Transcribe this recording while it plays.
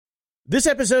This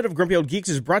episode of Grumpy Old Geeks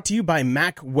is brought to you by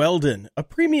Mack Weldon, a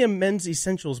premium men's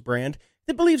essentials brand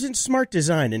that believes in smart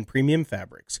design and premium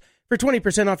fabrics. For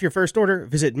 20% off your first order,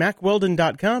 visit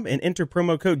MackWeldon.com and enter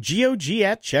promo code GOG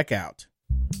at checkout.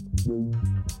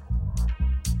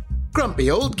 Grumpy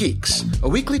Old Geeks, a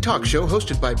weekly talk show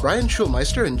hosted by Brian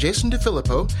Schulmeister and Jason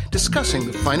DeFilippo, discussing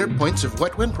the finer points of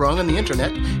what went wrong on the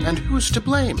internet and who's to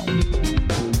blame.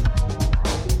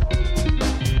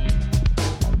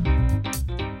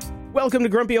 Welcome to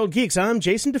Grumpy Old Geeks. I'm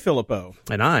Jason DeFilippo.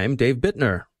 And I'm Dave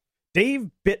Bittner.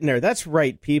 Dave Bittner. That's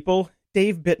right, people.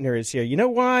 Dave Bittner is here. You know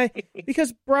why?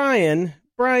 Because Brian,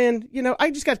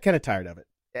 I just got kind of tired of it.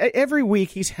 Every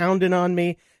week he's hounding on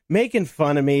me, making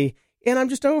fun of me, and I'm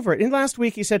just over it. And last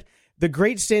week he said, the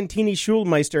great Santini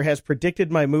Schulmeister has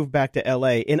predicted my move back to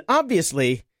L.A. And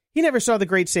obviously, he never saw the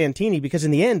great Santini because in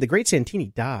the end, the great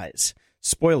Santini dies.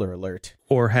 Spoiler alert.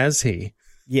 Or has he?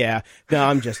 Yeah, no,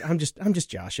 I'm just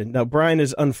joshing. No, Brian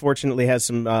unfortunately has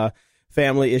some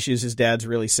family issues. His dad's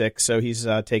really sick, so he's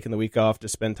taking the week off to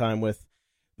spend time with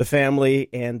the family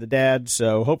and the dad.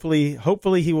 So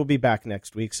hopefully he will be back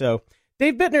next week. So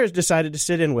Dave Bittner has decided to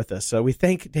sit in with us. So we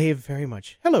thank Dave very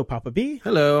much. Hello, Papa B.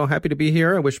 Hello, happy to be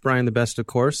here. I wish Brian the best, of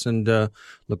course, and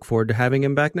look forward to having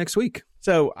him back next week.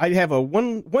 So I have a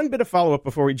one bit of follow up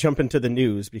before we jump into the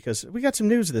news because we got some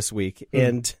news this week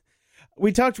and.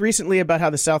 We talked recently about how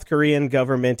the South Korean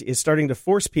government is starting to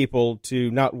force people to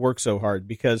not work so hard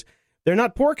because they're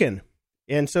not porking.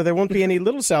 And so there won't be any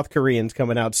little South Koreans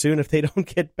coming out soon if they don't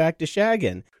get back to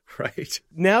shagging. Right.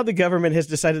 Now the government has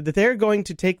decided that they're going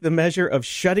to take the measure of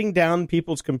shutting down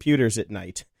people's computers at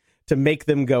night to make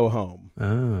them go home.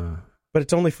 Oh. But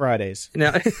it's only Fridays.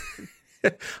 Now,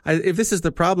 if this is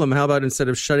the problem, how about instead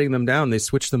of shutting them down, they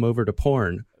switch them over to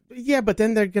porn? Yeah, but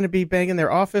then they're going to be banging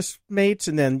their office mates,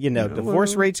 and then,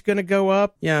 divorce rate's going to go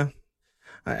up. Yeah.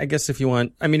 I guess if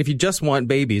you just want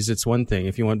babies, it's one thing.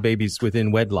 If you want babies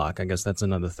within wedlock, I guess that's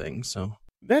another thing. So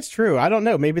that's true. I don't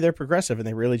know. Maybe they're progressive, and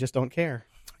they really just don't care.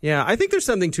 Yeah, I think there's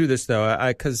something to this, though,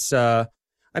 because, I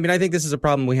think this is a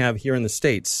problem we have here in the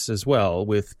States as well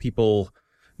with people,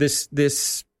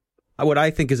 this what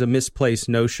I think is a misplaced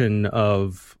notion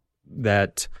of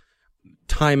that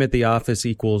time at the office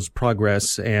equals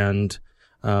progress and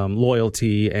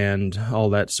loyalty and all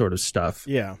that sort of stuff.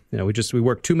 Yeah. We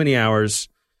work too many hours.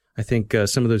 I think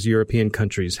some of those European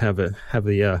countries have a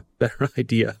better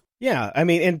idea. Yeah.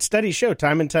 And studies show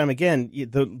time and time again,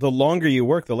 the longer you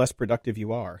work, the less productive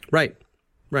you are. Right.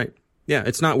 Yeah.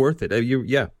 It's not worth it.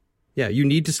 You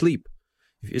need to sleep.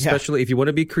 Especially if you want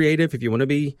to be creative, if you want to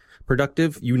be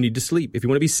productive, you need to sleep. If you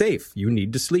want to be safe, you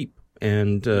need to sleep.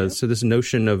 And so this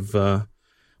notion of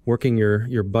working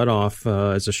your butt off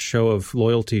as a show of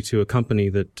loyalty to a company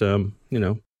that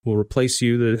will replace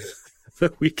you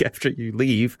the week after you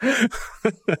leave.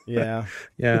 Yeah.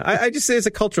 I just say it's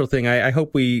a cultural thing. I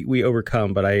hope we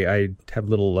overcome, but I have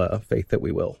little faith that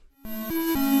we will.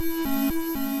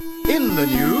 In the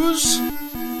news,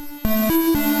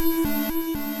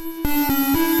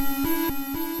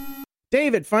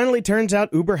 Dave, it finally turns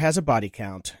out Uber has a body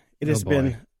count. It has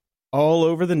been all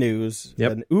over the news.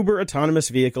 Yep. An Uber autonomous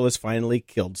vehicle has finally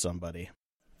killed somebody.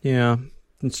 Yeah,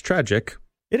 it's tragic.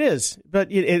 It is,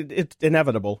 but it's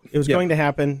inevitable. It was going to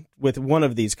happen with one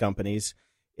of these companies,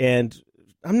 and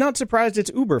I'm not surprised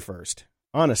it's Uber first,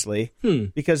 honestly,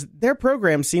 because their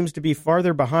program seems to be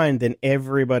farther behind than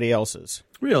everybody else's.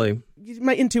 Really?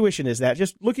 My intuition is that,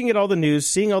 just looking at all the news,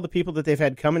 seeing all the people that they've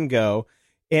had come and go,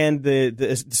 and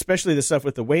especially the stuff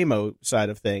with the Waymo side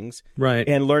of things, right?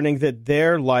 And learning that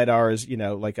their LiDAR is,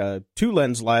 like a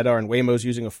 2-lens LiDAR and Waymo's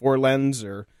using a 4-lens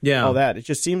or all that. It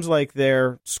just seems like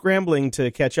they're scrambling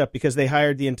to catch up because they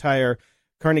hired the entire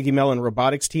Carnegie Mellon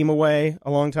robotics team away a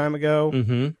long time ago.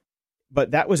 Mm-hmm.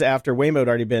 But that was after Waymo had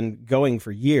already been going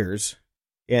for years.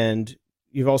 And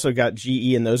you've also got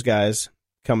GE and those guys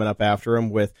coming up after them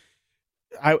with,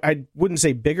 I wouldn't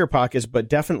say bigger pockets, but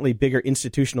definitely bigger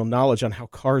institutional knowledge on how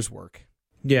cars work.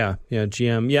 Yeah,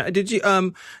 GM. Yeah, did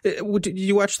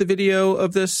you watch the video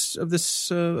of this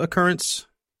occurrence?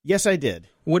 Yes, I did.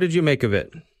 What did you make of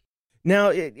it? Now,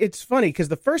 it's funny because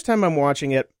the first time I'm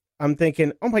watching it, I'm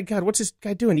thinking, oh my God, what's this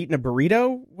guy doing? Eating a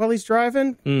burrito while he's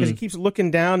driving? Because he keeps looking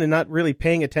down and not really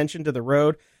paying attention to the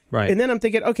road. Right. And then I'm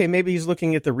thinking, okay, maybe he's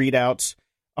looking at the readouts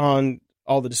on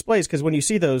all the displays, because when you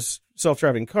see those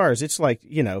self-driving cars, it's like,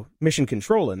 mission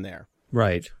control in there.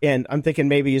 Right. And I'm thinking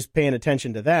maybe he's paying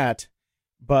attention to that.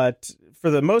 But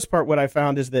for the most part, what I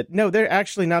found is that, no, they're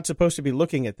actually not supposed to be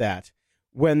looking at that.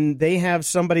 When they have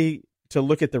somebody to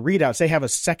look at the readouts, they have a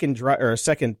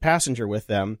second passenger with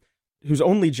them whose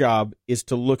only job is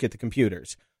to look at the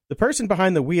computers. The person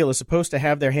behind the wheel is supposed to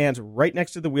have their hands right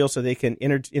next to the wheel so they can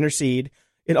intercede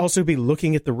and also be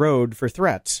looking at the road for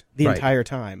threats the entire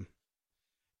time.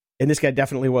 And this guy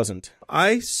definitely wasn't.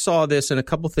 I saw this and a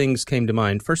couple things came to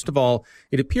mind. First of all,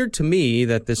 it appeared to me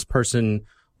that this person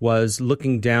was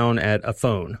looking down at a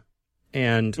phone.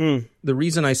 And the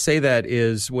reason I say that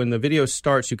is when the video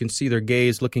starts, you can see their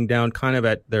gaze looking down kind of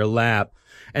at their lap.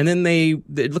 And then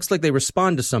it looks like they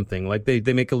respond to something, like they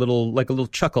make a little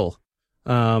chuckle,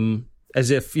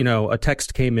 as if, a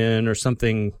text came in or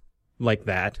something like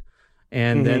that.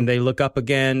 And then they look up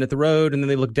again at the road, and then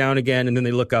they look down again, and then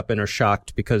they look up and are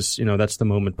shocked because, that's the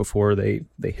moment before they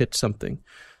hit something.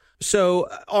 So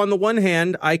on the one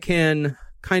hand, I can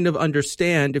kind of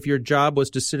understand if your job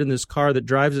was to sit in this car that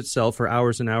drives itself for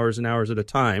hours and hours and hours at a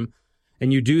time,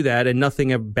 and you do that and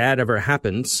nothing bad ever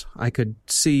happens. I could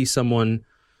see someone,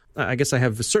 I guess I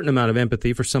have a certain amount of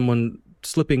empathy for someone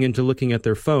slipping into looking at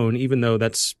their phone, even though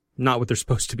that's not what they're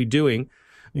supposed to be doing.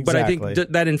 Exactly. But I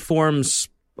think that informs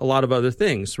a lot of other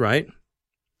things, right?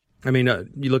 I mean,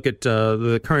 you look at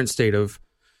the current state of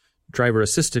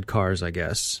driver-assisted cars, I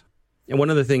guess. And one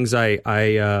of the things I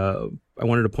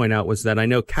wanted to point out was that I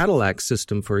know Cadillac's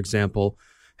system, for example,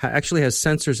 actually has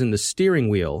sensors in the steering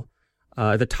wheel.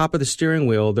 At the top of the steering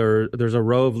wheel, there's a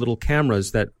row of little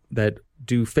cameras that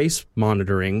do face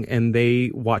monitoring, and they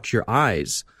watch your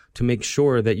eyes to make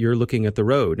sure that you're looking at the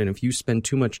road. And if you spend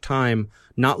too much time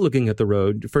not looking at the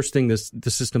road, first thing the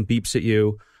system beeps at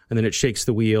you, and then it shakes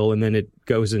the wheel, and then it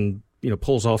goes and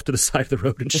pulls off to the side of the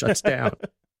road and shuts down.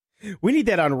 We need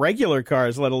that on regular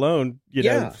cars, let alone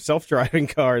self-driving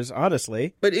cars.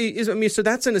 Honestly, but so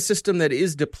that's in a system that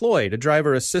is deployed, a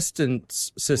driver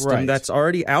assistance system that's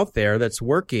already out there, that's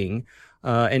working.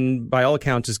 And by all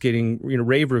accounts is getting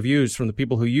rave reviews from the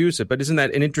people who use it. But isn't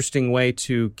that an interesting way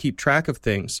to keep track of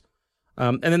things?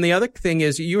 And then the other thing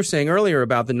is, you were saying earlier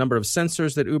about the number of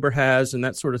sensors that Uber has and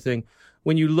that sort of thing.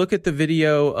 When you look at the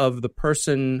video of the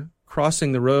person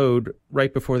crossing the road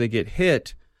right before they get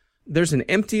hit, there's an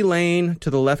empty lane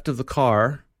to the left of the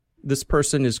car. This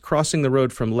person is crossing the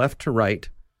road from left to right.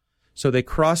 So they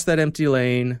cross that empty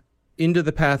lane into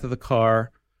the path of the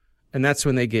car, and that's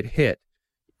when they get hit.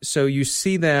 So you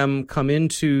see them come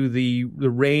into the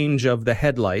range of the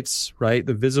headlights, right?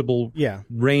 The visible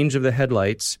range of the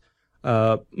headlights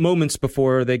moments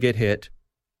before they get hit.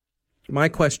 My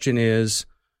question is,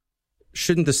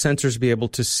 shouldn't the sensors be able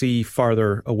to see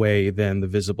farther away than the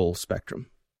visible spectrum?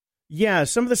 Yeah,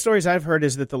 some of the stories I've heard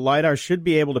is that the LiDAR should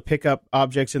be able to pick up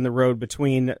objects in the road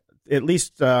between at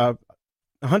least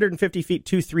 150 feet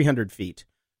to 300 feet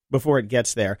before it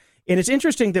gets there. And it's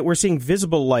interesting that we're seeing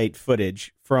visible light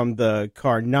footage from the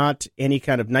car, not any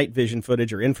kind of night vision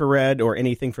footage or infrared or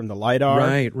anything from the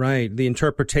LiDAR. Right. The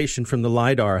interpretation from the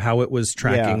LiDAR, how it was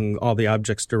tracking all the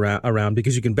objects around,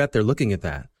 because you can bet they're looking at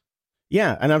that.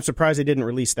 Yeah, and I'm surprised they didn't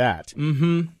release that.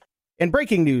 Mm-hmm. And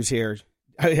breaking news here.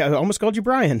 I almost called you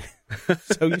Brian.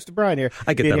 So used to Brian here.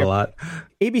 I get that a lot.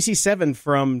 ABC 7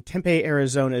 from Tempe,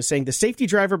 Arizona is saying the safety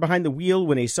driver behind the wheel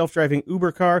when a self-driving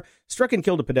Uber car struck and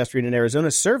killed a pedestrian in Arizona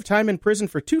served time in prison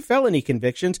for 2 felony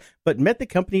convictions, but met the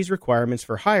company's requirements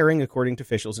for hiring, according to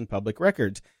officials and public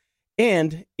records.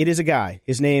 And it is a guy.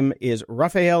 His name is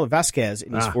Rafael Vasquez,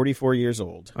 and he's 44 years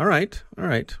old. All right.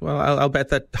 Well, I'll bet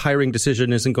that hiring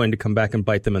decision isn't going to come back and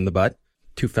bite them in the butt.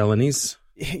 2 felonies.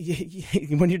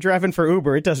 When you're driving for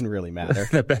Uber, it doesn't really matter.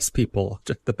 The best people,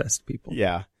 just the best people.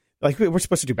 Yeah. Like, we're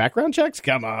supposed to do background checks?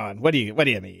 Come on. What do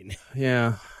you mean?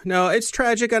 Yeah. No, it's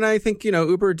tragic. And I think,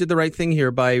 Uber did the right thing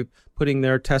here by putting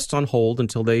their tests on hold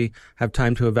until they have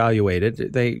time to evaluate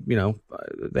it. They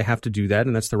have to do that.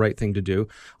 And that's the right thing to do.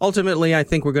 Ultimately, I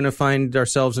think we're going to find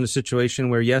ourselves in a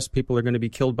situation where, yes, people are going to be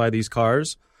killed by these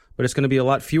cars, but it's going to be a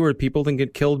lot fewer people than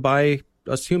get killed by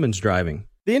us humans driving.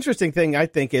 The interesting thing, I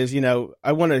think, is,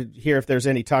 I want to hear if there's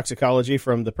any toxicology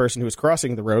from the person who was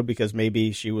crossing the road, because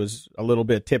maybe she was a little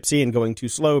bit tipsy and going too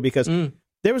slow, because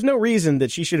there was no reason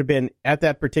that she should have been at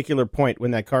that particular point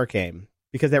when that car came,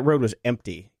 because that road was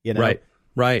empty, Right.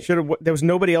 There was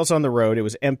nobody else on the road. It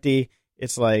was empty.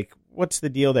 It's like, what's the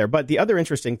deal there? But the other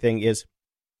interesting thing is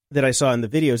that I saw in the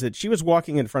videos that she was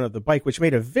walking in front of the bike, which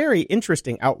made a very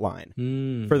interesting outline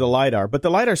for the LiDAR. But the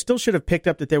LiDAR still should have picked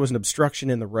up that there was an obstruction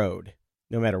in the road,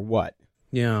 no matter what.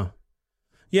 Yeah.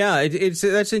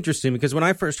 That's interesting, because when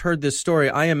I first heard this story,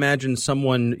 I imagined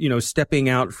someone, stepping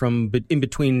out from in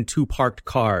between 2 parked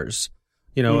cars,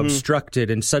 obstructed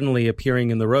and suddenly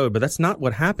appearing in the road. But that's not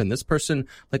what happened. This person,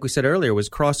 like we said earlier, was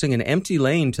crossing an empty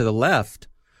lane to the left.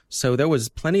 So there was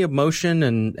plenty of motion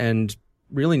and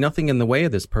really nothing in the way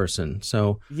of this person.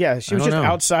 So yeah, she was just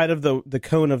outside of the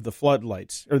cone of the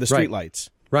floodlights or the street lights.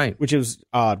 Right. Which is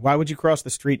odd. Why would you cross the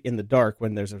street in the dark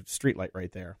when there's a street light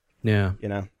right there? Yeah.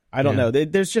 I don't know.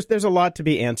 There's a lot to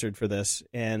be answered for this.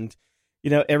 And,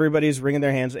 everybody's wringing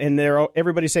their hands and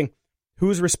everybody's saying,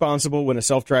 who's responsible when a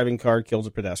self-driving car kills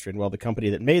a pedestrian? Well, the company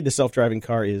that made the self-driving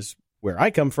car is where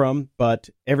I come from, but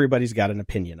everybody's got an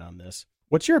opinion on this.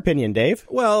 What's your opinion, Dave?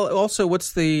 Well, also,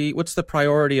 what's the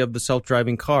priority of the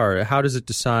self-driving car? How does it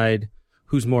decide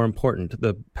who's more important,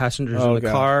 the passengers in the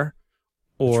car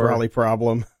or trolley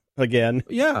problem again?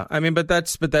 Yeah, I mean, but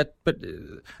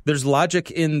there's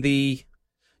logic in the.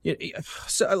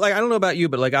 So, like, I don't know about you,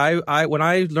 but like I when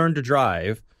I learned to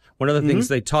drive, one of the things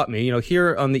they taught me,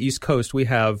 here on the East Coast, we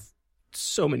have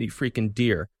so many freaking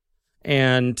deer,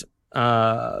 and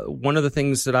one of the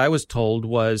things that I was told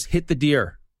was hit the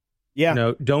deer.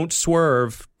 Yeah. Don't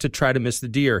swerve to try to miss the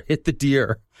deer. Hit the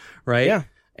deer, right? Yeah.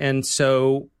 And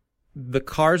so the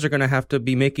cars are going to have to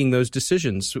be making those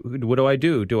decisions. What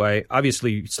do? Do I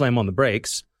obviously slam on the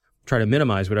brakes, try to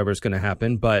minimize whatever's going to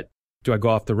happen, but do I go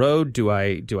off the road? Do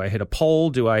I hit a pole?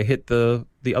 Do I hit the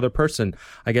other person?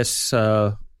 I guess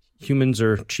humans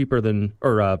are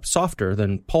softer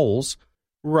than poles.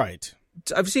 Right.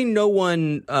 I've seen no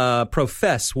one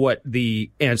profess what the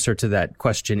answer to that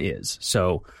question is.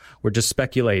 So we're just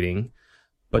speculating,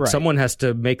 but someone has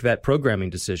to make that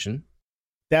programming decision.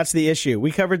 That's the issue.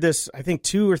 We covered this, I think,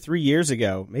 2 or 3 years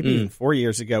ago, maybe even 4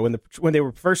 years ago, when they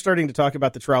were first starting to talk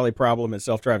about the trolley problem in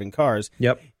self-driving cars.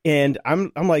 Yep. And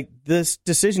I'm like, this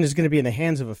decision is going to be in the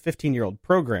hands of a 15-year-old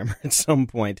programmer at some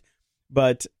point.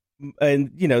 But they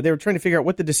were trying to figure out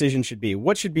what the decision should be,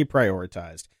 what should be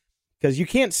prioritized. Because you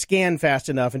can't scan fast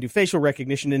enough and do facial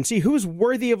recognition and see who's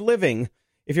worthy of living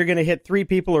if you're going to hit 3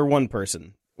 people or 1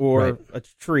 person or a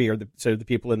tree or the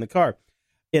people in the car.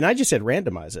 And I just said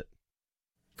randomize it.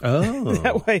 Oh.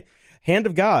 That way, hand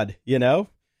of God,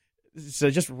 So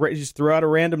just throw out a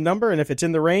random number, and if it's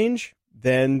in the range,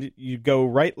 then you go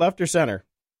right, left, or center.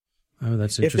 Oh,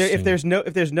 that's interesting.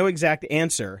 If there's no exact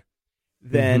answer,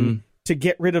 then to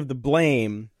get rid of the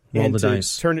blame, roll the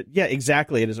dice. Turn it. Yeah,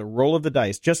 exactly. It is a roll of the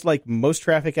dice, just like most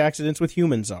traffic accidents with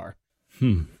humans are.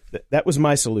 That was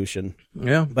my solution.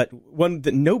 Yeah, but one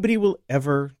that nobody will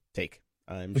ever take,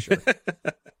 I'm sure.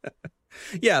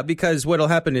 Yeah, because what'll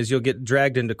happen is you'll get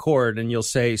dragged into court and you'll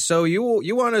say, so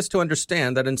you want us to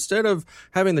understand that instead of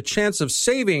having the chance of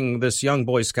saving this young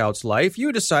Boy Scout's life,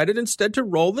 you decided instead to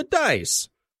roll the dice.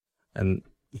 And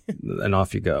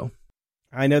off you go.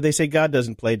 I know they say God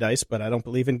doesn't play dice, but I don't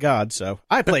believe in God, so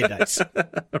I play dice.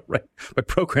 Right, but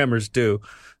programmers do.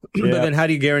 Yeah. But then how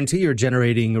do you guarantee you're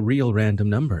generating real random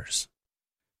numbers?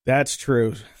 That's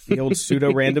true. The old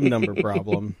pseudo-random number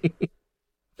problem.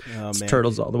 Oh, it's man.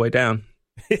 Turtles all the way down.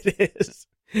 It is.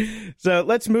 So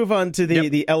let's move on to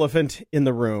the elephant in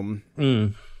the room.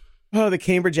 Oh, the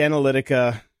Cambridge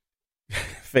Analytica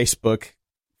Facebook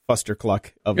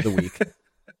fustercluck of the week.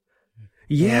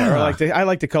 Yeah. I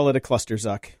like to call it a cluster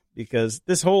Zuck, because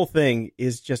this whole thing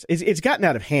is just it's gotten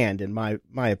out of hand in my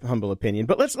humble opinion.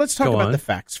 But let's talk about the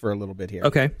facts for a little bit here.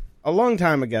 Okay. A long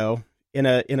time ago, in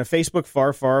a Facebook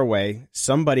far, far away,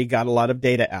 somebody got a lot of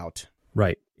data out.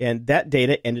 Right. And that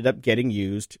data ended up getting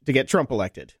used to get Trump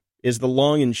elected, is the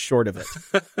long and short of it.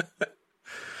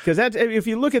 Because if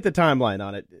you look at the timeline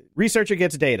on it, researcher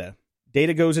gets data.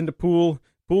 Data goes into pool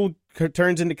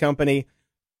turns into company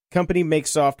makes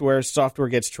software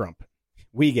gets Trump.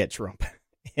 We get Trump.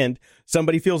 And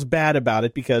somebody feels bad about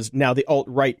it because now the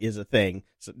alt-right is a thing.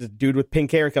 So the dude with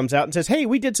pink hair comes out and says, hey,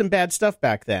 we did some bad stuff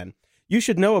back then. You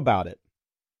should know about it.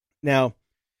 Now,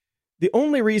 the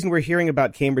only reason we're hearing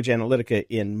about Cambridge Analytica,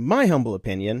 in my humble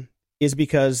opinion, is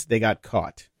because they got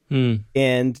caught.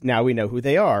 And now we know who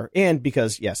they are. And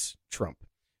because, yes, Trump.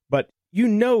 But you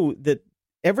know that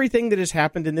everything that has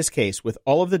happened in this case, with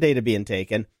all of the data being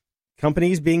taken,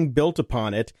 companies being built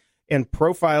upon it, and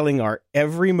profiling our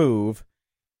every move,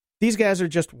 these guys are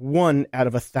just 1 out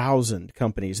of 1,000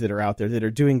 companies that are out there that are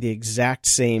doing the exact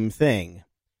same thing.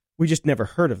 We just never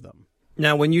heard of them.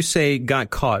 Now, when you say got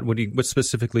caught, what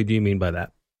specifically do you mean by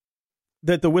that?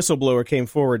 That the whistleblower came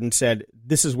forward and said,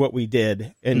 this is what we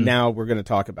did, and now we're going to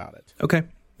talk about it. Okay,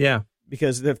 yeah.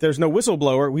 Because if there's no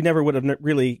whistleblower, we never would have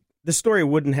this story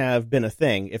wouldn't have been a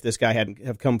thing if this guy hadn't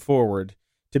have come forward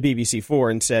to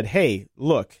BBC4 and said, hey,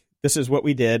 look, this is what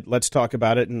we did, let's talk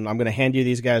about it, and I'm going to hand you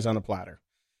these guys on a platter.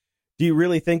 Do you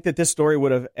really think that this story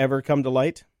would have ever come to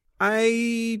light?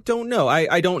 I don't know.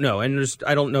 I don't know. And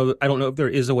I don't know if there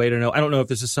is a way to know. I don't know if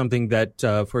this is something that,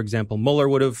 for example, Mueller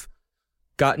would have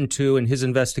gotten to in his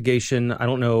investigation. I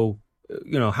don't know,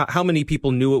 how many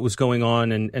people knew what was going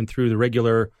on and through the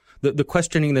regular, the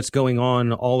questioning that's going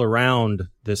on all around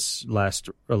this last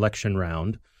election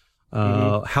round.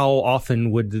 How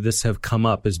often would this have come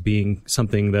up as being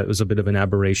something that was a bit of an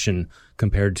aberration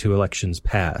compared to elections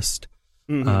past?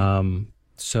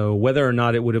 So whether or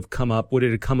not it would have come up, would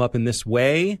it have come up in this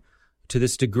way, to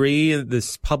this degree,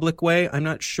 this public way? I'm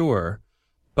not sure.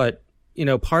 But,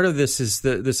 part of this is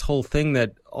this whole thing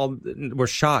that we're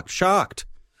shocked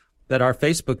that our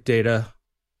Facebook data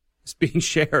is being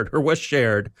shared or was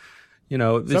shared.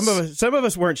 Some of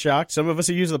us weren't shocked. Some of us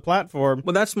who use the platform.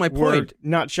 Well, that's my point. Were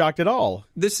not shocked at all.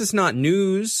 This is not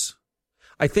news.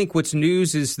 I think what's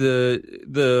news is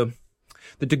the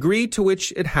degree to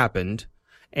which it happened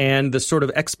and the sort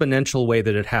of exponential way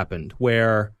that it happened,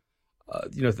 where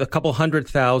a couple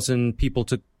 100,000 people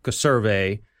took a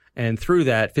survey, and through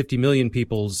that, 50 million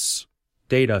people's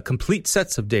data, complete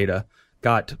sets of data,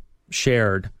 got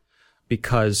shared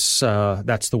because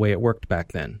that's the way it worked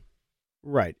back then.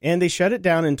 Right. And they shut it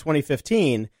down in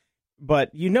 2015,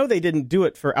 but they didn't do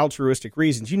it for altruistic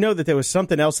reasons. That there was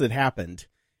something else that happened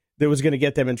that was going to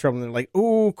get them in trouble. And they're like,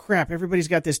 oh, crap, everybody's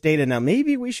got this data now.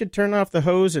 Maybe we should turn off the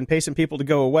hose and pay some people to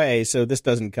go away so this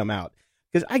doesn't come out.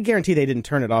 Because I guarantee they didn't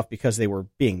turn it off because they were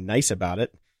being nice about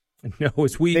it. No,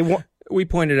 we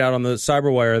pointed out on the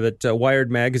Cyberwire that Wired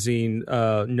magazine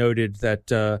noted that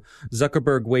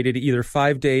Zuckerberg waited either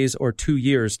 5 days or 2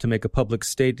 years to make a public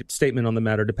statement on the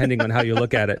matter, depending on how you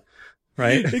look at it.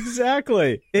 Right?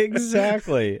 Exactly.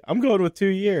 I'm going with 2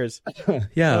 years.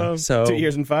 Yeah. So 2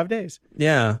 years and 5 days.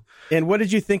 Yeah. And what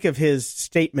did you think of his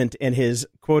statement and his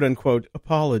quote unquote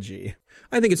apology?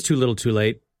 I think it's too little, too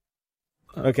late.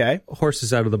 Okay.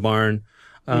 Horses out of the barn.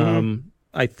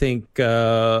 I think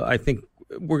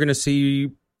we're going to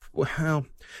see. Well,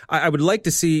 I would like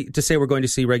to say we're going to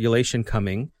see regulation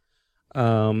coming.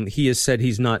 He has said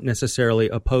he's not necessarily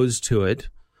opposed to it.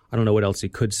 I don't know what else he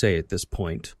could say at this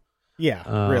point.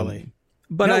 Yeah, really.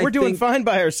 But no, we're doing fine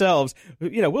by ourselves.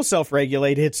 We'll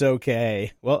self-regulate. It's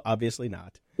okay. Well, obviously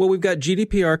not. Well, we've got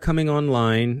GDPR coming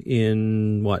online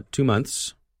in 2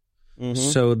 months.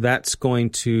 So that's going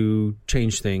to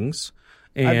change things.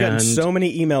 And I've gotten so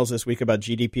many emails this week about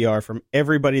GDPR from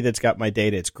everybody that's got my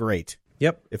data. It's great.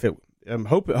 Yep. I'm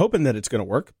hoping that it's going to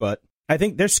work, but I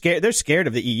think they're scared. They're scared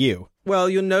of the EU. Well,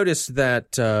 you'll notice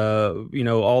that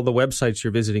all the websites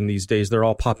you're visiting these days, they're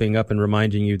all popping up and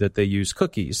reminding you that they use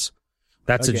cookies.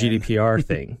 That's a GDPR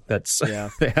thing. That's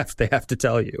they have to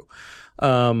tell you.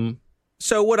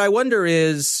 So what I wonder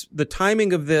is the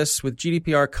timing of this with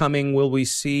GDPR coming. Will we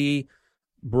see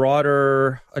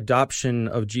broader adoption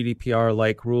of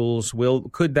GDPR-like rules?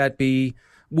 Will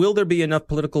there be enough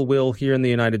political will here in the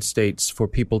United States for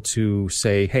people to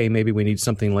say, hey, maybe we need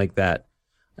something like that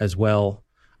as well?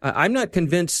 I'm not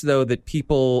convinced, though, that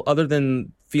people, other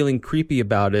than feeling creepy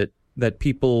about it, that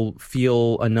people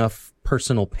feel enough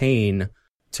personal pain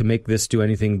to make this do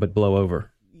anything but blow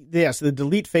over. Yes, the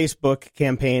Delete Facebook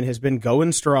campaign has been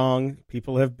going strong.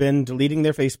 People have been deleting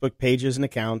their Facebook pages and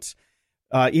accounts.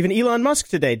 Even Elon Musk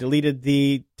today deleted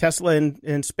the Tesla and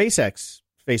SpaceX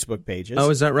Facebook pages. Oh,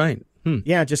 is that right?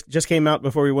 Yeah, just came out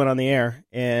before we went on the air,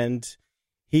 and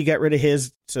he got rid of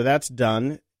his, so that's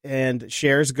done. And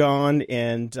Cher's gone,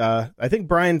 and I think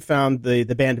Brian found the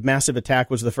band Massive Attack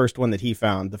was the first one that he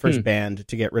found, the first band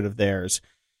to get rid of theirs.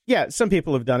 Yeah, some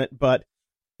people have done it, but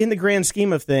in the grand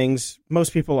scheme of things,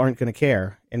 most people aren't going to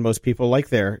care, and most people like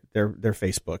their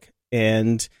Facebook.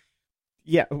 And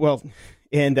yeah, well,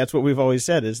 and that's what we've always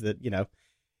said is that,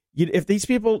 if these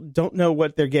people don't know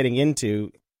what they're getting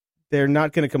into, they're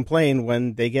not going to complain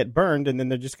when they get burned, and then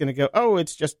they're just going to go, oh,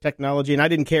 it's just technology, and I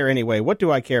didn't care anyway. What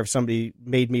do I care if somebody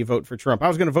made me vote for Trump? I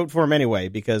was going to vote for him anyway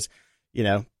because,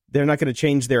 they're not going to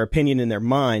change their opinion in their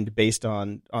mind based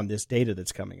on this data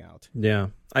that's coming out. Yeah.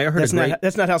 I heard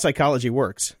that's not how psychology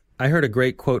works. I heard a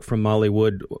great quote from Molly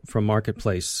Wood from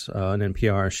Marketplace on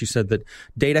NPR. She said that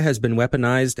data has been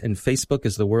weaponized and Facebook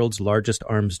is the world's largest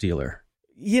arms dealer.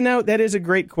 That is a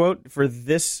great quote for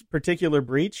this particular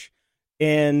breach.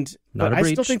 I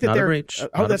still think that they're... breach.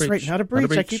 Oh, that's right. Not a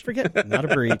breach. I keep forgetting. Not a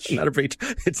breach. Not a breach.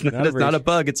 It's not a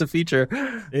bug. It's a feature.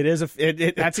 It is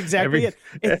that's exactly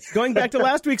it. Going back to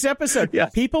last week's episode, yeah.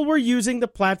 People were using the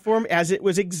platform as it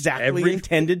was exactly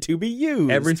intended to be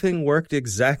used. Everything worked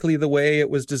exactly the way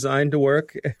it was designed to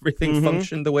work. Everything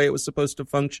functioned the way it was supposed to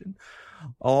function.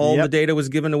 All the data was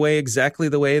given away exactly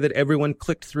the way that everyone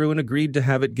clicked through and agreed to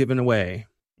have it given away.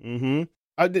 Mm-hmm.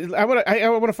 I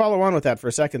want to follow on with that for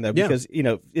a second, though, because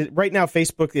right now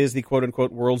Facebook is the quote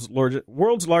unquote world's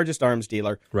largest arms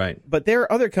dealer. Right. But there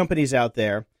are other companies out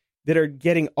there that are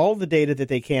getting all the data that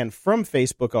they can from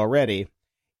Facebook already,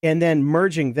 and then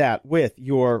merging that with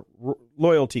your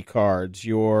loyalty cards,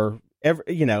 your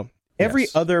every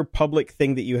Yes. other public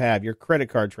thing that you have, your credit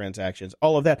card transactions,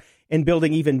 all of that, and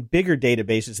building even bigger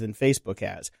databases than Facebook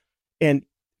has. And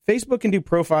Facebook can do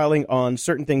profiling on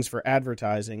certain things for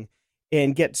advertising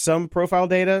and get some profile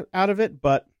data out of it,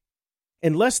 but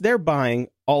unless they're buying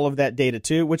all of that data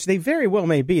too, which they very well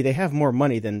may be, they have more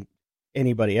money than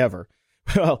anybody ever.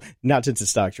 Well, not since the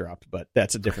stock dropped, but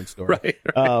that's a different story.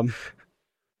 Right.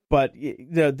 But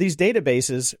these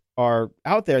databases are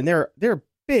out there, and there are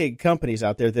big companies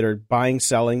out there that are buying,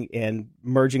 selling, and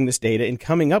merging this data and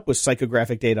coming up with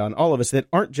psychographic data on all of us that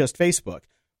aren't just Facebook.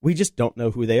 We just don't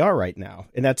know who they are right now.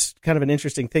 And that's kind of an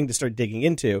interesting thing to start digging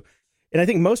into. And I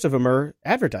think most of them are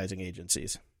advertising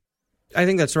agencies. I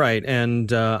think that's right.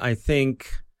 And I think,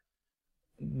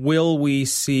 will we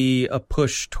see a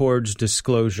push towards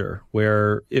disclosure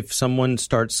where if someone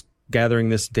starts gathering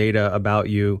this data about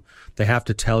you, they have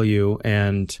to tell you?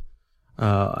 And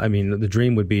I mean, the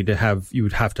dream would be you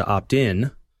would have to opt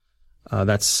in.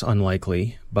 That's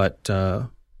unlikely, but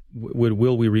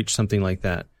will we reach something like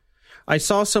that? I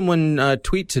saw someone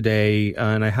tweet today,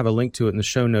 and I have a link to it in the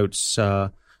show notes.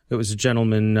 It was a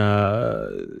gentleman.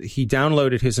 He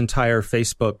downloaded his entire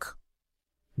Facebook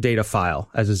data file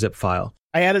as a zip file.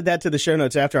 I added that to the show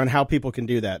notes after on how people can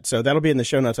do that. So that'll be in the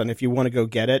show notes on if you want to go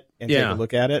get it and take a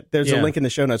look at it. There's a link in the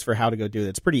show notes for how to go do it.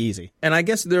 It's pretty easy. And I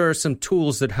guess there are some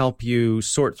tools that help you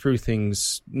sort through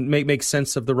things, make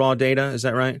sense of the raw data. Is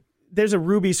that right? There's a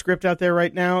Ruby script out there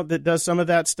right now that does some of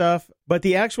that stuff. But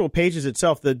the actual pages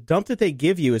itself, the dump that they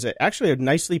give you is actually a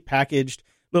nicely packaged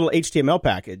little HTML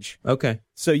package. Okay.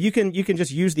 So you can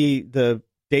just use the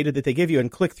data that they give you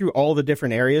and click through all the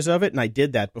different areas of it. And I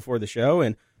did that before the show.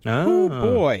 And oh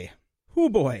boy.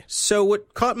 So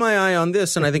what caught my eye on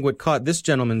this, and I think what caught this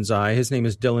gentleman's eye, his name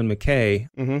is Dylan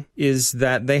McKay, is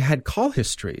that they had call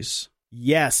histories.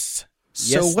 Yes.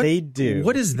 So yes, they do.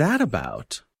 What is that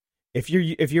about? If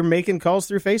you're making calls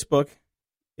through Facebook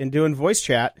and doing voice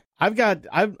chat,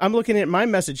 I'm looking at my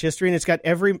message history, and it's got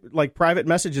every private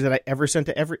messages that I ever sent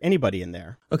to anybody in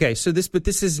there. Okay, so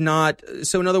this is not.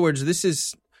 So in other words, this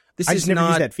is I just never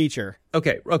used that feature.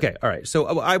 Okay, all right.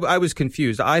 So I was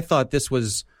confused. I thought this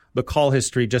was the call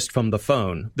history just from the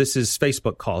phone. This is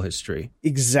Facebook call history.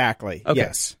 Exactly. Okay.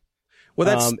 Yes.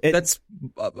 Well, that's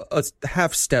a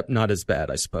half step not as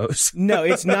bad, I suppose. No,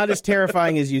 it's not as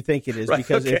terrifying as you think it is,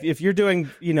 because if you're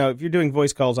doing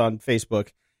voice calls on Facebook,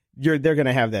 they're going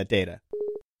to have that data.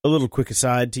 A little quick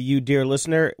aside to you, dear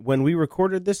listener, when we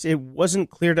recorded this, it wasn't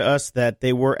clear to us that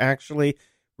they were actually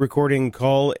recording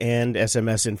call and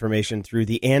SMS information through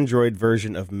the Android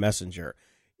version of Messenger.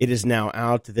 It is now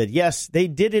out that, yes, they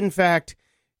did in fact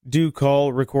do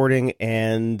call recording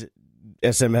and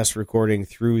SMS recording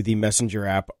through the Messenger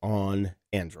app on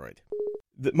Android.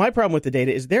 My problem with the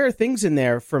data is there are things in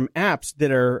there from apps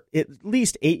that are at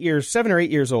least 7 or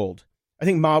 8 years old. I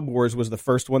think Mob Wars was the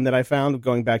first one that I found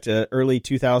going back to early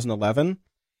 2011.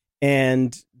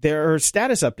 And there are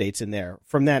status updates in there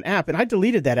from that app. And I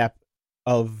deleted that app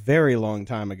a very long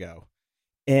time ago.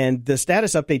 And the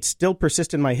status updates still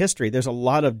persist in my history. There's a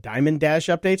lot of Diamond Dash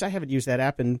updates. I haven't used that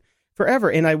app in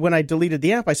forever. And when I deleted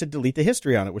the app, I said delete the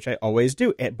history on it, which I always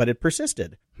do, but it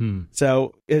persisted.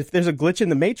 So if there's a glitch in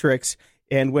the matrix,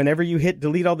 and whenever you hit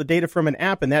delete all the data from an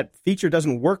app and that feature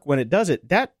doesn't work when it does it,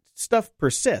 that stuff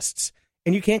persists,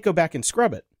 and you can't go back and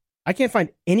scrub it. I can't find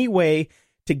any way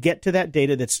to get to that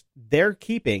data that's they're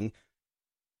keeping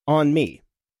on me.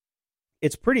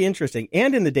 It's pretty interesting.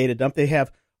 And in the data dump, they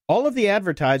have all of the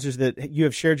advertisers that you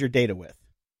have shared your data with.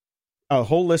 A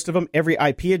whole list of them, every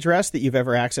IP address that you've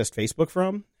ever accessed Facebook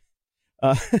from,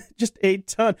 just a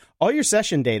ton. All your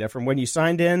session data from when you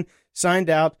signed in, signed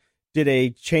out, did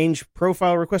a change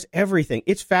profile request, everything.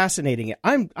 It's fascinating.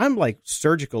 I'm like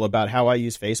surgical about how I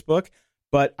use Facebook,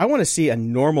 but I want to see a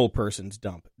normal person's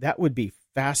dump. That would be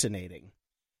fascinating.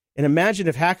 And imagine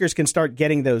if hackers can start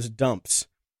getting those dumps.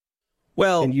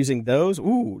 Well, and using those,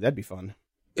 ooh, that'd be fun.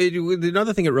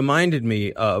 Another thing it reminded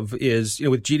me of is,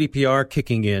 with GDPR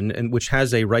kicking in, and which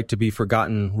has a right to be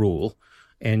forgotten rule,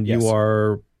 and you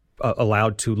are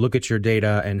allowed to look at your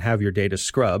data and have your data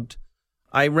scrubbed.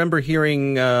 I remember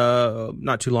hearing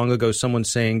not too long ago someone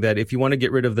saying that if you want to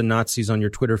get rid of the Nazis on your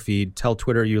Twitter feed, tell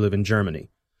Twitter you live in Germany,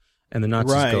 and the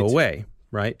Nazis go away,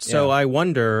 right? Yeah. So I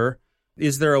wonder,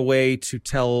 is there a way to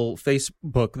tell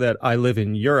Facebook that I live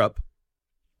in Europe,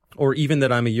 or even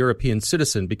that I'm a European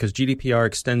citizen, because GDPR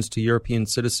extends to European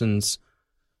citizens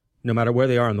no matter where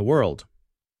they are in the world?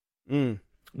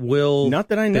 Will Not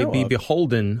that I know they be of.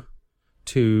 beholden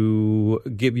to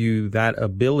give you that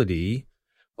ability?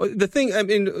 The thing, I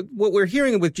mean, what we're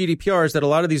hearing with GDPR is that a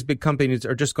lot of these big companies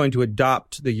are just going to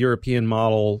adopt the European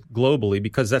model globally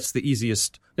because that's the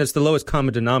easiest, that's the lowest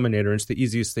common denominator, and it's the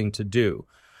easiest thing to do.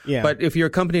 Yeah. But if you're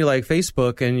a company like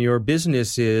Facebook and your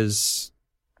business is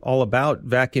all about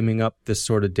vacuuming up this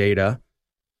sort of data,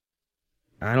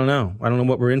 I don't know. I don't know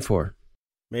what we're in for.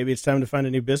 Maybe it's time to find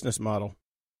a new business model.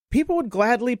 People would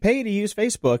gladly pay to use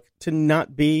Facebook to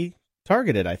not be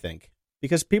targeted, I think,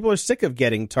 because people are sick of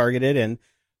getting targeted and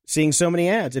seeing so many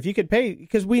ads. If you could pay,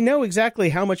 because we know exactly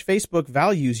how much Facebook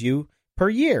values you per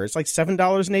year. It's like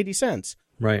 $7.80.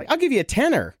 Right. Like, I'll give you a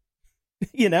tenner.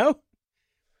 You know,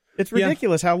 it's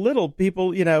ridiculous how little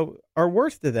people, are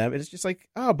worth to them. It's just like,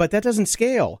 oh, but that doesn't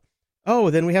scale. Oh,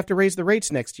 then we have to raise the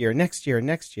rates next year.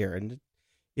 And,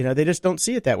 they just don't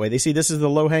see it that way. They see this as the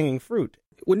low hanging fruit.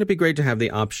 Wouldn't it be great to have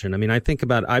the option? I mean, I think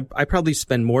about, I probably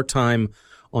spend more time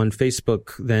on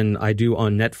Facebook than I do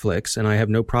on Netflix, and I have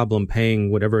no problem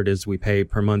paying whatever it is we pay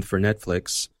per month for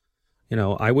Netflix.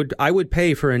 I would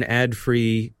pay for an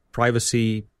ad-free,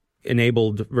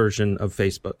 privacy-enabled version of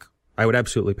Facebook. I would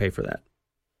absolutely pay for that.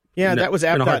 Yeah, that was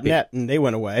app.net, and they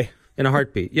went away. In a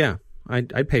heartbeat, yeah.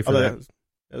 I'd pay for that.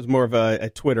 That was more of a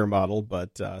Twitter model,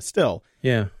 but still.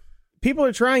 Yeah. People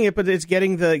are trying it, but it's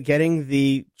getting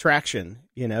the traction,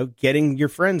 getting your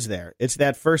friends there. It's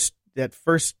that first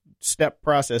step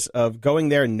process of going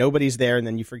there and nobody's there, and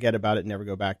then you forget about it and never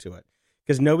go back to it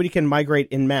because nobody can migrate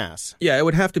in mass. Yeah, it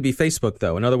would have to be Facebook,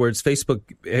 though. In other words,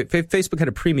 Facebook had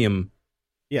a premium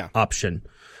option.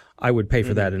 I would pay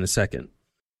for that in a second.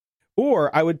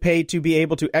 Or I would pay to be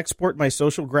able to export my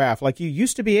social graph like you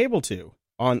used to be able to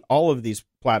on all of these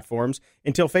platforms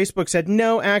until Facebook said,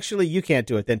 no, actually, you can't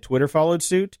do it. Then Twitter followed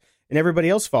suit and everybody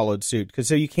else followed suit because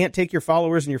so you can't take your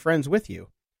followers and your friends with you.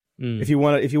 If you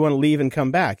want to leave and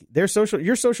come back, your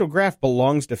social graph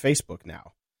belongs to Facebook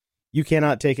now. You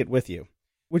cannot take it with you,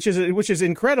 which is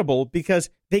incredible because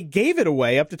they gave it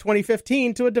away up to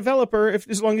 2015 to a developer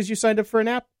as long as you signed up for an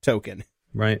app token.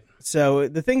 Right. So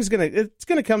the thing's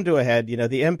gonna come to a head. The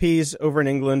MPs over in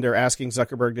England are asking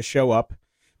Zuckerberg to show up,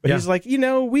 but he's like,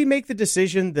 we make the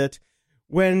decision that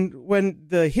when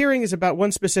the hearing is about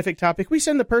one specific topic, we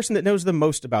send the person that knows the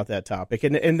most about that topic.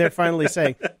 And they're finally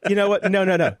saying, you know what? No.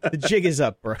 The jig is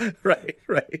up, bro.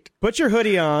 Right. Put your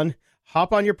hoodie on,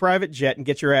 hop on your private jet, and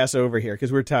get your ass over here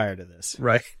because we're tired of this.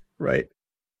 Right.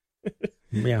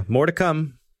 Yeah, more to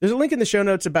come. There's a link in the show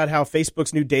notes about how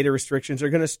Facebook's new data restrictions are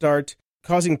going to start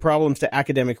causing problems to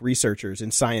academic researchers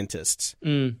and scientists.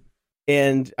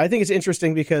 And I think it's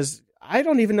interesting because I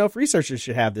don't even know if researchers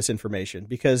should have this information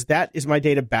because that is my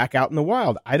data back out in the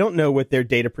wild. I don't know what their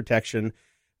data protection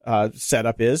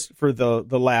setup is for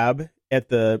the lab at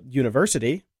the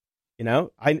university. I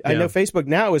know Facebook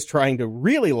now is trying to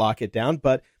really lock it down,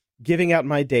 but giving out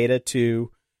my data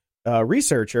to a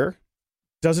researcher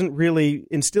doesn't really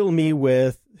instill me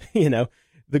with, the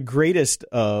greatest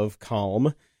of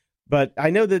calm. But I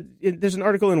know that there's an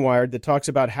article in Wired that talks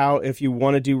about how if you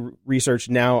want to do research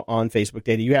now on Facebook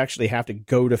data, you actually have to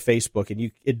go to Facebook and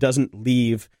it doesn't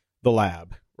leave the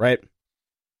lab, right?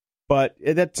 But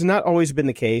that's not always been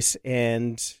the case,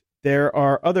 and there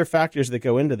are other factors that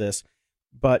go into this.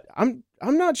 But I'm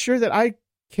not sure that I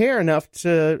care enough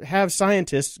to have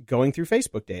scientists going through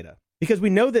Facebook data because we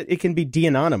know that it can be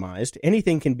de-anonymized.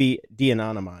 Anything can be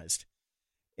de-anonymized.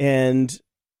 And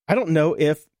I don't know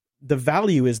if the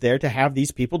value is there to have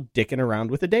these people dicking around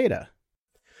with the data.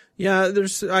 Yeah,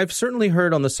 I've certainly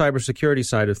heard on the cybersecurity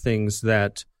side of things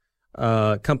that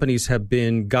companies have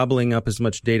been gobbling up as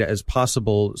much data as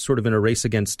possible, sort of in a race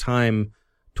against time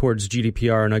towards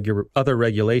GDPR and other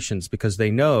regulations, because they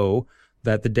know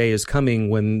that the day is coming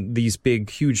when these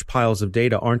big, huge piles of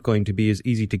data aren't going to be as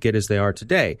easy to get as they are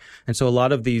today. And so a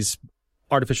lot of these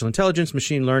artificial intelligence,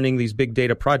 machine learning, these big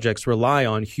data projects rely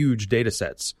on huge data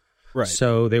sets. Right.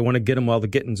 So they want to get them while the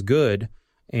getting's good,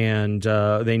 and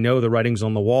they know the writing's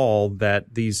on the wall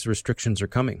that these restrictions are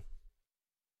coming.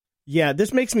 Yeah,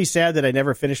 this makes me sad that I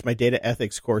never finished my data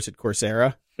ethics course at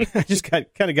Coursera. I just kind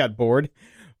of got bored,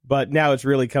 but now it's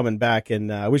really coming back, and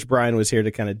I wish Brian was here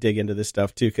to kind of dig into this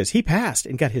stuff too, because he passed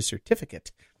and got his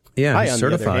certificate. Yeah, I, he's on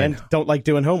certified. the other hand, don't like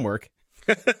doing homework.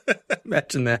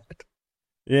 Imagine that.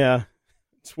 Yeah.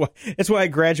 It's why I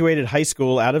graduated high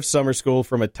school out of summer school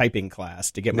from a typing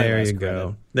class to get my last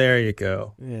credit. There you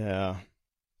go. Yeah.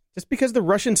 Just because the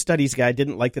Russian studies guy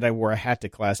didn't like that I wore a hat to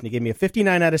class and he gave me a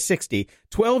 59 out of 60.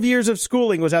 12 years of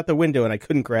schooling was out the window and I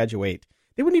couldn't graduate.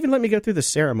 They wouldn't even let me go through the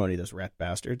ceremony, those rat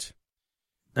bastards.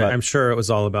 But I'm sure it was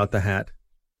all about the hat.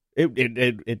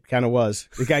 It kind of was.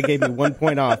 The guy gave me 1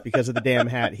 point off because of the damn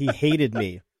hat. He hated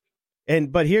me.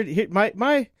 But here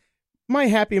my my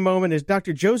happy moment is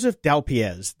Dr. Joseph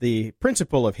Dalpiez, the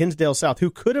principal of Hinsdale South, who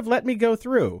could have let me go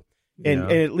through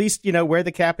and at least, wear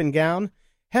the cap and gown,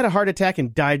 had a heart attack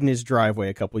and died in his driveway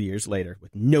a couple years later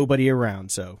with nobody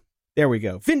around. So there we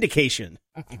go. Vindication.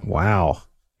 Wow.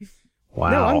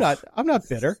 No, I'm not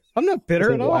bitter. I'm not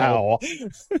bitter at all. Wow.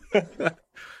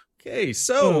 Okay,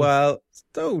 so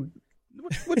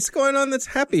what's going on that's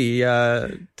happy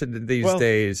these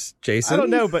days, Jason? I don't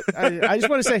know, but I just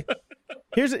want to say,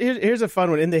 here's a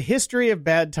fun one. In the history of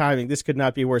bad timing, this could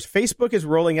not be worse. Facebook is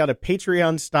rolling out a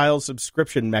Patreon-style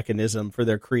subscription mechanism for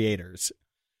their creators.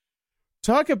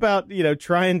 Talk about,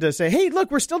 trying to say, hey, look,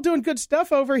 we're still doing good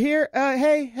stuff over here.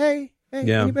 Hey,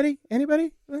 yeah. Anybody?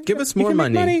 Give us more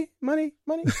money. Money.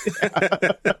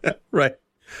 Right.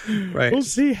 We'll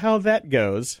see how that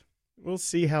goes.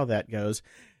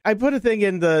 I put a thing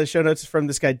in the show notes from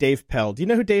this guy, Dave Pell. Do you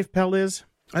know who Dave Pell is?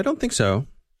 I don't think so.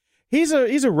 He's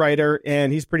a writer,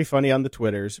 and he's pretty funny on the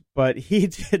Twitters, but he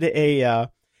did a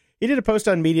post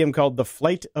on Medium called The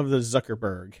Flight of the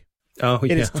Zuckerberg. Oh,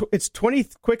 yeah. It's 20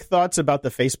 quick thoughts about the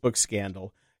Facebook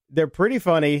scandal. They're pretty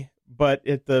funny, but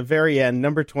at the very end,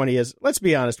 number 20 is, let's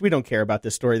be honest, we don't care about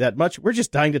this story that much. We're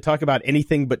just dying to talk about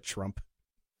anything but Trump.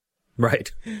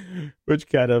 Right. Which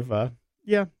kind of,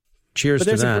 yeah. Cheers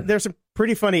to that. There's some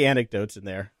pretty funny anecdotes in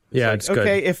there. It's good.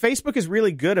 Okay, if Facebook is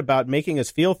really good about making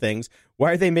us feel things,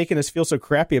 why are they making us feel so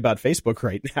crappy about Facebook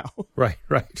right now?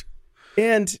 Right.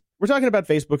 And we're talking about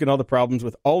Facebook and all the problems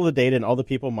with all the data and all the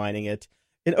people mining it.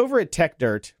 And over at Tech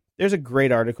Dirt, there's a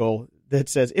great article that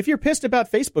says, if you're pissed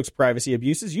about Facebook's privacy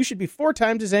abuses, you should be 4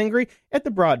 times as angry at the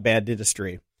broadband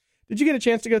industry. Did you get a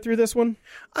chance to go through this one?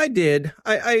 I did.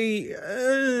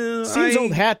 Seems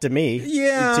old hat to me.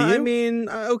 Yeah, to you? I mean,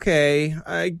 okay.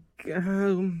 I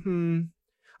don't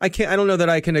know that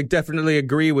I can definitely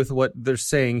agree with what they're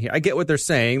saying here. I get what they're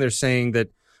saying. They're saying that,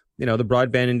 the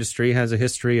broadband industry has a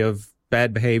history of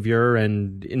bad behavior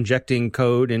and injecting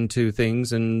code into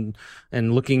things and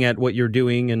looking at what you're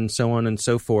doing and so on and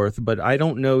so forth. But I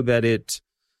don't know that it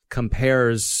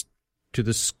compares to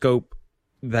the scope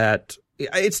that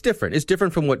it's different. It's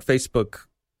different from what Facebook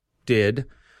did.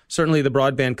 Certainly the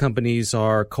broadband companies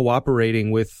are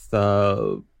cooperating with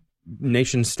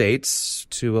nation states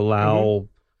to allow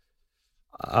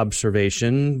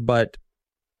observation, but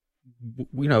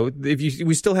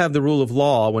we still have the rule of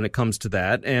law when it comes to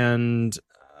that, and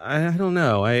I don't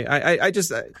know. I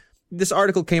just this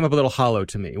article came up a little hollow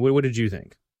to me. What did you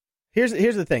think? Here's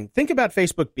the thing. Think about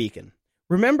Facebook Beacon.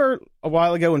 Remember a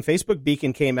while ago when Facebook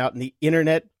Beacon came out and the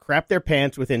internet crapped their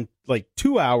pants within like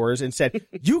 2 hours and said,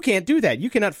 you can't do that. You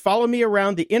cannot follow me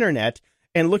around the internet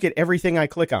and look at everything I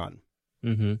click on,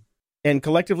 and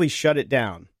collectively shut it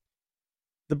down.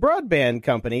 The broadband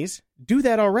companies do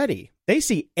that already. They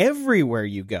see everywhere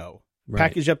you go,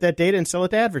 package up that data and sell it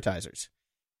to advertisers.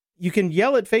 You can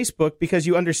yell at Facebook because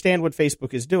you understand what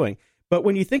Facebook is doing. But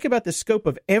when you think about the scope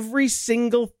of every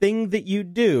single thing that you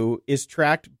do is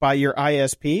tracked by your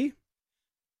ISP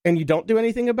and you don't do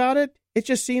anything about it, it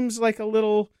just seems like a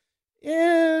little,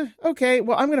 okay,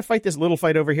 well, I'm going to fight this little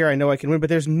fight over here. I know I can win, but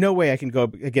there's no way I can go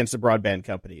against the broadband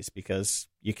companies because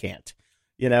you can't,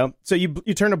 So you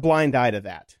turn a blind eye to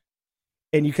that.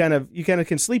 And you kind of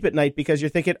can sleep at night because you're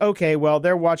thinking, okay, well,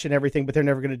 they're watching everything, but they're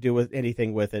never going to do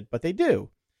anything with it. But they do.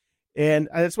 And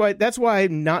that's why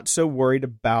I'm not so worried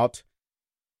about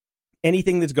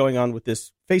anything that's going on with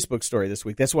this Facebook story this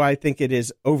week. That's why I think it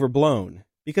is overblown,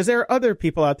 because there are other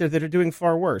people out there that are doing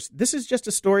far worse. This is just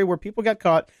a story where people got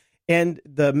caught, and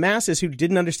the masses who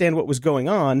didn't understand what was going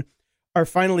on are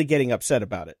finally getting upset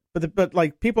about it. But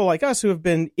like people like us who have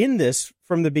been in this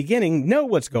from the beginning know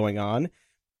what's going on.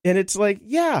 And it's like,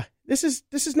 yeah, this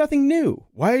is nothing new.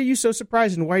 Why are you so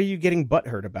surprised, and why are you getting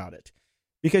butthurt about it?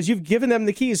 Because you've given them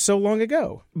the keys so long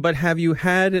ago. But have you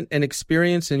had an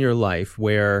experience in your life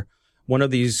where one of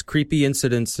these creepy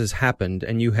incidents has happened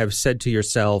and you have said to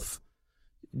yourself,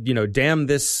 damn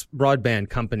this broadband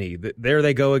company, there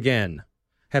they go again?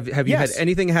 Have you had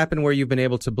anything happen where you've been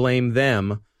able to blame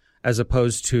them as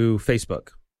opposed to Facebook?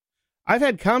 I've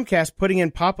had Comcast putting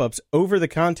in pop-ups over the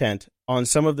content on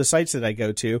some of the sites that I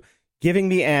go to, giving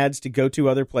me ads to go to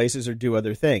other places or do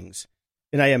other things.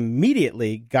 And I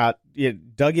immediately got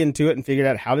dug into it and figured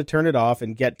out how to turn it off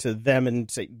and get to them and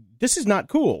say, this is not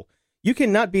cool. You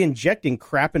cannot be injecting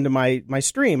crap into my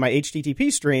stream, my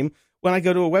HTTP stream, when I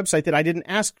go to a website that I didn't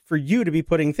ask for you to be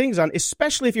putting things on,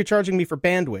 especially if you're charging me for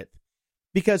bandwidth.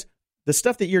 Because the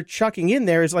stuff that you're chucking in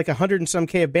there is like 100 and some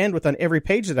K of bandwidth on every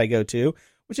page that I go to,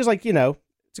 which is like,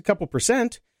 it's a couple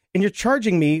 %. And you're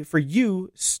charging me for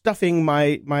you stuffing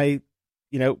my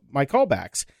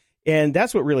callbacks. And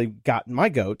that's what really got my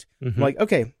goat. I'm like,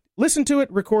 okay, listen to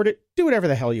it, record it, do whatever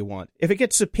the hell you want. If it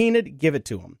gets subpoenaed, give it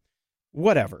to them.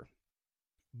 Whatever.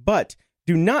 But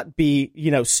do not be,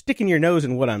 sticking your nose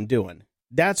in what I'm doing.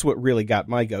 That's what really got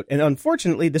my goat. And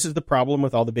unfortunately, this is the problem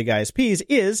with all the big ISPs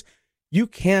is you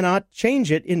cannot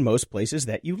change it in most places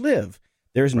that you live.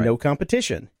 There's no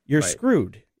competition. You're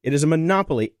screwed. It is a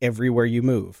monopoly everywhere you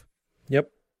move. Yep.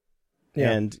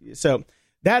 Yeah. And so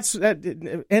that's that,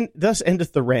 and thus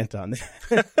endeth the rant on that.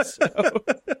 So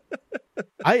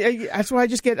that's why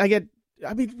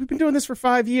we've been doing this for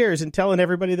 5 years and telling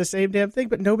everybody the same damn thing,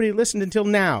 but nobody listened until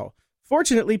now.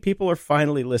 Fortunately, people are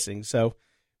finally listening. So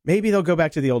maybe they'll go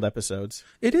back to the old episodes.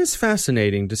 It is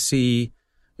fascinating to see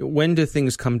when do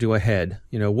things come to a head.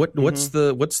 What's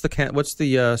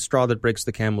the straw that breaks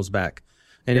the camel's back?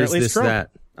 And apparently is this Trump.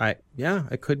 that?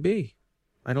 It could be.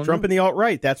 I don't know. Trump and the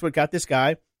alt-right. That's what got this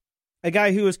guy. A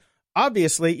guy who is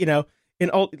obviously,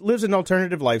 lives an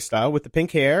alternative lifestyle with the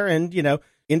pink hair and,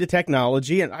 into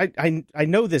technology. And I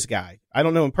know this guy. I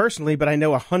don't know him personally, but I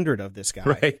know 100 of this guy.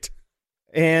 Right.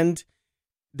 And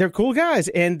they're cool guys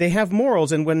and they have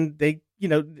morals. And when they,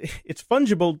 it's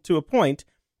fungible to a point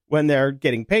when they're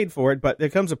getting paid for it. But there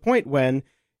comes a point when,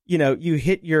 you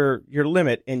hit your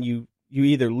limit and you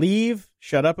either leave,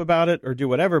 shut up about it, or do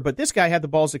whatever. But this guy had the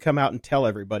balls to come out and tell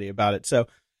everybody about it. So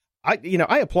I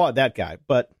applaud that guy.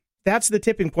 But that's the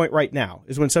tipping point right now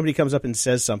is when somebody comes up and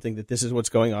says something that this is what's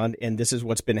going on and this is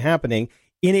what's been happening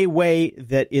in a way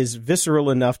that is visceral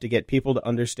enough to get people to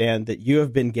understand that you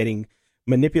have been getting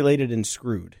manipulated and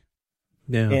screwed.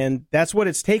 Yeah. And that's what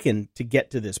it's taken to get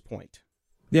to this point.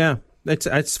 Yeah.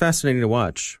 It's fascinating to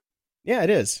watch. Yeah, it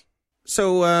is.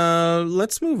 So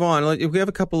let's move on. We have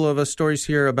a couple of stories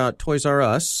here about Toys R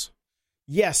Us.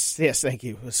 Yes, thank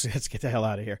you. Let's get the hell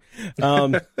out of here.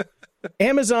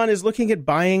 Amazon is looking at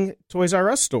buying Toys R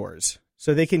Us stores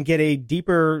so they can get a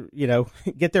deeper,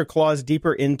 get their claws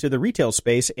deeper into the retail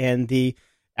space and the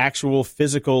actual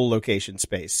physical location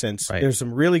space, since there's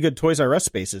some really good Toys R Us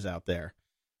spaces out there.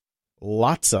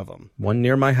 Lots of them. One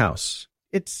near my house.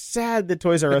 It's sad that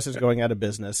Toys R Us is going out of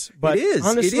business. But it is.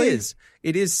 Honestly,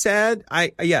 It is sad.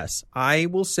 I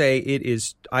will say it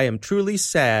is. I am truly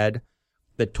sad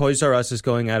that Toys R Us is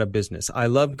going out of business. I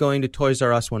loved going to Toys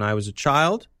R Us when I was a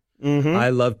child. Mm-hmm. I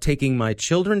loved taking my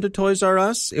children to Toys R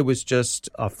Us. It was just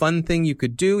a fun thing you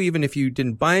could do. Even if you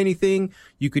didn't buy anything,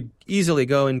 you could easily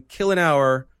go and kill an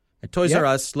hour at Toys R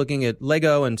Us looking at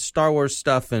Lego and Star Wars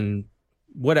stuff and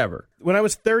whatever. When I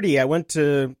was 30, I went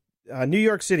to New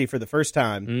York City for the first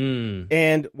time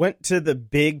and went to the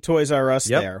big Toys R Us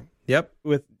there. Yep.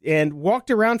 And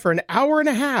walked around for an hour and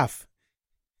a half.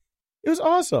 It was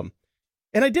awesome.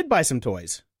 And I did buy some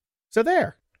toys. So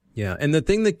there. Yeah, and the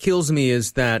thing that kills me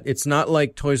is that it's not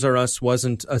like Toys R Us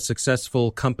wasn't a successful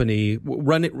company.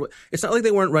 It's not like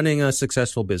they weren't running a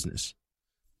successful business.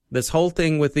 This whole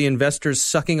thing with the investors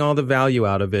sucking all the value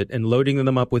out of it and loading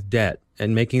them up with debt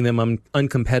and making them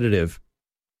uncompetitive.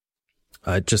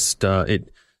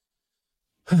 It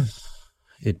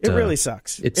really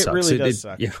sucks. It sucks. It really does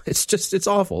suck. Yeah, it's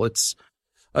awful. It's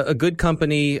a good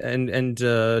company, and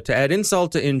to add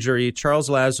insult to injury, Charles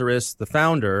Lazarus, the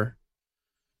founder,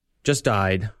 just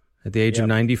died at the age of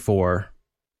 94.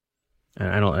 And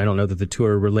I don't know that the two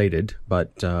are related,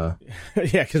 but yeah,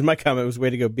 because my comment was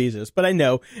way to go Bezos, but I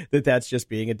know that that's just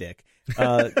being a dick.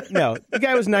 No, the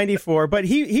guy was 94, but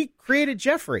he created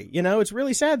Jeffrey. It's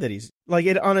really sad that he's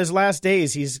on his last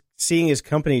days. He's seeing his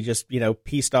company just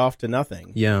pieced off to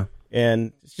nothing. Yeah,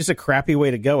 and it's just a crappy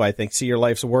way to go. I think see your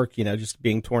life's work, just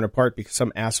being torn apart because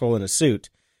some asshole in a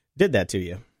suit did that to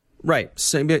you. Right.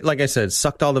 So, like I said,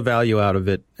 sucked all the value out of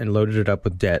it and loaded it up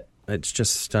with debt. It's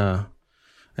just,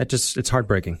 it's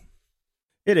heartbreaking.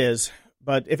 It is.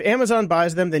 But if Amazon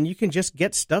buys them, then you can just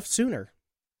get stuff sooner.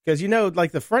 Because,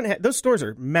 the front, those stores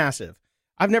are massive.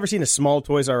 I've never seen a small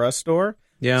Toys R Us store.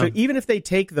 Yeah. So even if they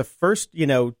take the first,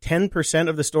 10%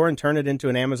 of the store and turn it into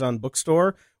an Amazon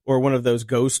bookstore or one of those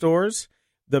Go stores,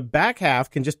 the back half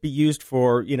can just be used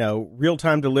for,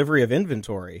 real-time delivery of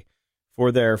inventory for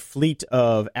their fleet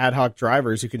of ad hoc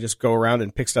drivers who can just go around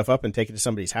and pick stuff up and take it to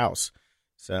somebody's house.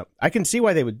 So I can see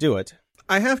why they would do it.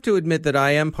 I have to admit that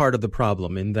I am part of the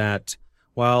problem in that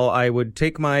while I would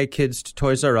take my kids to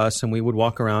Toys R Us and we would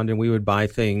walk around and we would buy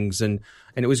things and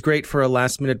it was great for a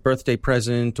last-minute birthday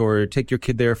present or take your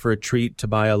kid there for a treat to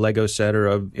buy a Lego set or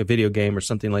a video game or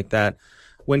something like that.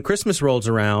 When Christmas rolls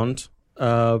around,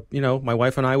 my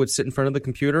wife and I would sit in front of the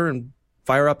computer and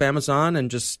fire up Amazon and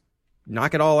just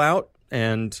knock it all out.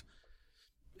 And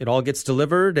it all gets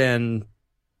delivered and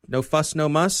no fuss, no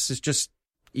muss. It's just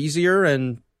easier.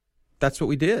 And that's what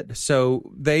we did.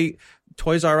 So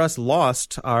Toys R Us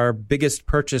lost our biggest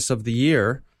purchase of the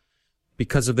year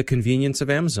because of the convenience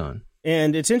of Amazon.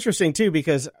 And it's interesting, too,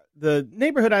 because the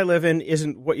neighborhood I live in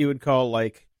isn't what you would call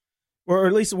like, or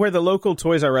at least where the local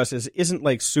Toys R Us is, isn't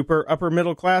like super upper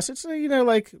middle class. It's,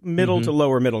 like middle to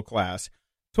lower middle class.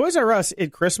 Toys R Us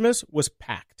at Christmas was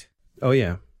packed. Oh,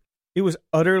 yeah. It was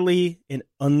utterly and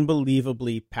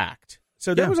unbelievably packed.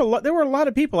 So there were a lot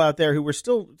of people out there who were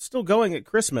still going at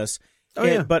Christmas.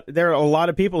 But there are a lot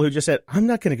of people who just said, I'm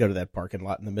not going to go to that parking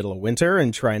lot in the middle of winter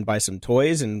and try and buy some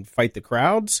toys and fight the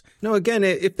crowds. No, again,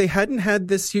 if they hadn't had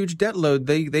this huge debt load,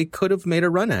 they could have made a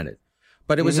run at it.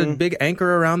 But it was a big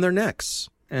anchor around their necks.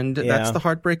 And that's the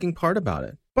heartbreaking part about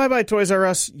it. Bye-bye, Toys R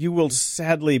Us. You will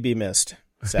sadly be missed.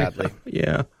 Sadly.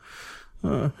 Yeah.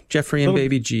 Jeffrey and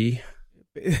Baby G.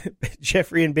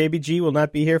 Jeffrey and Baby G will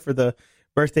not be here for the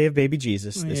birthday of Baby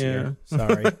Jesus this year.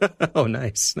 Sorry. Oh,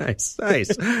 nice.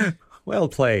 Well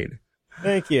played.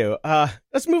 Thank you.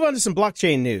 Let's move on to some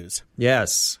blockchain news.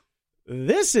 Yes.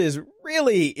 This is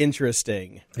really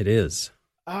interesting. It is.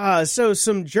 So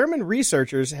some German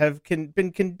researchers have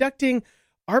been conducting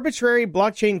arbitrary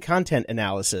blockchain content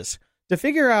analysis to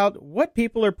figure out what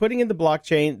people are putting in the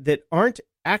blockchain that aren't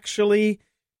actually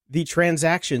the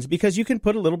transactions, because you can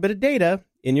put a little bit of data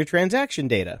in your transaction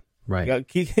data. Right.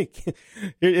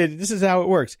 This is how it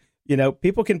works.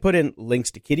 People can put in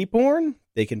links to kiddie porn.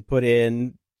 They can put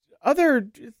in other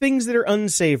things that are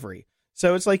unsavory.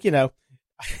 So it's like,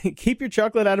 keep your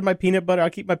chocolate out of my peanut butter. I'll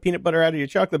keep my peanut butter out of your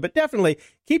chocolate. But definitely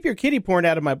keep your kiddie porn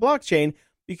out of my blockchain,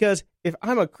 because if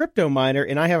I'm a crypto miner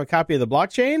and I have a copy of the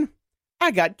blockchain,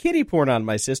 I got kiddie porn on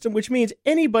my system, which means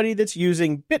anybody that's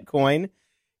using Bitcoin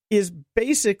is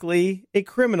basically a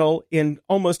criminal in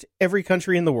almost every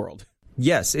country in the world.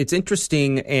 Yes, it's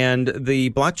interesting, and the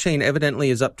blockchain evidently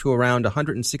is up to around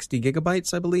 160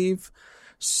 gigabytes, I believe.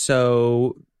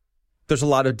 So there's a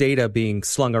lot of data being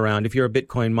slung around. If you're a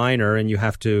Bitcoin miner and you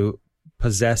have to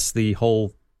possess the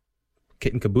whole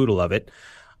kit and caboodle of it,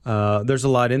 there's a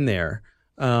lot in there.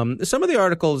 Some of the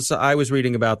articles I was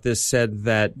reading about this said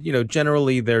that,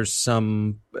 generally there's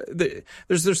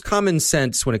common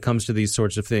sense when it comes to these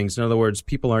sorts of things. In other words,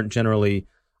 people aren't generally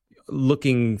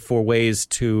looking for ways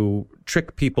to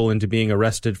trick people into being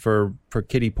arrested for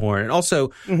kiddie porn. And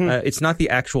also, it's not the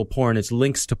actual porn, it's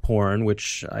links to porn,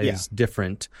 which is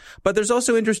different. But there's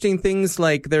also interesting things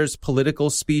like there's political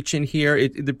speech in here.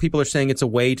 The people are saying it's a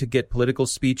way to get political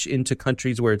speech into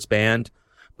countries where it's banned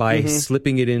by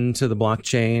slipping it into the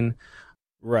blockchain.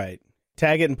 Right.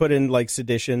 Tag it and put in like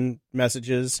sedition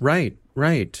messages. Right.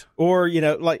 Or,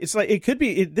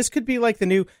 this could be like the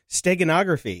new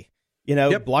steganography.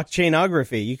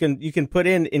 Blockchainography. You can put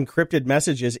in encrypted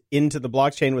messages into the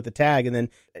blockchain with a tag, and then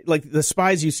like the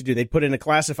spies used to do, they'd put in a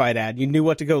classified ad. You knew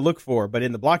what to go look for, but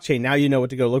in the blockchain, now you know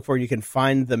what to go look for. You can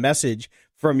find the message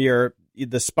from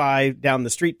the spy down the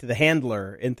street to the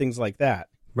handler and things like that.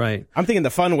 Right. I'm thinking the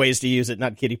fun ways to use it,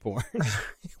 not kiddie porn.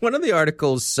 One of the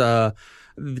articles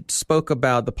spoke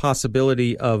about the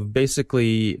possibility of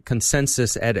basically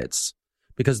consensus edits,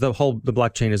 because the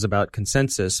blockchain is about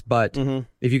consensus. But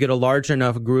if you get a large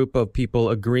enough group of people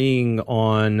agreeing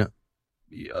on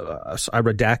a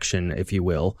redaction, if you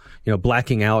will,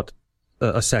 blacking out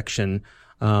a section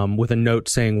with a note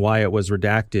saying why it was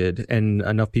redacted, and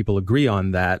enough people agree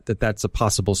on that's a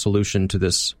possible solution to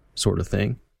this sort of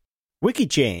thing.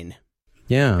 WikiChain.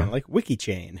 Yeah. Kind of like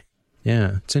WikiChain.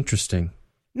 Yeah, it's interesting.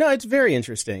 No, it's very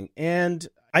interesting. And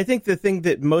I think the thing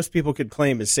that most people could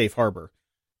claim is safe harbor,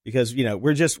 because,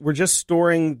 we're just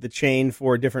storing the chain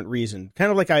for a different reason, kind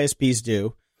of like ISPs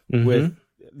do with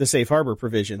the safe harbor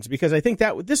provisions, because I think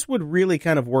that this would really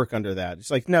kind of work under that. It's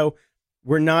like, no,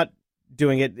 we're not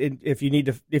doing it. If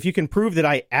you can prove that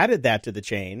I added that to the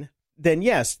chain, then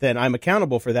yes, then I'm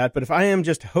accountable for that. But if I am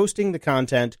just hosting the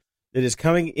content that is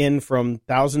coming in from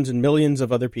thousands and millions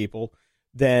of other people,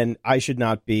 then I should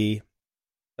not be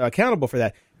accountable for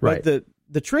that. Right. But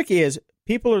the trick is,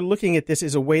 people are looking at this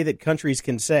as a way that countries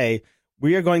can say,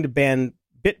 we are going to ban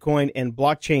Bitcoin and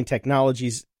blockchain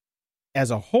technologies as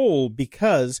a whole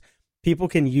because people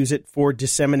can use it for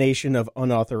dissemination of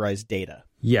unauthorized data.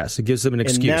 Yes, it gives them an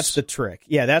excuse. And that's the trick.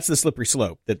 Yeah, that's the slippery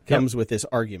slope that comes with this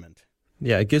argument.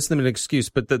 Yeah, it gives them an excuse,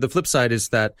 but the flip side is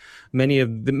that many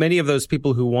of those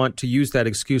people who want to use that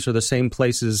excuse are the same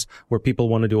places where people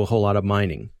want to do a whole lot of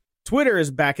mining. Twitter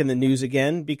is back in the news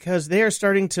again because they are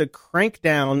starting to crank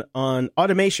down on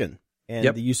automation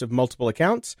and the use of multiple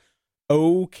accounts.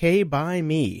 Okay by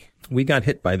me. We got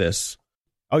hit by this.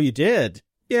 Oh, you did?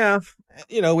 Yeah.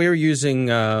 We were using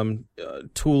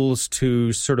tools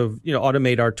to sort of,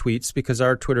 automate our tweets, because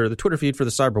the Twitter feed for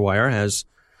the Cyberwire has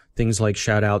things like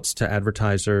shout outs to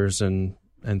advertisers and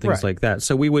things like that.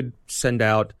 So we would send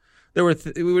out there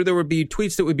would be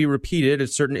tweets that would be repeated at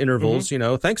certain intervals,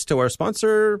 thanks to our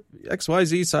sponsor,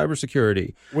 XYZ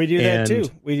Cybersecurity. We do that too.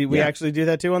 We actually do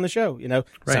that too on the show.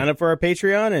 Sign up for our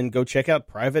Patreon and go check out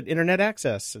private internet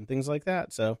access and things like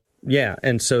that. So yeah,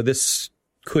 and so this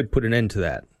could put an end to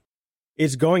that.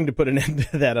 It's going to put an end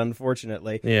to that,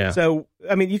 unfortunately. Yeah. So,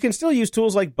 I mean, you can still use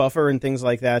tools like Buffer and things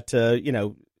like that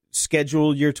to,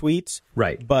 schedule your tweets.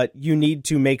 Right. But you need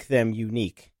to make them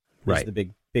unique. Right. That's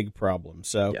the big problem.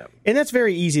 So, and that's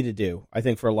very easy to do, I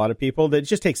think, for a lot of people. That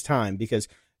just takes time because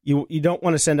you don't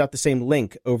want to send out the same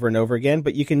link over and over again,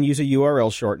 but you can use a URL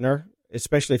shortener,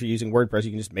 especially if you're using WordPress.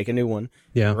 You can just make a new one,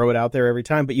 throw it out there every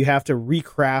time, but you have to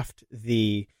recraft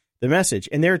the message.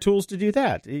 And there are tools to do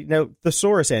that.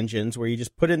 Thesaurus engines where you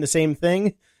just put in the same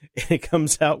thing and it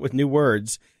comes out with new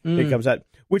words. It comes out,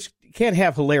 which can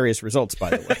have hilarious results,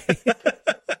 by the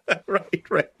way.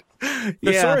 Right.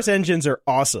 Thesaurus engines are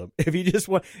awesome. If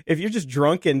you're just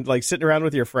drunk and like sitting around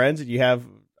with your friends and you have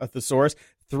a thesaurus,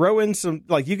 throw in some,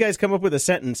 like you guys come up with a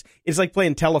sentence. It's like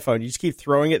playing telephone. You just keep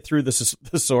throwing it through the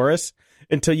thesaurus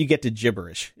until you get to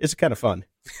gibberish. It's kind of fun.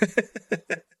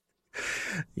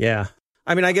 Yeah.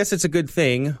 I mean, I guess it's a good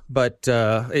thing, but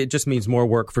it just means more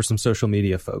work for some social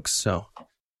media folks. So,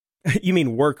 you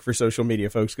mean work for social media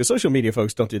folks? Because social media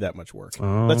folks don't do that much work.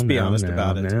 Let's be honest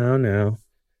about it. No.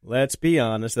 Let's be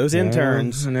honest. Those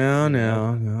interns.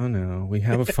 No. We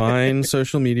have a fine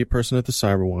social media person at the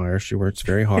Cyberwire. She works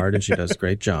very hard and she does a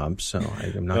great job. So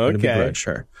I'm not going to begrudge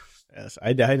her. Yes,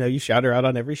 I know you shout her out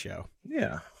on every show.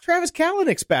 Yeah. Travis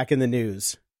Kalanick's back in the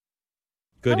news.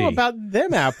 Goody. How about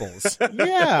them apples?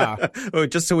 Yeah. Oh,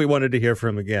 just so we wanted to hear from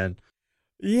him again.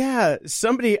 Yeah.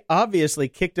 Somebody obviously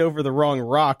kicked over the wrong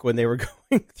rock when they were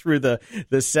going through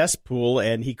the cesspool,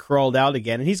 and he crawled out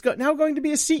again. And he's now going to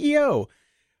be a CEO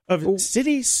of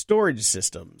City Storage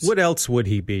Systems. What else would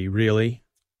he be, really?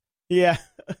 Yeah,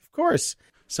 of course.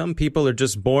 Some people are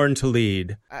just born to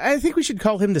lead. I think we should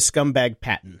call him the Scumbag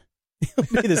Patton.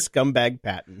 He'll be the Scumbag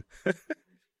Patton.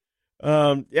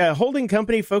 Holding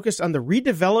company focused on the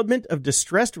redevelopment of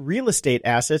distressed real estate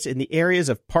assets in the areas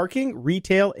of parking,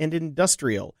 retail, and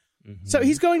industrial. Mm-hmm. So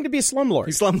he's going to be a slumlord.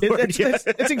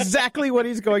 It's exactly what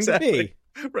he's going to be.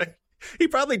 Right. He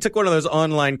probably took one of those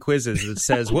online quizzes that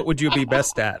says, what would you be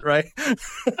best at, right?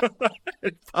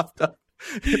 It popped up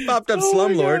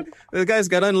slumlord. The guy's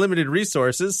got unlimited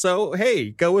resources, so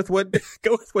hey, go with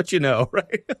what you know,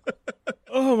 right?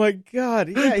 Oh my God.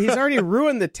 Yeah, he's already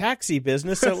ruined the taxi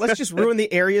business, so let's just ruin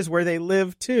the areas where they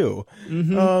live too.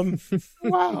 Mm-hmm.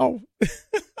 Wow.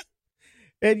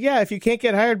 And yeah, if you can't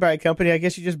get hired by a company, I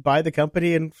guess you just buy the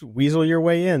company and weasel your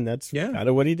way in. That's kind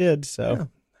of what he did. So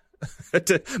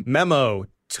memo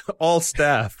to all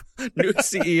staff, new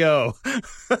CEO.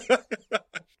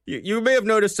 You may have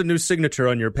noticed a new signature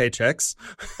on your paychecks.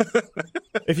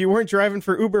 If you weren't driving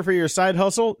for Uber for your side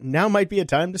hustle, now might be a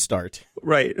time to start.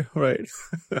 Right.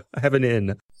 I have an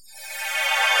in.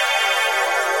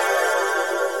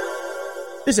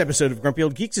 This episode of Grumpy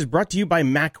Old Geeks is brought to you by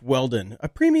Mack Weldon, a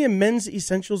premium men's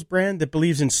essentials brand that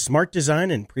believes in smart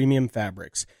design and premium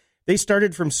fabrics. They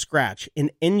started from scratch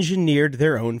and engineered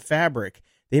their own fabric.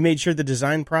 They made sure the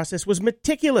design process was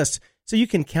meticulous, so you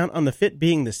can count on the fit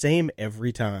being the same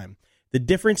every time. The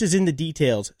difference is in the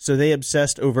details, so they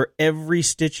obsessed over every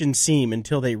stitch and seam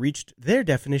until they reached their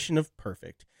definition of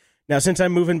perfect. Now, since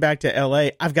I'm moving back to LA,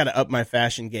 I've got to up my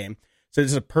fashion game, so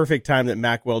this is a perfect time that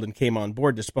Mack Weldon came on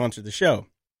board to sponsor the show.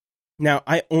 Now,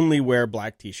 I only wear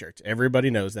black t-shirts. Everybody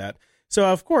knows that. So,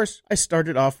 of course, I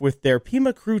started off with their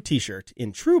Pima Crew t-shirt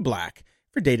in true black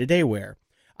for day-to-day wear.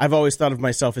 I've always thought of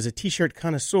myself as a t-shirt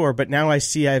connoisseur, but now I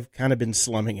see I've kind of been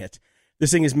slumming it.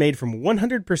 This thing is made from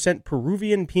 100%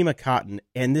 Peruvian Pima cotton,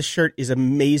 and this shirt is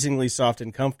amazingly soft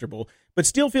and comfortable, but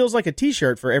still feels like a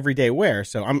t-shirt for everyday wear,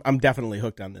 so I'm definitely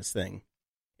hooked on this thing.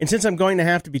 And since I'm going to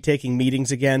have to be taking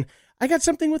meetings again, I got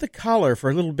something with a collar for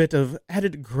a little bit of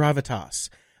added gravitas.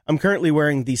 I'm currently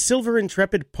wearing the Silver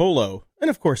Intrepid Polo, and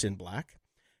of course in black.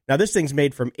 Now this thing's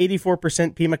made from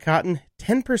 84% Pima cotton,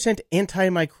 10%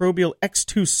 antimicrobial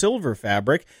X2 silver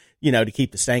fabric, to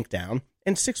keep the stank down,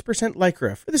 and 6%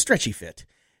 Lycra for the stretchy fit.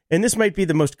 And this might be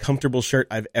the most comfortable shirt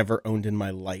I've ever owned in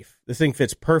my life. The thing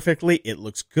fits perfectly, it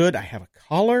looks good, I have a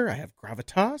collar, I have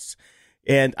gravitas,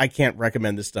 and I can't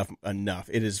recommend this stuff enough.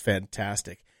 It is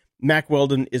fantastic. Mack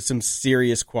Weldon is some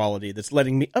serious quality that's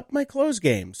letting me up my clothes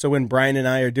game. So when Brian and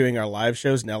I are doing our live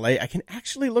shows in LA, I can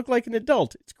actually look like an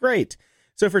adult. It's great.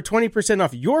 So for 20%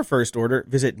 off your first order,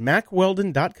 visit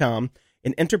MackWeldon.com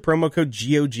and enter promo code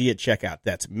GOG at checkout.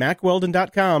 That's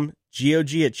MackWeldon.com,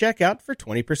 GOG at checkout for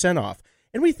 20% off.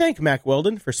 And we thank Mack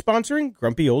Weldon for sponsoring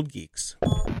Grumpy Old Geeks.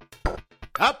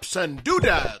 Ups and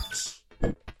doodads.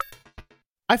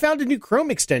 I found a new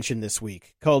Chrome extension this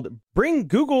week called Bring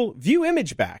Google View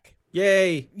Image Back.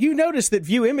 Yay. You noticed that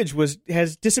View Image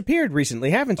has disappeared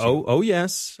recently, haven't you? Oh,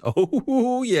 yes.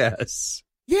 Oh, yes.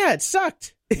 Yeah, it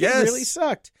sucked. Yes. It really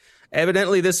sucked.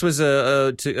 Evidently, this was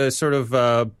a sort of,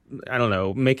 I don't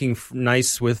know, making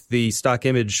nice with the stock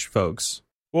image folks.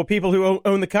 Well, people who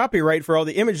own the copyright for all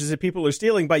the images that people are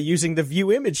stealing by using the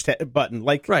View Image button,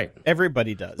 like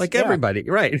everybody does. Like everybody,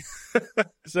 right.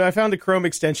 So I found a Chrome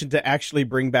extension to actually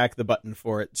bring back the button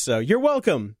for it. So you're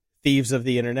welcome, thieves of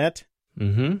the internet.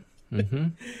 Mm-hmm. Mm-hmm.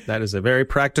 That is a very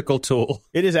practical tool.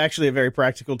 It is actually a very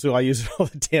practical tool. I use it all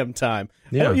the damn time.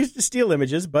 Yeah. I don't use it to steal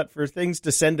images, but for things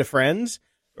to send to friends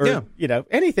or,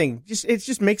 anything, it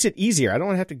just makes it easier. I don't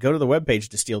want to have to go to the webpage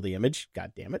to steal the image.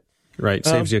 God damn it. Right.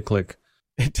 Saves you a click.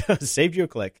 It does. Saved you a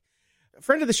click. A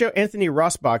friend of the show, Anthony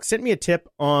Rossbach, sent me a tip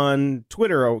on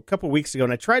Twitter a couple weeks ago,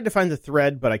 and I tried to find the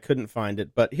thread, but I couldn't find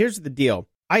it. But here's the deal.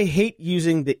 I hate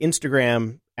using the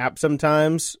Instagram app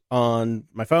sometimes on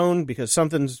my phone because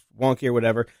something's wonky or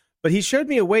whatever. But he showed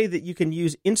me a way that you can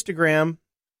use Instagram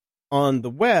on the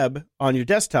web on your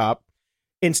desktop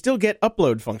and still get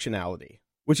upload functionality,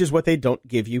 which is what they don't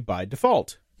give you by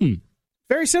default.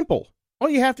 Very simple. All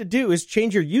you have to do is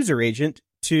change your user agent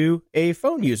to a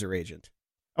phone user agent.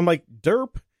 I'm like,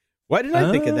 derp. Why didn't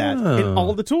I think of that? And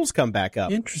all the tools come back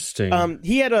up. Interesting.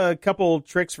 He had a couple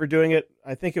tricks for doing it.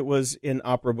 I think it was in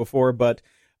Opera before, but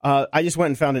I just went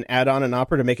and found an add-on in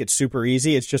Opera to make it super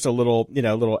easy. It's just a little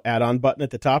add-on button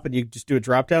at the top, and you just do a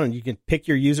drop-down, and you can pick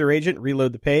your user agent,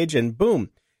 reload the page, and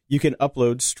boom, you can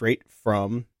upload straight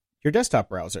from your desktop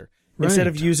browser. Right. Instead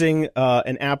of using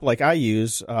an app like I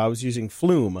use, I was using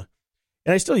Flume.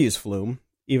 And I still use Flume,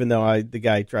 even though the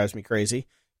guy drives me crazy.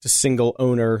 It's a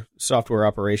single-owner software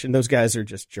operation. Those guys are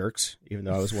just jerks, even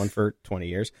though I was one for 20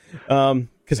 years.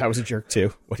 Because I was a jerk,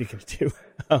 too. What are you going to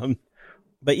do?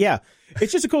 But, yeah,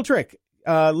 it's just a cool trick.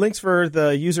 Links for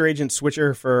the user agent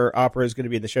switcher for Opera is going to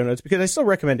be in the show notes, because I still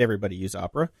recommend everybody use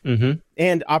Opera. Mm-hmm.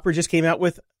 And Opera just came out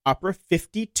with Opera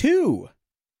 52.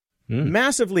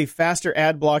 Massively faster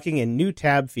ad blocking and new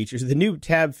tab features. The new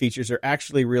tab features are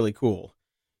actually really cool.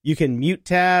 You can mute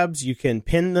tabs, you can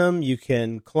pin them, you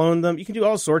can clone them, you can do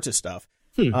all sorts of stuff.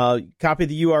 Copy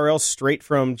the URL straight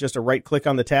from just a right click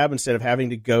on the tab instead of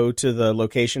having to go to the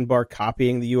location bar,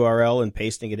 copying the URL and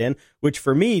pasting it in, which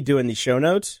for me, doing the show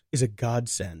notes, is a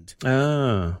godsend.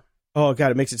 Oh,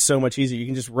 God, it makes it so much easier. You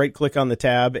can just right click on the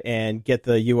tab and get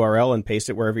the URL and paste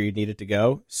it wherever you need it to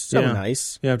go. So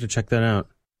nice. You have to check that out.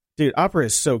 Dude, Opera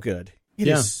is so good. It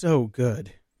is so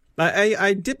good.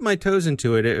 I dip my toes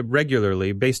into it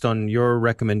regularly based on your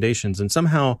recommendations, and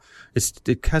somehow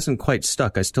it hasn't quite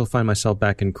stuck. I still find myself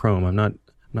back in Chrome. I'm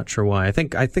not sure why. I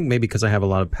think maybe because I have a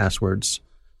lot of passwords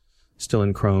still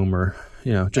in Chrome, or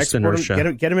just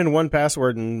inertia. Get them in one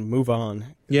password and move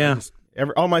on. Yeah,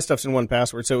 all my stuff's in one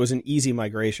password, so it was an easy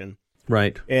migration.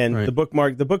 Right. And the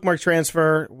bookmark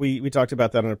transfer, we talked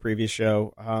about that on a previous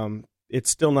show.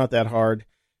 It's still not that hard.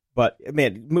 But,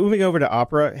 man, moving over to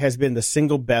Opera has been the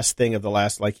single best thing of the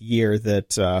last, year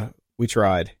that we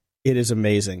tried. It is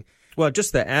amazing. Well,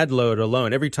 just the ad load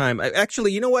alone, every time.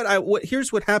 Actually, you know what?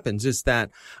 Here's what happens is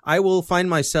that I will find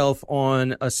myself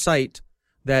on a site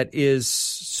that is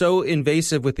so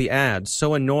invasive with the ads,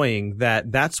 so annoying,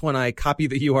 that's when I copy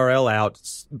the URL out,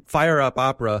 fire up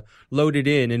Opera, load it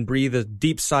in, and breathe a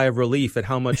deep sigh of relief at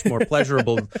how much more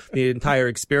pleasurable the entire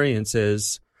experience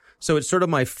is. So it's sort of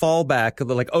my fallback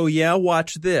of oh yeah,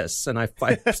 watch this, and I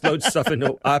load stuff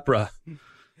into Opera.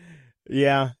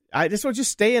 Yeah, I just will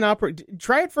just stay in Opera.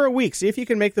 Try it for a week, see if you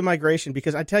can make the migration.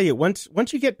 Because I tell you, once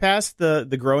you get past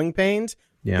the growing pains,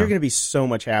 you're going to be so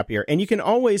much happier. And you can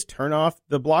always turn off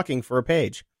the blocking for a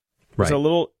page. Right. There's a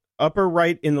little upper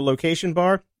right in the location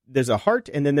bar. There's a heart,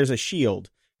 and then there's a shield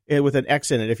with an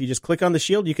X in it. If you just click on the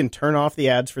shield, you can turn off the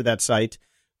ads for that site.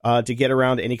 To get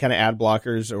around any kind of ad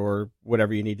blockers or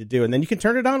whatever you need to do. And then you can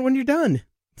turn it on when you're done.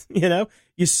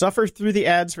 You suffer through the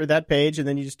ads for that page, and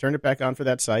then you just turn it back on for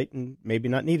that site and maybe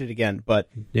not need it again.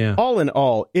 But all in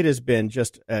all, it has been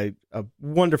just a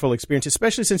wonderful experience,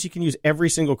 especially since you can use every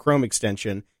single Chrome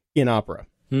extension in Opera.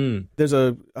 There's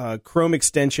a Chrome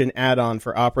extension add-on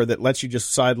for Opera that lets you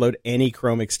just sideload any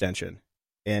Chrome extension.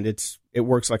 And it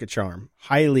works like a charm.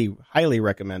 Highly, highly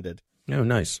recommended. Oh,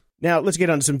 nice. Now, let's get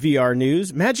on to some VR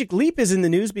news. Magic Leap is in the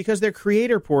news because their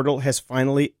creator portal has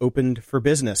finally opened for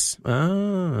business.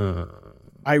 I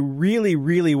really,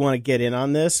 really want to get in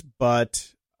on this,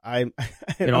 but I'm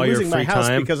losing my house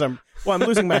because I'm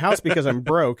losing my house because I'm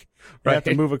broke. I have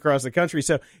to move across the country.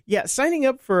 So, yeah, signing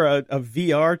up for a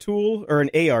VR tool or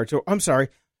an AR tool. I'm sorry,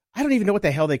 I don't even know what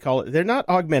the hell they call it. They're not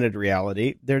augmented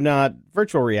reality. They're not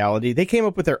virtual reality. They came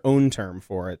up with their own term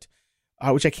for it,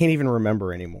 which I can't even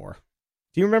remember anymore.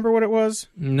 Do you remember what it was?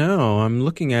 No, I'm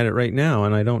looking at it right now,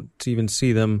 and I don't even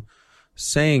see them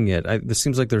saying it. This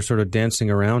seems like they're sort of dancing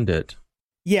around it.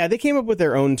 Yeah, they came up with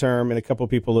their own term, and a couple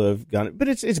people have gone it, but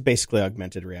it's basically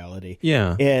augmented reality.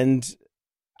 Yeah. And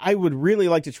I would really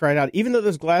like to try it out. Even though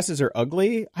those glasses are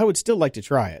ugly, I would still like to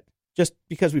try it, just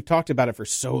because we've talked about it for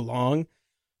so long.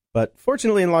 But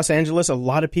fortunately, in Los Angeles, a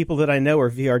lot of people that I know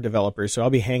are VR developers, so I'll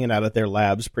be hanging out at their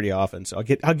labs pretty often. So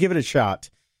I'll give it a shot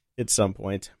at some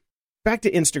point. Back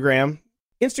to Instagram.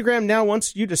 Instagram now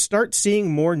wants you to start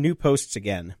seeing more new posts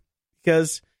again,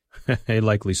 because a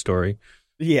likely story.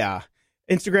 Yeah,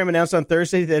 Instagram announced on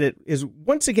Thursday that it is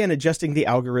once again adjusting the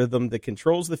algorithm that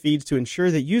controls the feeds to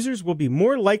ensure that users will be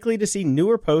more likely to see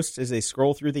newer posts as they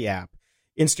scroll through the app.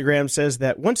 Instagram says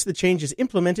that once the change is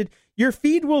implemented, your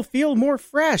feed will feel more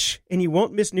fresh and you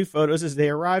won't miss new photos as they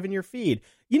arrive in your feed.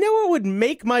 You know what would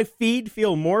make my feed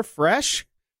feel more fresh?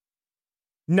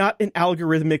 Not an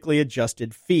algorithmically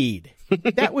adjusted feed.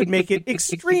 That would make it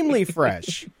extremely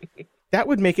fresh. That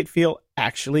would make it feel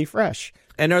actually fresh.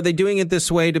 And are they doing it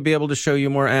this way to be able to show you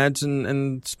more ads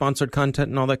and sponsored content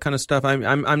and all that kind of stuff?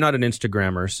 I'm not an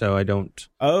Instagrammer, so I don't.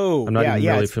 Oh, I'm not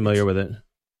even really familiar with it.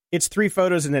 It's 3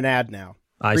 photos and an ad now.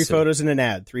 I Three see. photos and an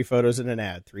ad. 3 photos and an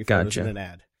ad. 3 photos and an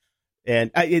ad.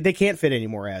 And they can't fit any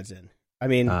more ads in. I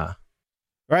mean, or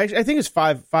I think it's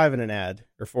 5 and an ad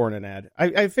or 4 and an ad.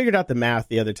 I figured out the math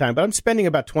the other time, but I'm spending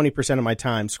about 20% of my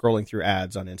time scrolling through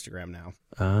ads on Instagram now.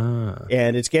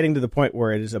 And it's getting to the point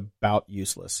where it is about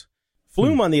useless.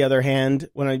 Flume, on the other hand,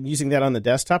 when I'm using that on the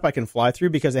desktop, I can fly through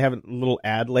because they have a little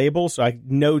ad label, so I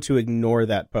know to ignore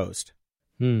that post.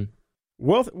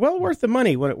 Well worth the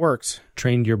money when it works.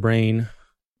 Trained your brain.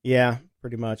 Yeah,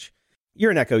 pretty much.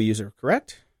 You're an Echo user,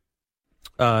 correct?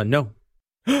 No.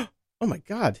 Oh my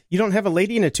God. You don't have a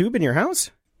lady in a tube in your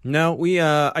house? No,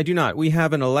 I do not. We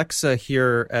have an Alexa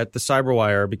here at the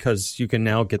Cyberwire because you can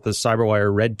now get the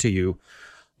Cyberwire read to you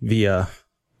via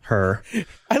her.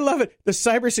 I love it. The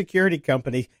cybersecurity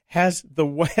company has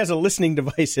a listening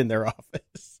device in their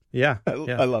office. Yeah. I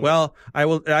love it. Well, I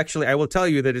will tell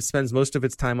you that it spends most of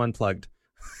its time unplugged.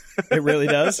 It really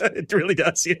does? It really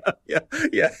does. Yeah.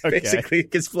 Okay. Basically,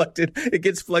 it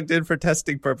gets plugged in for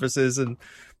testing purposes. And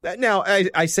now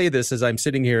I say this as I'm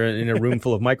sitting here in a room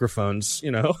full of microphones,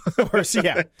 Of course,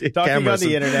 yeah. Talking on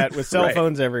the internet with cell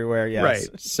phones everywhere, yes.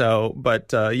 Right. So,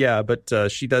 but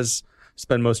she does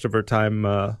spend most of her time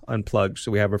unplugged,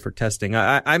 so we have her for testing.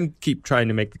 I'm keep trying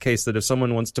to make the case that if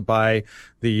someone wants to buy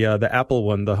the Apple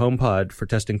one, the HomePod, for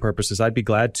testing purposes, I'd be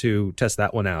glad to test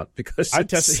that one out because I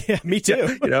test. Yeah, me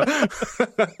too.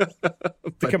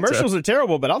 The commercials are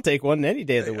terrible, but I'll take one any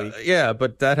day of the week. Yeah,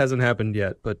 but that hasn't happened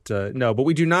yet. But no, but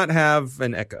we do not have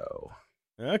an Echo.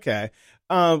 Okay.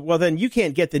 Well, then you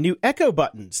can't get the new Echo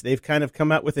buttons. They've kind of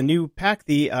come out with a new pack,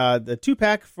 the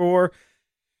 2-pack for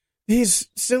these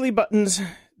silly buttons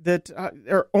that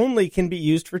only can be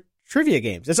used for trivia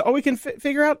games. That's all we can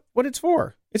figure out what it's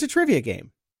for. It's a trivia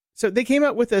game. So they came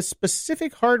out with a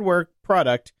specific hardware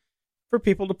product for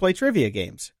people to play trivia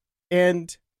games.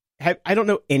 And I don't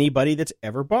know anybody that's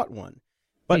ever bought one.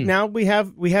 But now we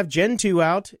have Gen 2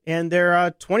 out, and they're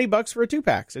 $20 for a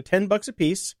 2-pack, so $10 a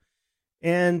piece.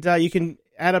 And you can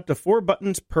add up to 4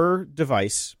 buttons per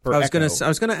device. I was going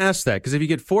to ask that, because if you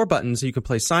get 4 buttons, you can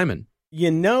play Simon.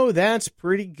 That's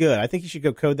pretty good. I think you should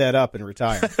go code that up and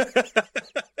retire.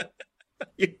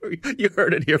 You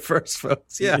heard it here first,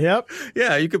 folks. Yeah. Yep.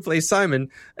 Yeah, you could play Simon,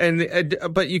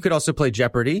 but you could also play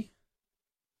Jeopardy.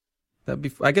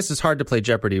 I guess it's hard to play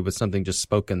Jeopardy with something just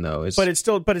spoken, though. But it's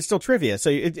still trivia. So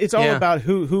it's all about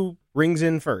who rings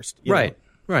in first. Right.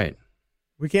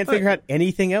 We can't figure out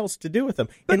anything else to do with them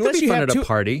unless you have at a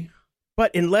party.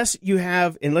 But unless you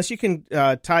can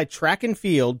tie track and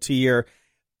field to your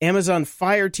Amazon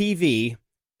Fire TV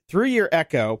through your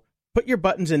Echo, put your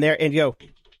buttons in there and go.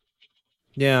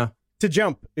 Yeah. To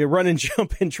jump, run and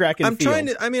jump and track and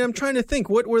field. I'm trying to think.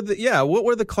 What were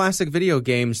the classic video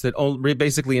games that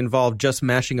basically involved just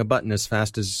mashing a button as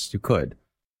fast as you could?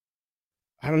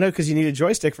 I don't know, because you need a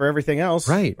joystick for everything else.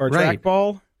 Right. Or a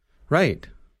trackball. Right.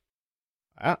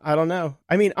 I don't know.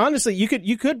 I mean, honestly, you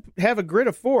could have a grid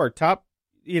of 4, top,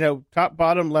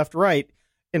 bottom, left, right,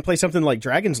 and play something like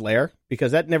Dragon's Lair,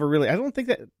 because that never really, I don't think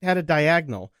that had a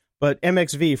diagonal, but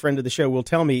MXV, friend of the show, will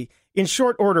tell me in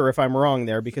short order if I'm wrong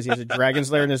there, because he has a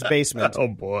Dragon's Lair in his basement. Oh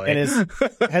boy. And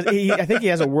I think he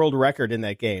has a world record in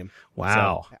that game.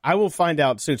 Wow. So I will find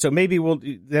out soon. So maybe we'll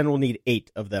need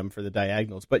 8 of them for the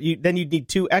diagonals, but then you'd need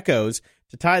 2 Echoes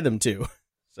to tie them to.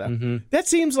 So that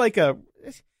seems like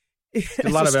It's a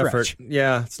lot of effort.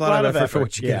 Yeah, it's a lot of effort for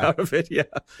what you get out of it. Yeah,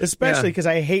 especially because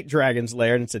I hate Dragon's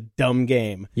Lair and it's a dumb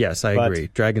game. Yes, I agree.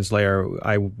 Dragon's Lair,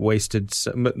 I wasted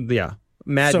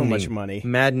maddening, so much money.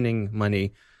 Maddening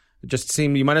money. It just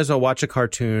seemed you might as well watch a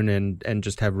cartoon and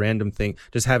just have random thing.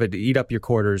 Just have it eat up your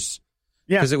quarters.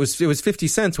 Yeah, because it was 50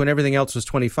 cents when everything else was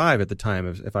 25 at the time,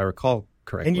 if I recall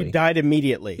correctly. And you died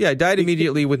immediately. Yeah, I died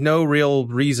immediately with no real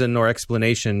reason or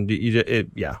explanation. It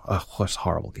was a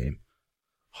horrible game.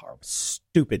 Horrible,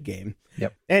 stupid game.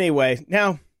 Yep. Anyway,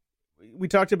 now we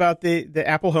talked about the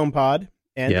Apple HomePod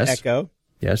and Echo.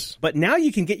 Yes. But now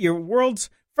you can get your world's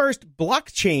first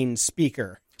blockchain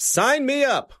speaker. Sign me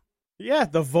up. Yeah,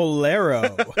 the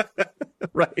Volero.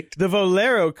 Right. The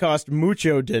Volero cost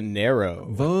mucho dinero.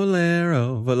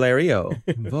 Valerio. Oh,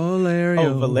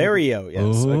 Valerio.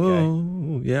 Yes.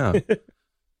 Okay. Yeah.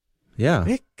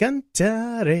 Yeah.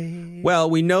 Cantare. Well,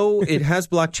 we know it has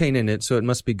blockchain in it, so it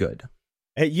must be good.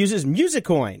 It uses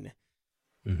Musicoin.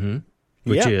 Mm-hmm.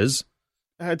 Which is?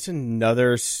 It's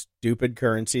another stupid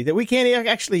currency that we can't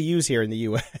actually use here in the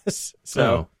U.S.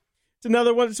 So it's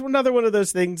another one. It's another one of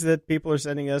those things that people are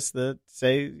sending us that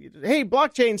say, "Hey,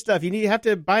 blockchain stuff. You have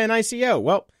to buy an ICO."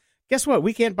 Well, guess what?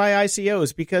 We can't buy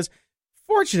ICOs because,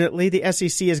 fortunately, the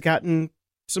SEC has gotten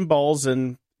some balls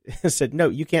and said, "No,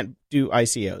 you can't do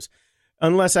ICOs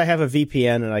unless I have a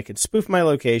VPN and I can spoof my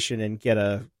location and get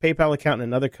a PayPal account in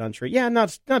another country." Yeah,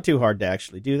 not too hard to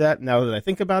actually do that now that I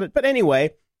think about it. But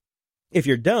anyway, if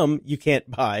you're dumb, you can't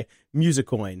buy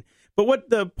Musicoin. But what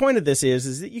the point of this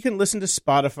is that you can listen to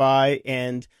Spotify,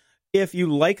 and if you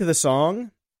like the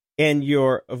song and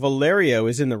your Valerio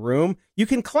is in the room, you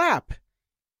can clap,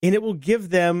 and it will give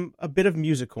them a bit of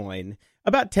Musicoin,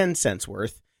 about 10 cents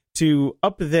worth, to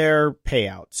up their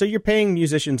payout. So you're paying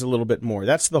musicians a little bit more.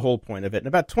 That's the whole point of it. And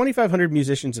about 2,500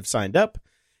 musicians have signed up,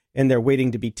 and they're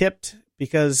waiting to be tipped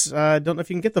because I don't know if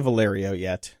you can get the Valerio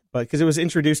yet, but because it was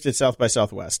introduced at South by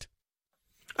Southwest.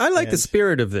 I like the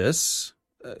spirit of this.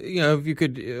 If you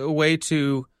could, a way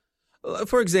to,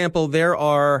 for example, there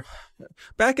are,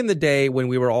 back in the day when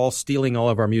we were all stealing all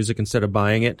of our music instead of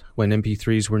buying it, when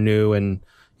MP3s were new and,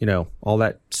 all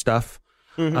that stuff.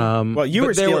 Mm-hmm. Well, you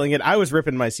were stealing it. I was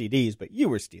ripping my CDs, but you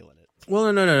were stealing it.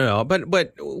 Well, no.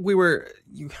 But we were,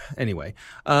 anyway.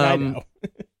 I know.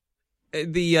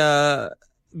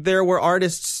 There were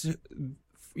artists,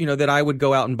 that I would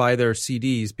go out and buy their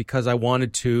CDs because I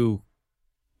wanted to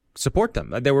support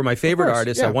them. They were my favorite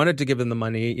artists. Yeah. I wanted to give them the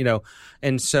money,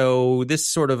 and so this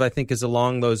sort of, I think, is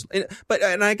along those.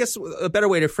 And I guess a better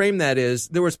way to frame that is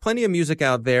there was plenty of music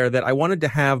out there that I wanted to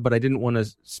have, but I didn't want to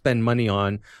spend money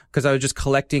on because I was just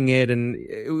collecting it, and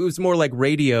it was more like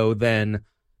radio than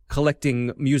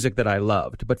collecting music that I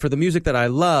loved. But for the music that I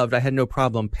loved, I had no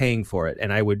problem paying for it,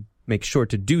 and I would make sure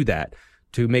to do that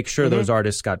to make sure those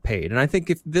artists got paid. And I think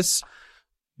if this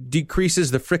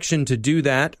decreases the friction to do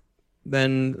that,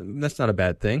 then that's not a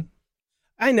bad thing.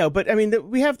 I know, but I mean,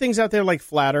 we have things out there like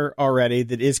Flatter already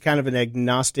that is kind of an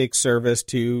agnostic service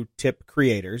to tip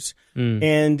creators.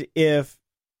 And if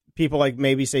people like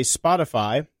maybe say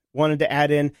Spotify wanted to add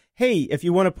in, hey, if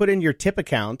you want to put in your tip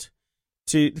account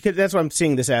because that's what I'm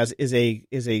seeing this as is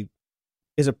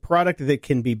a product that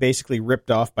can be basically ripped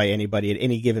off by anybody at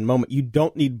any given moment. You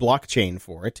don't need blockchain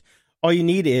for it. All you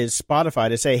need is Spotify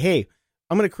to say, hey,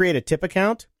 I'm going to create a tip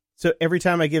account. So every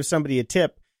time I give somebody a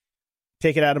tip,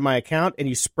 take it out of my account and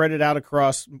you spread it out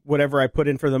across whatever I put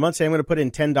in for the month. Say I'm going to put in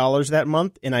 $10 that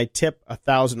month and I tip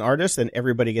 1,000 artists, then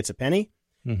everybody gets a penny.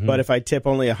 Mm-hmm. But if I tip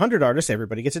only 100 artists,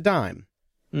 everybody gets a dime.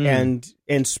 And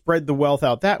spread the wealth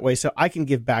out that way so I can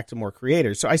give back to more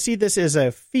creators. So I see this as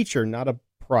a feature, not a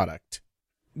product.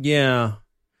 Yeah.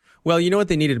 Well, you know what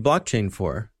they needed blockchain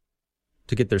for?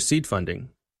 To get their seed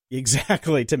funding.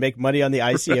 Exactly, to make money on the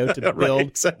ICO to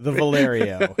build the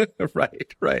Valerio.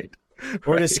 Right.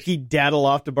 Or to skedaddle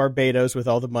off to Barbados with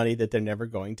all the money that they're never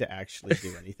going to actually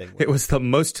do anything with. It was the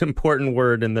most important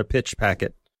word in the pitch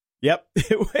packet. Yep.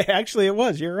 Actually, it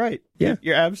was. You're right. Yeah.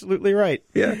 You're absolutely right.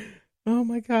 Yeah. Oh,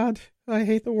 my God. I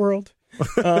hate the world.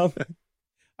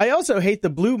 I also hate the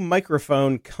blue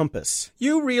microphone compass.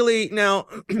 You really... Now,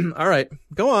 all right.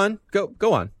 Go on.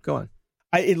 Go on.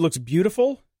 It looks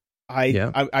beautiful.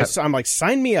 I'm like,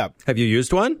 sign me up. Have you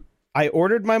used one? I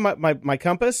ordered my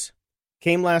compass.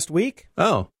 Came last week.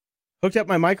 Oh. Hooked up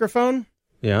my microphone.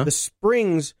 Yeah. The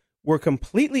springs were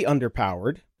completely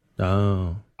underpowered.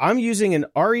 Oh. I'm using an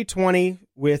RE20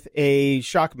 with a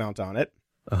shock mount on it.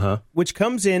 Uh-huh. Which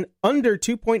comes in under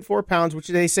 2.4 pounds, which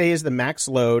they say is the max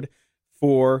load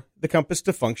for the compass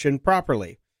to function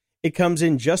properly. It comes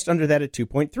in just under that at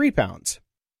 2.3 pounds.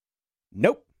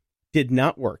 Nope. Did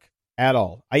not work at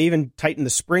all. I even tightened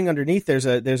the spring underneath. There's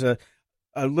a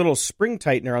a little spring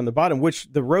tightener on the bottom,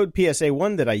 which the Rode PSA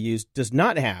 1 that I used does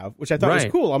not have, which I thought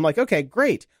was cool. I'm like, okay,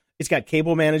 great. It's got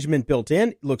cable management built in.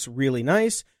 It looks really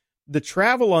nice. The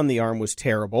travel on the arm was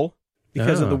terrible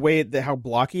because of the way how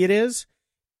blocky it is.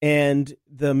 And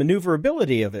the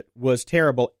maneuverability of it was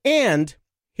terrible. And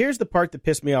here's the part that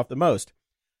pissed me off the most.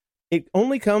 It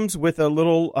only comes with a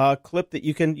little clip that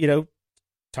you can,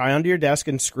 tie onto your desk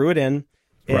and screw it in,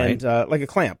 and like a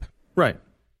clamp. Right.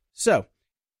 So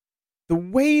the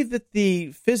way that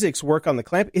the physics work on the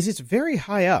clamp is it's very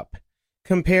high up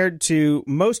compared to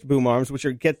most boom arms, which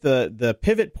are get the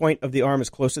pivot point of the arm as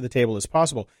close to the table as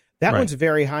possible. That one's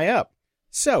very high up.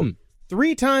 So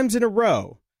 3 times in a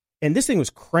row, and this thing was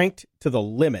cranked to the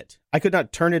limit. I could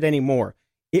not turn it anymore.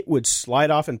 It would slide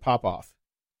off and pop off.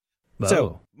 Oh.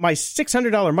 So my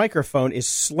 $600 microphone is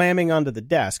slamming onto the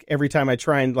desk every time I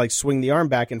try and swing the arm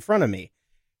back in front of me.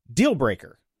 Deal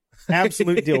breaker.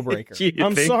 Absolute deal breaker.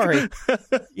 I'm sorry.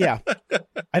 Yeah.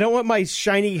 I don't want my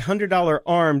shiny $100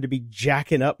 arm to be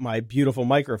jacking up my beautiful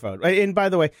microphone. And by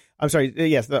the way, I'm sorry.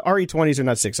 Yes, the RE20s are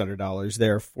not $600.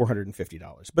 They're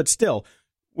 $450. But still,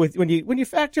 when you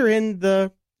factor in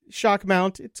the shock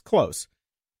mount, it's close.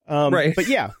 Right. But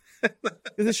yeah.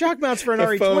 The shock mounts for an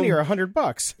RE20 foam, are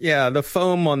 $100. Yeah, the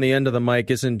foam on the end of the mic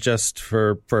isn't just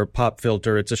for pop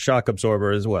filter; it's a shock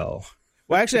absorber as well.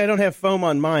 Well, actually, I don't have foam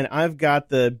on mine. I've got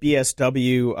the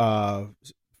BSW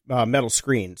metal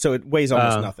screen, so it weighs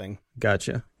almost nothing.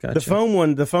 Gotcha. The foam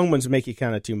ones make you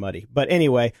kind of too muddy. But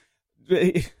anyway,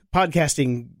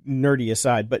 podcasting nerdy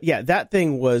aside, but yeah, that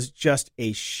thing was just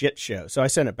a shit show. So I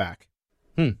sent it back.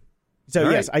 So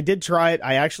yes, I did try it.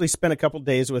 I actually spent a couple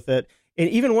days with it. And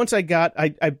even once I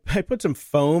put some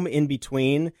foam in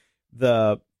between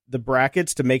the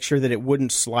brackets to make sure that it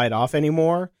wouldn't slide off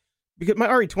anymore, because my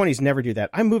RE20s never do that.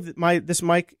 I move this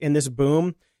mic and this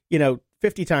boom,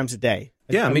 50 times a day.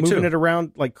 Yeah, I'm me moving too. it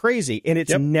around like crazy, and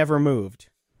it's never moved.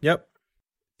 Yep.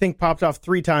 Thing popped off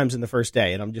 3 times in the first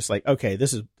day, and I'm just like, okay,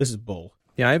 this is bull.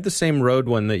 Yeah, I have the same Rode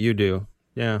one that you do.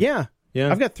 Yeah. Yeah.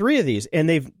 I've got 3 of these,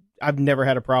 and I've never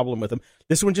had a problem with them.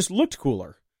 This one just looked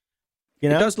cooler. It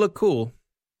does look cool.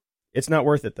 It's not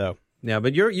worth it, though. Yeah,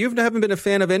 but you haven't been a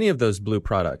fan of any of those Blue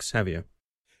products, have you?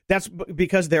 That's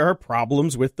because there are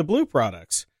problems with the Blue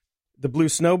products. The Blue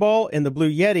Snowball and the Blue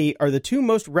Yeti are the 2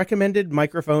 most recommended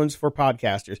microphones for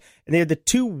podcasters, and they are the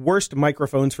 2 worst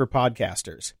microphones for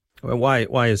podcasters. Why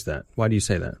is that? Why do you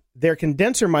say that? They're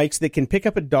condenser mics that can pick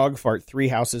up a dog fart 3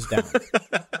 houses down.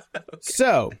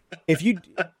 So,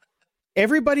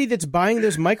 everybody that's buying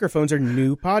those microphones are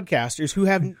new podcasters who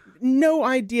have no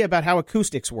idea about how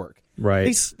acoustics work.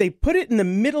 Right. They put it in the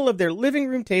middle of their living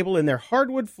room table in their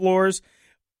hardwood floors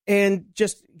and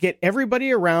just get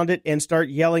everybody around it and start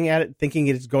yelling at it, thinking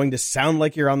it's going to sound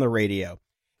like you're on the radio.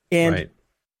 And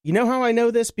you know how I know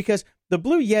this? Because the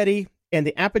Blue Yeti and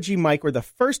the Apogee mic were the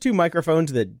first 2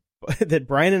 microphones that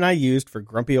Brian and I used for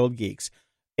Grumpy Old Geeks.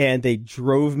 And they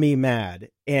drove me mad.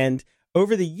 And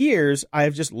over the years,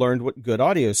 I've just learned what good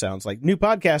audio sounds like. New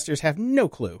podcasters have no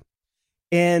clue.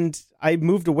 And I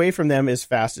moved away from them as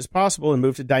fast as possible and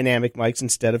moved to dynamic mics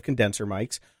instead of condenser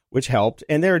mics, which helped.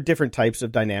 And there are different types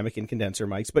of dynamic and condenser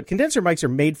mics, but condenser mics are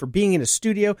made for being in a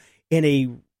studio in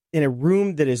a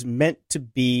room that is meant to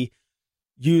be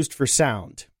used for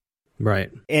sound.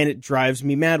 Right. And it drives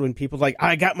me mad when people are like,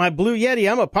 I got my Blue Yeti,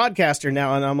 I'm a podcaster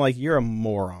now. And I'm like, you're a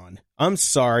moron. I'm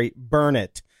sorry, burn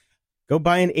it. Go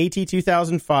buy an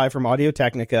AT2005 from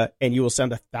Audio-Technica, and you will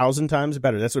sound 1,000 times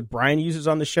better. That's what Brian uses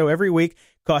on the show every week.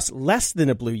 Costs less than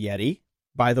a Blue Yeti,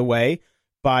 by the way,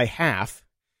 by half,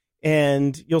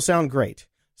 and you'll sound great.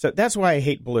 So that's why I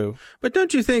hate Blue. But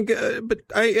don't you think? But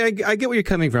I get where you're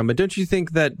coming from. But don't you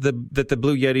think that the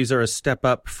Blue Yetis are a step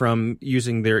up from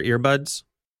using their earbuds?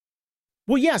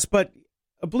 Well, yes, but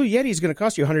a Blue Yeti is going to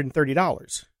cost you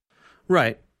 $130.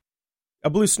 Right. A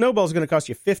Blue Snowball is going to cost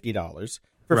you $50.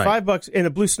 For $5 in a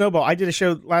Blue Snowball, I did a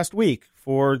show last week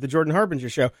for the Jordan Harbinger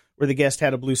show where the guest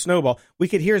had a Blue Snowball. We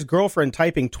could hear his girlfriend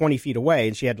typing 20 feet away,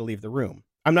 and she had to leave the room.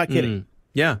 I'm not kidding.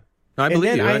 Yeah, I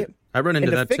believe you. I run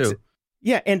into that too.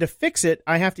 Yeah, and to fix it,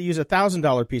 I have to use a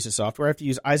 $1,000 piece of software. I have to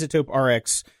use Isotope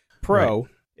RX Pro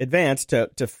Advanced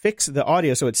to fix the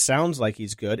audio so it sounds like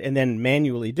he's good, and then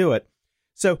manually do it.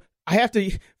 So I have to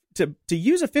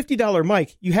use a $50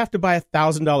 mic, you have to buy a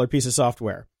 $1,000 piece of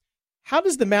software. How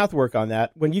does the math work on that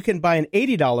when you can buy an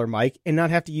 $80 mic and not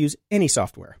have to use any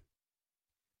software?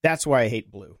 That's why I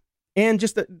hate Blue. And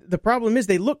just the problem is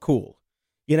they look cool.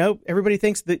 Everybody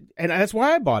thinks that, and that's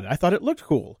why I bought it. I thought it looked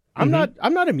cool. I'm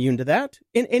not immune to that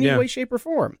in any way, shape, or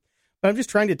form. But I'm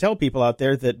just trying to tell people out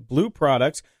there that Blue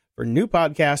products for new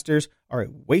podcasters are a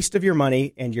waste of your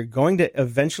money, and you're going to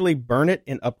eventually burn it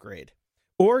and upgrade.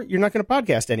 or you're not going to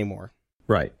podcast anymore.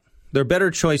 Right. There are better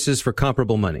choices for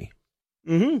comparable money.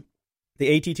 Mm-hmm.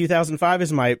 The AT2005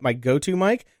 is my go-to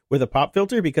mic with a pop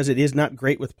filter because it is not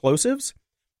great with plosives,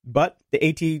 but the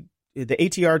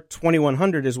ATR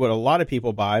 2100 is what a lot of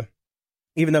people buy.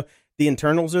 Even though the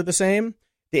internals are the same,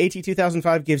 the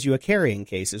AT2005 gives you a carrying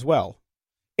case as well.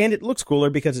 And it looks cooler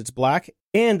because it's black.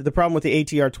 And the problem with the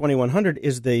ATR 2100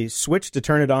 is the switch to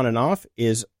turn it on and off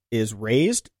is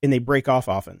raised, and they break off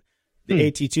often.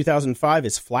 The AT2005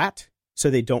 is flat, so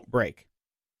they don't break.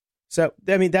 So,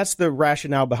 I mean, that's the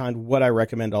rationale behind what I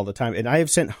recommend all the time. And I have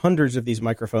sent hundreds of these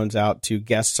microphones out to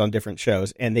guests on different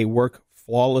shows, and they work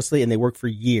flawlessly, and they work for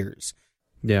years.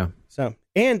 Yeah. So,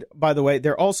 and by the way,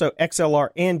 they're also XLR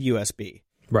and USB.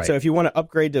 Right. So if you want to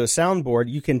upgrade to a soundboard,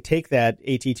 you can take that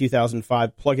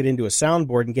AT2005, plug it into a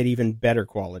soundboard, and get even better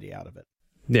quality out of it.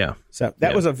 Yeah. So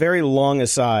that was a very long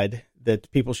aside that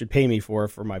people should pay me for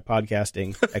my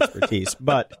podcasting expertise.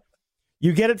 But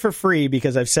you get it for free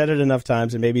because I've said it enough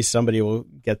times, and maybe somebody will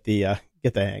get the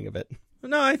hang of it.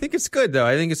 No, I think it's good, though.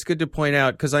 I think it's good to point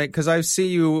out because I see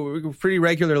you pretty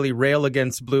regularly rail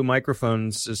against Blue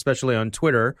microphones, especially on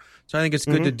Twitter. So I think it's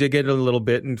good to dig in a little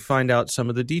bit and find out some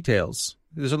of the details.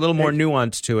 There's a little more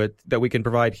nuance to it that we can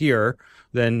provide here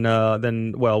than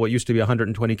what used to be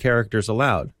 120 characters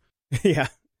allowed. Yeah.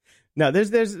 No,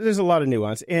 there's a lot of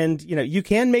nuance, and you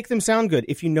can make them sound good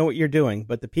if you know what you're doing,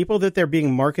 but the people that they're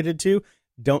being marketed to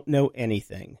don't know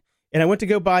anything. And I went to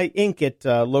go buy ink at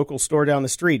a local store down the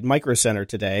street, Micro Center,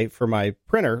 today for my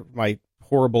printer, my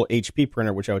horrible HP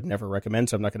printer, which I would never recommend,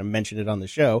 so I'm not going to mention it on the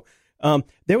show.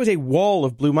 There was a wall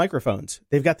of Blue microphones.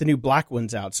 They've got the new black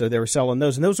ones out, so they were selling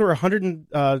those, and those were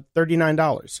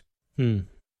 $139.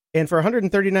 And for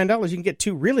 $139, you can get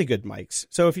two really good mics.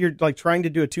 So if you're like trying to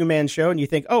do a two-man show and you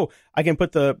think, oh, I can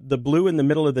put the Blue in the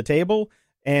middle of the table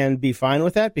and be fine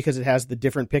with that because it has the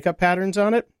different pickup patterns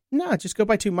on it, no, just go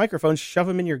buy two microphones, shove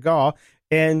them in your GAW,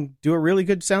 and do a really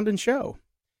good sounding show.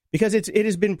 Because it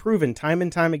has been proven time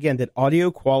and time again that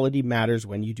audio quality matters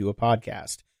when you do a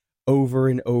podcast. Over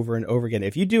and over and over again.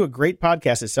 If you do a great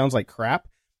podcast that sounds like crap,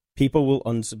 people will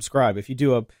unsubscribe. If you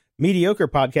do a mediocre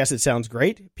podcast that sounds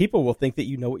great, people will think that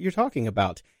you know what you're talking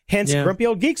about. Hence, Grumpy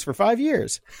Old Geeks for 5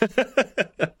 years.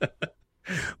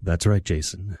 That's right,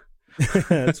 Jason.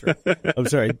 That's right. I'm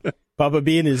sorry. Papa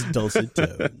B and his dulcet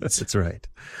tones. That's right.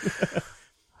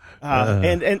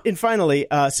 And finally,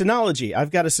 Synology.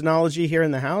 I've got a Synology here in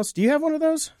the house. Do you have one of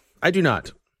those? I do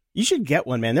not. You should get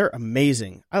one, man. They're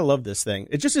amazing. I love this thing.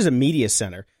 It just is a media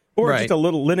center. Or just a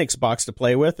little Linux box to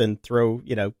play with and throw,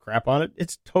 crap on it.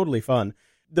 It's totally fun.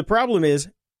 The problem is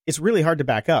it's really hard to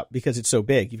back up because it's so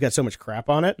big. You've got so much crap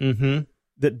on it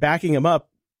that backing them up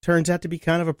turns out to be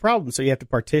kind of a problem. So you have to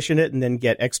partition it and then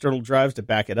get external drives to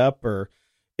back it up, or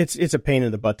it's a pain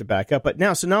in the butt to back up. But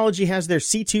now Synology has their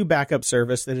C2 backup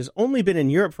service that has only been in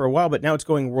Europe for a while, but now it's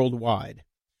going worldwide.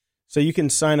 So you can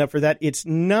sign up for that. It's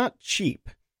not cheap.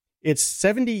 It's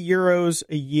 €70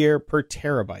 a year per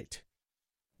terabyte,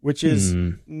 which is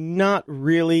not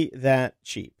really that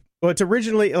cheap. Well, it's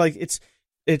originally it's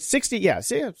 60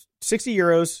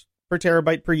 €60 per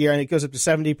terabyte per year, and it goes up to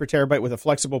 70 per terabyte with a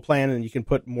flexible plan, and you can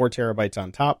put more terabytes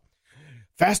on top.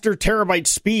 Faster terabyte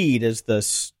speed, as the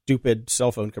stupid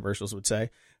cell phone commercials would say.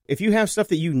 If you have stuff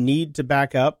that you need to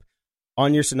back up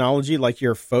on your Synology, like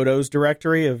your photos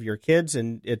directory of your kids,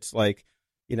 and it's like,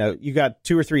 you got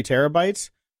 2 or 3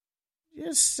 terabytes,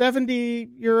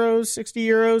 €70,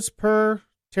 €60 per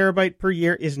terabyte per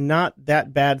year is not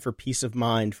that bad for peace of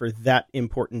mind for that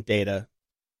important data,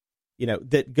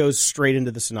 that goes straight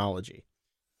into the Synology.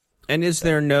 And is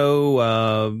there no,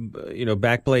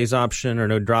 Backblaze option or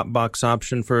no Dropbox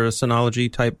option for a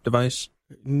Synology type device?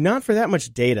 Not for that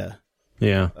much data.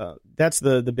 Yeah. That's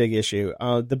the big issue.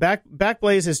 The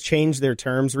Backblaze has changed their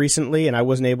terms recently, and I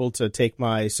wasn't able to take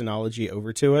my Synology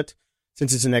over to it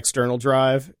since it's an external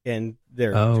drive and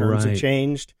their terms have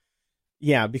changed.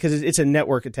 Yeah, because it's a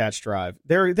network attached drive.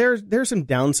 There's some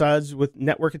downsides with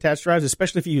network attached drives,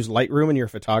 especially if you use Lightroom and you're a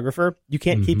photographer. You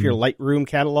can't keep your Lightroom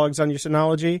catalogs on your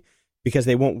Synology because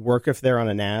they won't work if they're on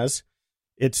a NAS.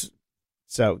 There's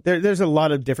a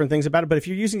lot of different things about it, but if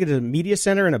you're using it as a media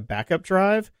center and a backup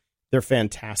drive, they're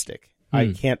fantastic.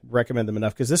 I can't recommend them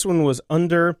enough because this one was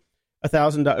under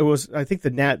 $1,000. It was, I think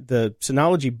the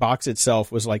Synology box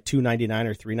itself was like $299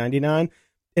 or $399.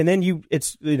 And then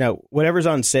it's whatever's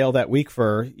on sale that week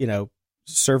for,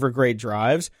 server grade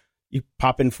drives, you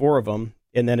pop in 4 of them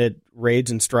and then it raids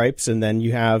and stripes. And then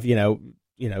you have,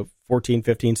 14,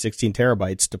 15, 16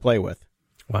 terabytes to play with.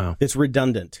 Wow. It's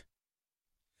redundant.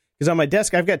 Because on my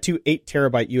desk, I've got 2 8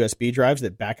 terabyte USB drives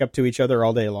that back up to each other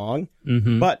all day long.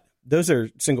 But those are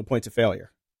single points of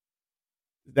failure.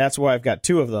 that's why I've got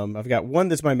two of them. I've got one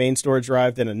that's my main storage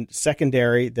drive, then a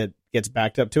secondary that gets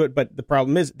backed up to it. But the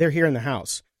problem is they're here in the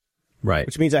house. Right.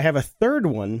 Which means I have a third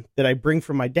one that I bring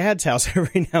from my dad's house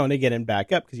every now and again and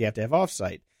back up because you have to have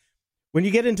offsite. When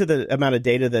you get into the amount of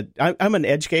data that I'm an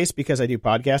edge case because I do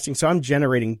podcasting, so I'm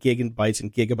generating gigabytes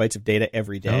and gigabytes of data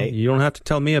every day. You don't have to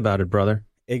tell me about it, brother.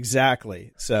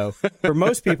 Exactly. So for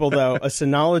most people, though, a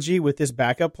Synology with this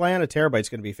backup plan, a terabyte's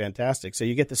going to be fantastic. So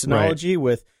you get the Synology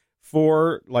with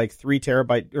 4 3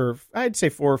 terabyte, or I'd say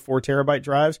 4 terabyte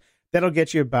drives. That'll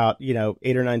get you about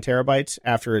 8 or 9 terabytes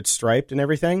after it's striped and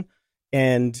everything,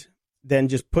 and then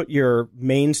just put your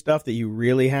main stuff that you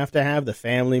really have to have, the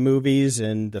family movies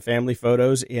and the family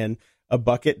photos, in a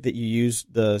bucket that you use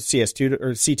the CS2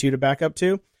 or C2 to back up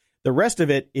to. The rest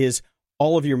of it is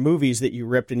all of your movies that you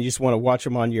ripped and you just want to watch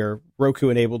them on your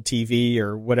Roku-enabled TV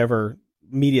or whatever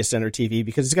media center TV,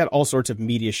 because it's got all sorts of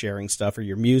media sharing stuff, or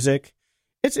your music.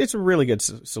 It's a really good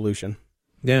solution.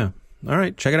 Yeah. All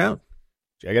right. Check it out.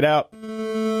 Check it out.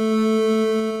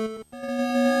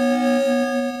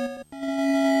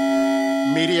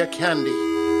 Media Candy.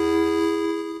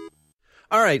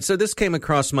 All right, so this came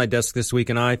across my desk this week,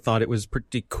 and I thought it was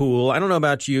pretty cool. I don't know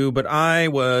about you, but I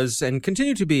was, and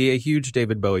continue to be, a huge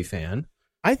David Bowie fan.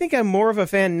 I think I'm more of a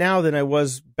fan now than I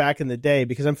was back in the day,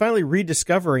 because I'm finally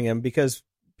rediscovering him because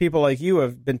people like you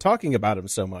have been talking about him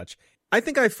so much. I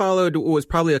think I followed what was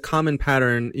probably a common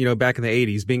pattern, back in the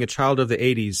 80s. Being a child of the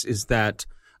 80s is that,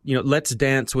 Let's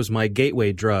Dance was my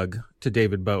gateway drug to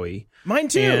David Bowie. Mine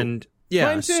too. And yeah,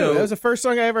 mine too. So, that was the first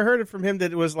song I ever heard from him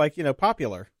that was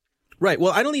popular. Right.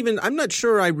 Well, I'm not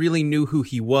sure I really knew who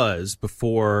he was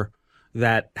before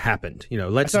that happened.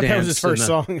 Let's Dance. That was his first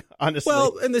song, honestly.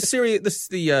 Well, and the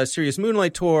Serious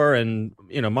Moonlight Tour, and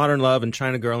Modern Love and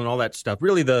China Girl and all that stuff.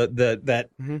 Really,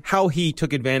 how he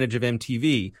took advantage of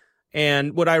MTV.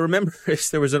 And what I remember is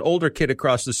there was an older kid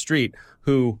across the street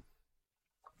who,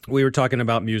 we were talking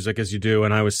about music as you do,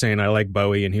 and I was saying I like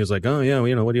Bowie, and he was like, "Oh yeah,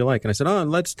 what do you like?" And I said, "Oh,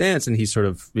 Let's Dance." And he sort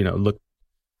of looked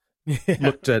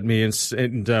at me and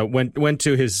went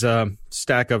to his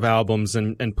stack of albums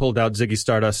and pulled out Ziggy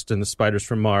Stardust and the Spiders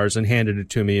from Mars and handed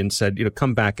it to me and said,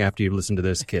 come back after you listen to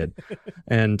this, kid.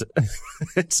 And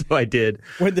so I did.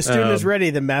 When the student is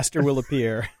ready, the master will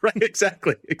appear. Right,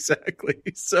 exactly.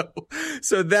 So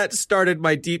that started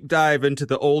my deep dive into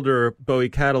the older Bowie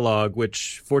catalog,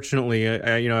 which fortunately,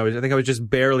 I think I was just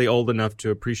barely old enough to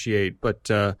appreciate,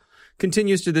 but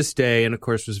continues to this day, and of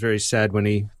course was very sad when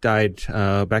he died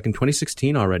back in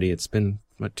 2016 already. It's been,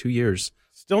 2 years.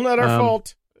 Still not our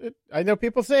fault. I know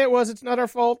people say it was. It's not our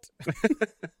fault.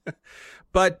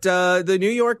 But the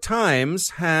New York Times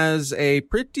has a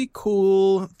pretty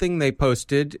cool thing they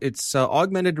posted. It's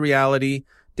augmented reality,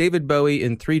 David Bowie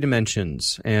in 3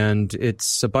 dimensions, and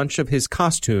it's a bunch of his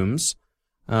costumes.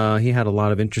 He had a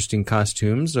lot of interesting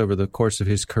costumes over the course of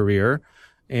his career.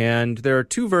 And there are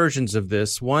 2 versions of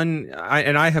this. One,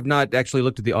 I have not actually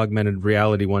looked at the augmented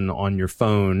reality one on your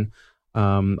phone.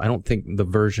 I don't think the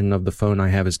version of the phone I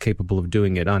have is capable of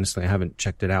doing it. Honestly, I haven't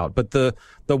checked it out. But the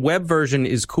web version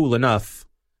is cool enough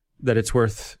that it's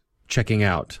worth checking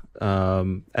out.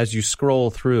 As you scroll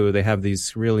through, they have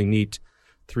these really neat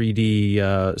 3D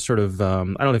I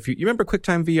don't know if you remember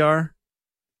QuickTime VR?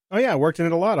 Oh, yeah. I worked in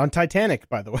it a lot on Titanic,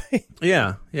 by the way.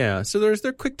 Yeah. So their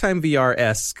QuickTime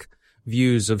VR-esque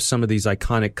views of some of these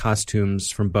iconic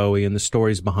costumes from Bowie and the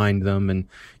stories behind them, and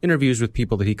interviews with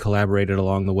people that he collaborated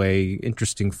along the way,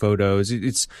 interesting photos.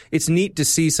 It's neat to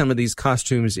see some of these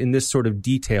costumes in this sort of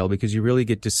detail, because you really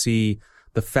get to see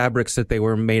the fabrics that they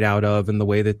were made out of and the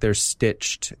way that they're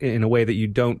stitched in a way that you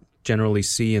don't generally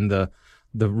see in the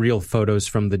real photos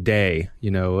from the day,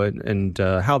 and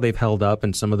how they've held up,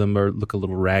 and some of them look a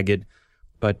little ragged.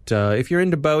 But if you're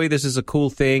into Bowie, this is a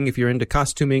cool thing. If you're into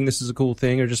costuming, this is a cool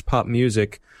thing, or just pop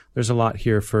music. There's a lot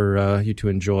here for you to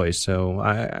enjoy. So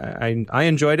I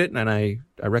enjoyed it, and I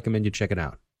recommend you check it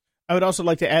out. I would also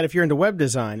like to add, if you're into web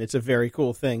design, it's a very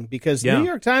cool thing, because New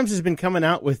York Times has been coming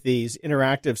out with these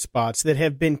interactive spots that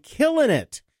have been killing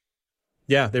it.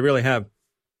 Yeah, they really have.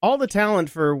 All the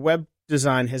talent for web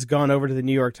design has gone over to the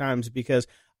New York Times, because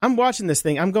I'm watching this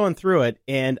thing, I'm going through it,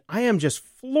 and I am just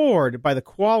floored by the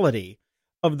quality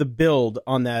of the build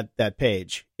on that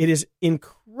page. It is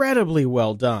incredibly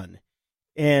well done.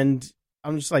 And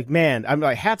I'm just like, man, I'm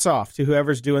like, hats off to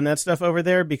whoever's doing that stuff over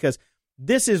there, because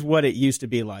this is what it used to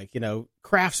be like,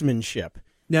 craftsmanship.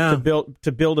 Yeah.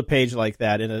 To build a page like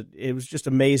that. And it was just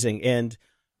amazing. And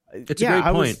it's a great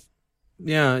point.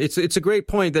 It's a great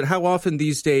point that how often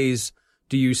these days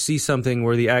do you see something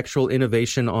where the actual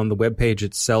innovation on the web page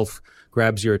itself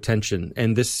grabs your attention?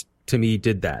 And this, to me,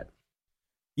 did that.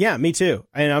 Yeah, me too.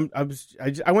 And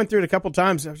I went through it a couple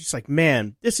times. I was just like,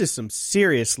 man, this is some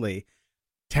seriously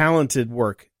talented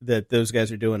work that those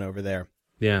guys are doing over there.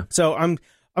 Yeah. So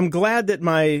I'm glad that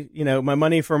my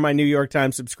money for my New York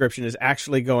Times subscription is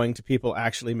actually going to people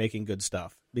actually making good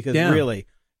stuff, because really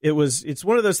it's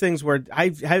one of those things where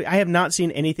I have not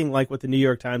seen anything like what the New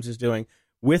York Times is doing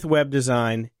with web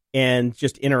design and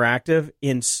just interactive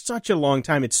in such a long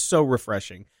time. It's so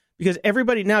refreshing, because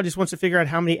everybody now just wants to figure out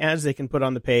how many ads they can put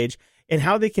on the page and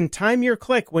how they can time your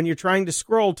click when you're trying to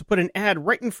scroll to put an ad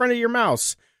right in front of your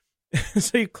mouse.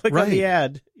 So you click on the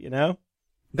ad,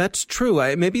 That's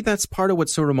true. Maybe that's part of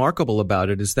what's so remarkable about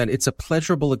it, is that it's a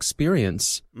pleasurable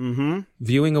experience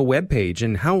viewing a web page.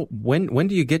 And when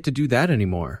do you get to do that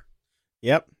anymore?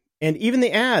 Yep. And even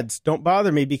the ads don't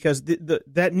bother me, because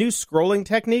that new scrolling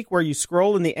technique where you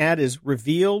scroll and the ad is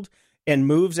revealed and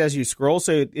moves as you scroll,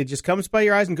 so it just comes by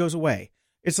your eyes and goes away.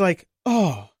 It's like,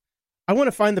 oh, I want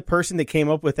to find the person that came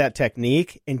up with that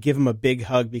technique and give them a big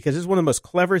hug, because it's one of the most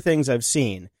clever things I've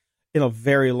seen in a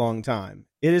very long time.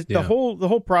 It is the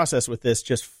whole process with this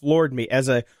just floored me as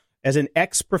an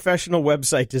ex-professional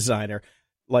website designer.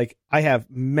 Like, I have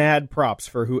mad props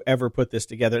for whoever put this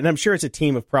together. And I'm sure it's a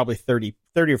team of probably 30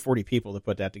 or 40 people that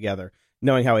put that together,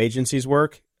 knowing how agencies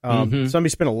work. Somebody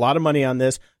spent a lot of money on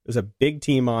this. There's a big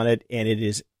team on it, and it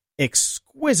is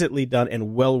exquisitely done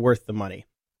and well worth the money.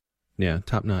 Yeah,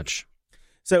 top notch.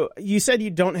 So you said you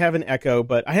don't have an Echo,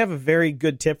 but I have a very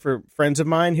good tip for friends of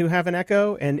mine who have an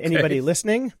Echo and anybody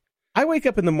listening. I wake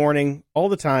up in the morning all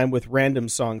the time with random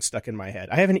songs stuck in my head.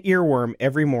 I have an earworm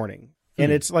every morning,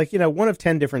 and it's like, one of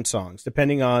 10 different songs,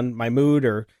 depending on my mood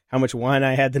or how much wine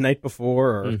I had the night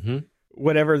before or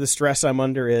whatever the stress I'm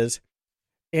under is.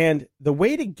 And the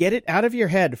way to get it out of your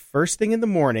head first thing in the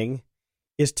morning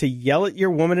is to yell at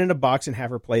your woman in a box and have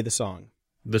her play the song.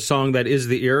 The song that is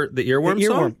the earworm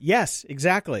song? Yes,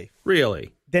 exactly.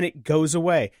 Really? Then it goes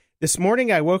away. This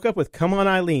morning I woke up with Come On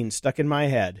Eileen stuck in my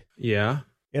head. Yeah.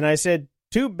 And I said,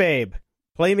 "Tube babe,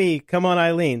 play me Come On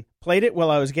Eileen." Played it while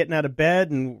I was getting out of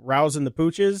bed and rousing the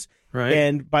pooches. Right.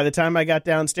 And by the time I got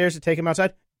downstairs to take him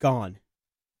outside, gone.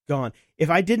 If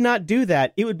I did not do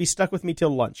that, it would be stuck with me till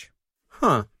lunch.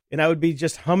 Huh. And I would be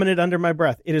just humming it under my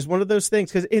breath. It is one of those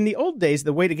things, because in the old days,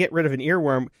 the way to get rid of an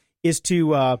earworm is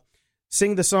to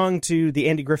sing the song to the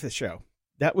Andy Griffith Show.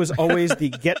 That was always the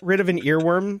get rid of an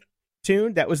earworm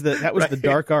tune. That was the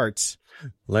dark arts.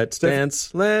 Let's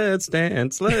dance, let's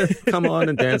come on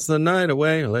and dance the night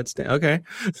away. Let's dance. Okay.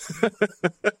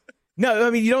 No,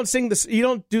 I mean, you don't sing this. You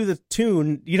don't do the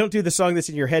tune. You don't do the song that's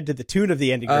in your head to the tune of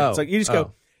the Andy Griffith song. You just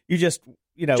go. You just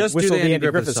whistle the Andy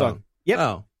Griffith song. Yep.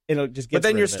 Oh. It'll just get. But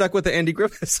then you're stuck with the Andy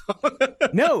Griffith song.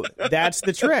 No, that's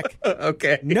the trick.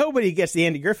 Okay. Nobody gets the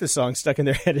Andy Griffith song stuck in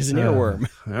their head as an earworm.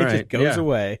 It just goes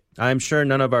away. I'm sure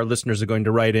none of our listeners are going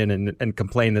to write in and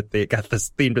complain that they got this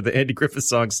theme to the Andy Griffith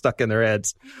song stuck in their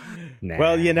heads. Nah.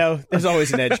 Well, there's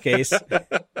always an edge case. Okay.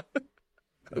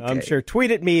 I'm sure.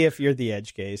 Tweet at me if you're the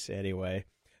edge case. Anyway,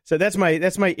 so that's my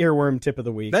earworm tip of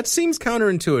the week. That seems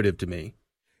counterintuitive to me.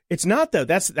 It's not, though.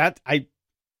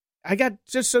 I got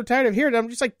just so tired of hearing it. I'm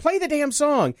just like, play the damn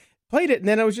song. Played it, and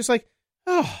then I was just like,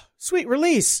 oh, sweet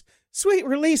release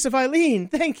of Eileen.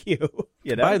 Thank you.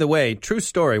 By the way, true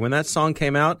story. When that song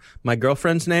came out, my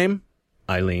girlfriend's name,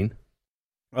 Eileen.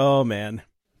 Oh, man.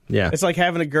 Yeah. It's like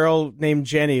having a girl named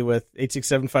Jenny with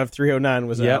 8675309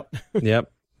 was out.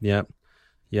 Yep. Oh.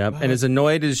 And as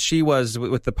annoyed as she was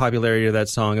with the popularity of that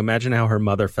song, imagine how her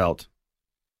mother felt.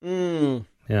 Yeah,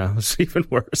 it was even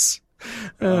worse.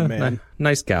 Oh, man.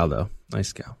 Nice gal, though.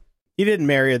 Nice gal. You didn't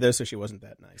marry her, though, so she wasn't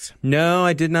that nice. No,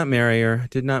 I did not marry her.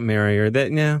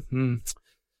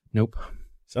 Nope.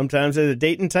 Sometimes they're the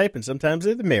dating type, and sometimes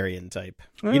they're the marrying type.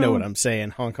 You know what I'm saying.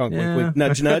 Honk, honk, wink, wink,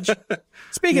 nudge, nudge.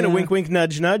 Speaking of wink, wink,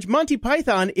 nudge, nudge, Monty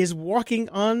Python is walking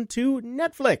on to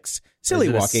Netflix. Silly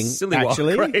walking,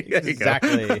 actually. Walk, right?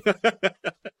 Exactly.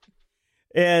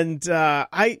 And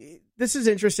this is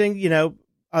interesting.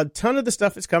 A ton of the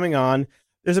stuff is coming on.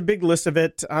 There's a big list of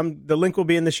it. The link will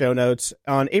be in the show notes.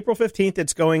 On April 15th,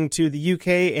 it's going to the UK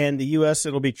and the US.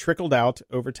 It'll be trickled out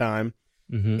over time.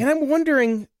 And I'm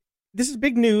wondering, this is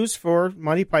big news for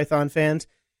Monty Python fans.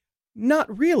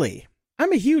 Not really.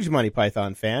 I'm a huge Monty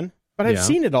Python fan, but I've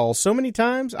seen it all so many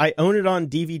times. I own it on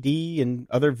DVD and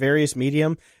other various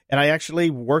medium, and I actually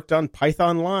worked on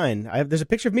Python Line. There's a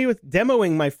picture of me with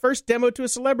demoing. My first demo to a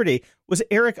celebrity was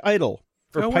Eric Idle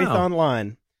for Python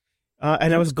Line.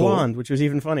 And I was blonde, which was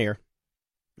even funnier.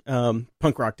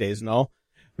 Punk rock days and all.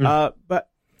 But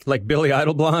like Billy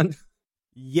Idol blonde?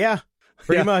 Yeah,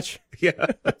 pretty much. Yeah,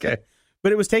 okay.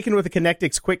 But it was taken with a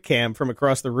Connectix quick cam from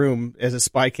across the room as a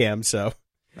spy cam, so.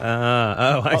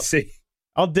 I see.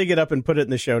 I'll dig it up and put it in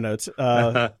the show notes.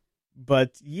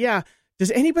 But yeah,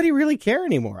 does anybody really care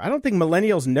anymore? I don't think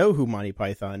millennials know who Monty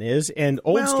Python is, and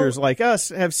oldsters like us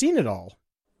have seen it all.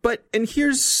 But, and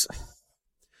here's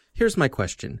my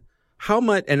question. How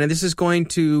much, and this is going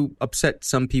to upset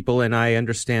some people, and I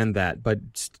understand that, but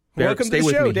welcome stay to the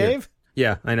with show, me here. Dave.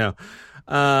 Yeah, I know.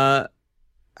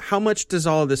 How much does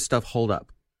all of this stuff hold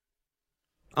up?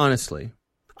 Honestly,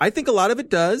 I think a lot of it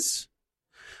does.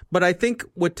 But I think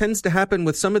what tends to happen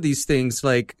with some of these things,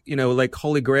 like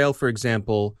Holy Grail, for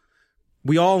example,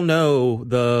 we all know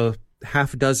the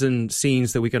half dozen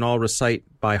scenes that we can all recite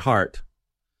by heart.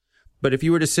 But if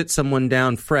you were to sit someone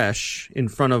down fresh in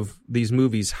front of these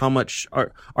movies, how much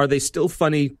are they still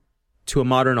funny to a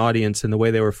modern audience in the way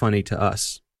they were funny to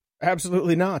us?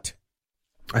 Absolutely not.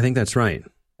 I think that's right.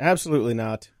 Absolutely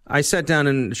not. I sat down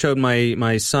and showed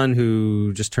my son,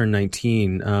 who just turned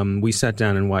 19. We sat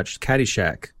down and watched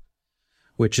Caddyshack,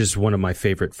 which is one of my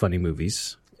favorite funny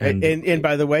movies. And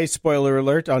by the way, spoiler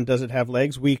alert on Does It Have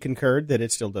Legs? We concurred that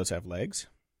it still does have legs.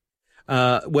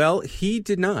 Well, he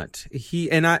did not.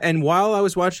 And while I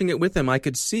was watching it with him, I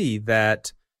could see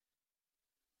that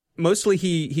mostly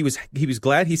he was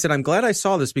glad. He said, "I'm glad I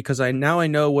saw this because I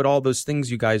know what all those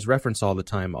things you guys reference all the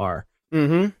time are."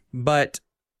 Mm-hmm. But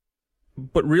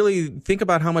really think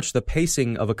about how much the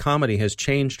pacing of a comedy has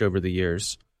changed over the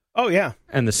years. Oh yeah,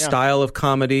 and the style of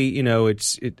comedy,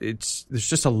 it's there's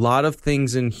just a lot of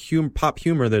things in pop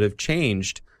humor that have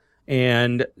changed,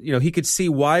 and he could see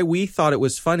why we thought it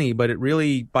was funny, but it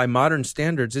really, by modern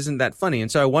standards, isn't that funny. And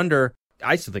so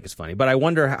I still think it's funny, but I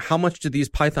wonder how much do these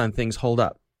Python things hold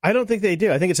up? I don't think they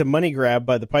do. I think it's a money grab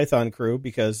by the Python crew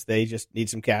because they just need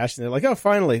some cash, and they're like, oh,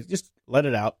 finally, just let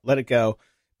it out, let it go.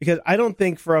 Because I don't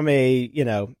think from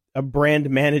a brand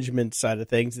management side of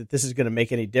things that this is going to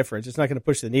make any difference. It's not going to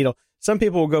push the needle. Some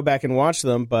people will go back and watch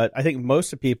them, but I think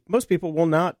most people will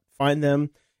not find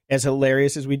them as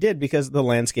hilarious as we did because the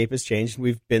landscape has changed and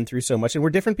we've been through so much and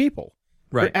we're different people.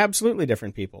 Right. We're absolutely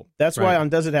different people. That's why on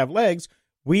Does It Have Legs,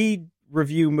 we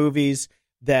review movies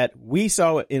that we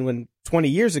saw in 20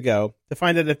 years ago to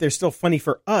find out that they're still funny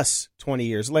for us 20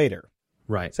 years later.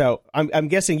 Right. So I'm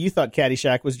guessing you thought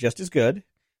Caddyshack was just as good.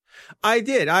 I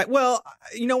did. Well,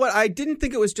 you know what? I didn't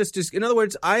think it was just as... In other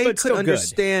words, I could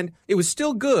understand... It was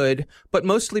still good, but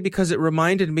mostly because it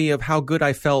reminded me of how good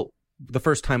I felt the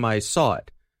first time I saw it.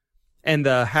 And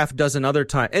the half dozen other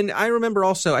times. And I remember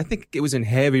also, I think it was in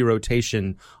heavy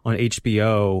rotation on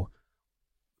HBO,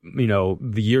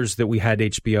 the years that we had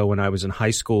HBO when I was in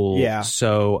high school. Yeah.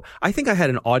 So I think I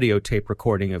had an audio tape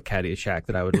recording of Caddyshack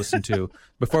that I would listen to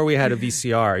before we had a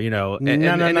VCR, No.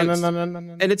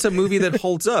 And it's a movie that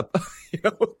holds up,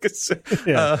 it's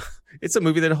a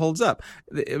movie that holds up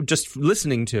just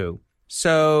listening to.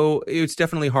 So it's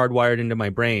definitely hardwired into my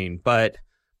brain, but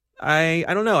I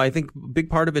don't know. I think a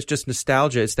big part of it's just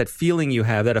nostalgia. It's that feeling you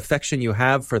have, that affection you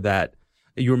have for that.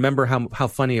 You remember how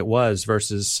funny it was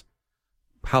versus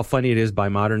how funny it is by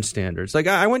modern standards. Like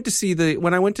I went to see the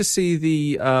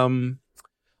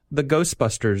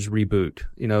Ghostbusters reboot,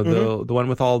 the one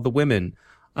with all the women.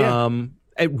 Yeah.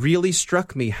 It really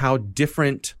struck me how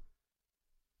different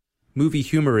movie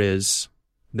humor is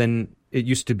than it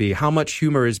used to be. How much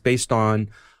humor is based on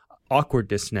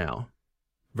awkwardness now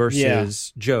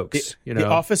versus jokes. The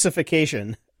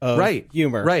officification of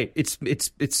humor. Right. It's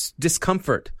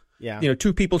discomfort. Yeah.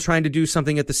 Two people trying to do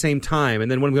something at the same time, and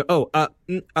then one go,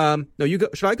 no, you go.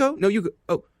 Should I go? No, you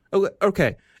go. Oh,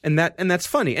 okay. And that's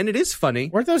funny, and it is funny.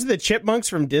 Weren't those the chipmunks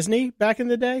from Disney back in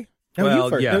the day? No, well, you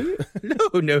first. Yeah.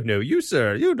 No, you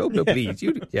sir. You no, please.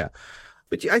 You, yeah.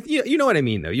 But you know what I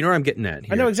mean, though. You know where I'm getting at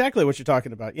here. I know exactly what you're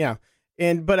talking about. Yeah.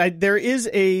 But there is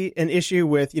an issue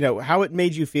with how it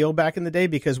made you feel back in the day,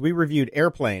 because we reviewed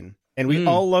Airplane, and we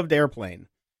all loved Airplane.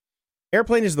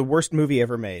 Airplane is the worst movie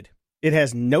ever made. It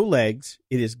has no legs.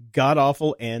 It is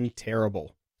god-awful and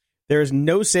terrible. There is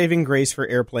no saving grace for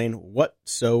Airplane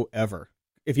whatsoever.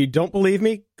 If you don't believe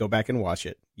me, go back and watch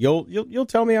it. You'll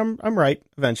tell me I'm right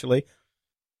eventually.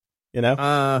 Yeah,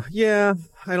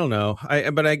 I don't know. I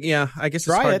guess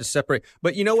it's hard to separate.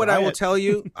 But you know what I will tell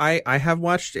you? I have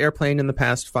watched Airplane in the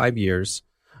past 5 years.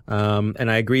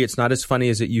 And I agree it's not as funny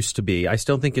as it used to be. I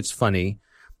still think it's funny.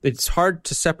 It's hard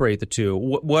to separate the two.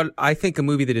 What I think a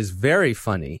movie that is very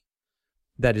funny,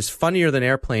 that is funnier than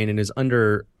Airplane and is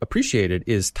underappreciated,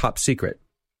 is Top Secret.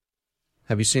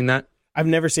 Have you seen that? I've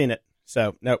never seen it,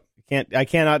 so no, I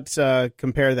cannot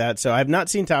compare that. So I've not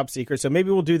seen Top Secret. So maybe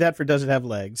we'll do that for Does It Have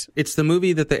Legs? It's the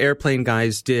movie that the Airplane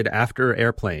guys did after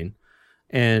Airplane,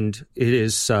 and it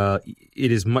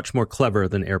is much more clever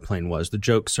than Airplane was. The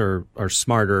jokes are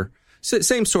smarter.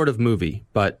 Same sort of movie,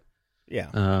 but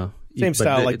yeah, Same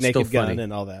style like it's Naked still Gun funny.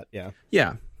 and all that. Yeah.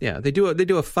 Yeah. They do a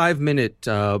 5-minute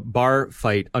bar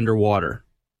fight underwater.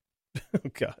 Oh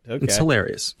God. Okay. It's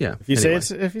hilarious. Yeah. If you say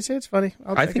it's funny,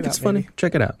 I think it's funny.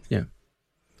 Check it out. Yeah.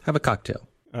 Have a cocktail.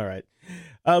 All right.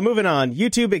 Moving on.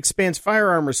 YouTube expands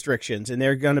firearm restrictions, and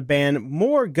they're going to ban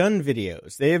more gun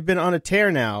videos. They have been on a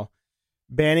tear now,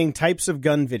 banning types of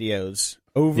gun videos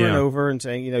over and over, and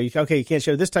saying, you can't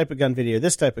show this type of gun video,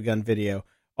 this type of gun video,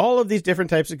 all of these different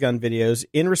types of gun videos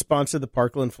in response to the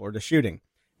Parkland, Florida shooting.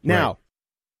 Now,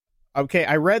 okay,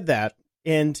 I read that,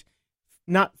 and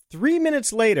not 3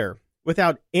 minutes later,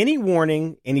 without any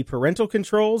warning, any parental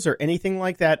controls, or anything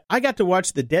like that, I got to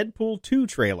watch the Deadpool 2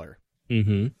 trailer.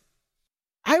 Mm-hmm.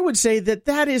 I would say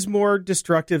that is more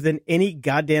destructive than any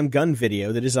goddamn gun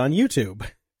video that is on YouTube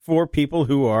for people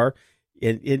who are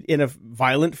in a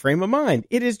violent frame of mind.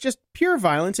 It is just pure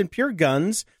violence and pure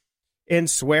guns and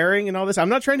swearing and all this. I'm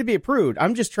not trying to be a prude.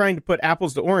 I'm just trying to put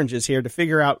apples to oranges here to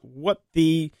figure out what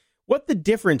the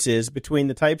difference is between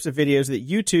the types of videos that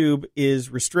YouTube is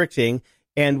restricting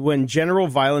and when general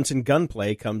violence and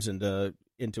gunplay comes into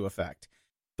effect.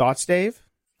 Thoughts, Dave?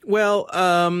 Well,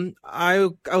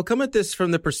 I'll come at this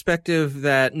from the perspective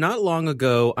that not long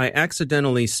ago, I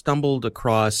accidentally stumbled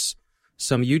across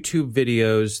some YouTube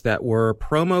videos that were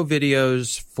promo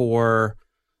videos for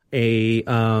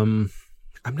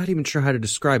I'm not even sure how to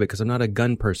describe it because I'm not a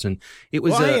gun person. It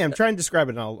was I am trying to describe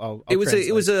it. And I'll it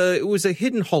was a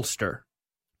hidden holster.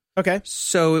 Okay.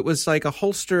 So it was like a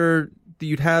holster that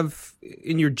you'd have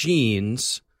in your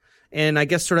jeans. And I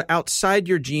guess sort of outside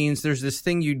your jeans, there's this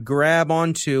thing you'd grab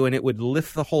onto and it would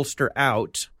lift the holster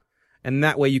out. And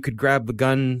that way you could grab the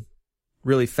gun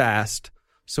really fast.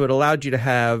 So it allowed you to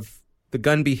have the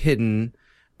gun be hidden,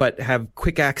 but have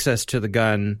quick access to the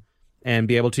gun and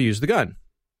be able to use the gun.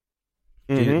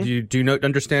 Mm-hmm. Do you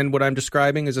understand what I'm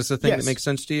describing? Is this a thing that makes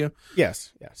sense to you?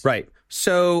 Yes. Right.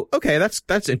 So, okay,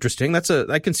 that's interesting.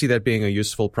 I can see that being a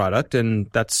useful product, and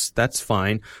that's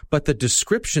fine. But the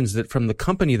descriptions that from the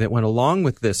company that went along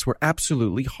with this were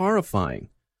absolutely horrifying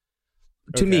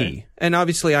to me. And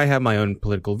obviously, I have my own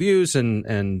political views,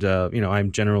 and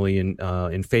I'm generally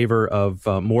in favor of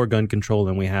more gun control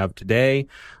than we have today.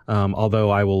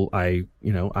 Although I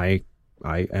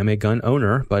am a gun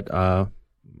owner, but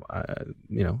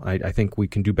I think we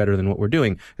can do better than what we're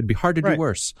doing. It'd be hard to do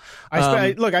worse.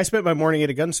 I spent my morning at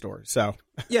a gun store, so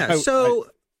yeah.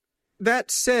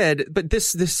 That said, but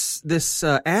this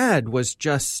ad was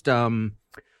just the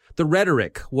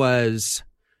rhetoric was,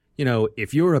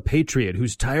 if you're a patriot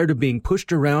who's tired of being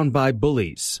pushed around by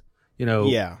bullies,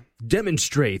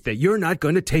 demonstrate that you're not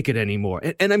going to take it anymore.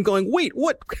 And I'm going, wait,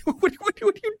 what are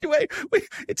you doing? Wait,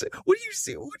 what are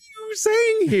you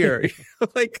saying here?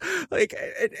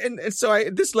 and so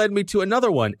this led me to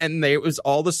another one, and it was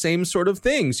all the same sort of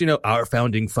things. Our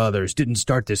founding fathers didn't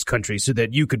start this country so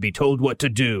that you could be told what to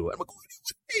do. I'm like,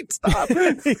 wait, stop.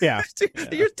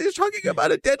 You're talking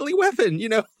about a deadly weapon,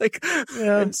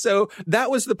 And so that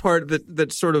was the part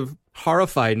that sort of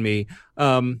horrified me.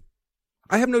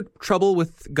 I have no trouble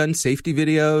with gun safety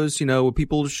videos,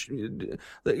 people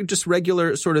just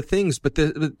regular sort of things. But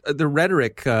the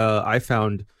rhetoric I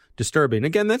found disturbing.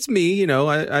 Again, that's me.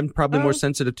 I'm probably more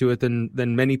sensitive to it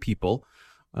than many people.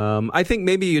 I think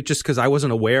maybe just because I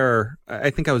wasn't aware. I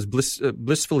think I was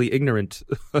blissfully ignorant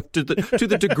to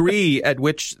the degree at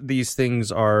which these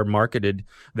things are marketed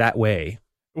that way.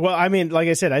 Well, I mean, like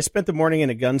I said, I spent the morning in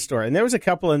a gun store, and there was a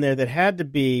couple in there that had to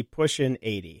be pushing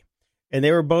 80. And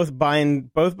they were both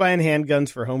buying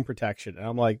handguns for home protection. And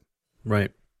I'm like, right.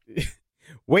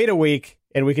 Wait a week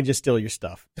and we can just steal your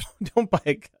stuff. Don't buy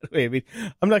a gun. Wait, I mean,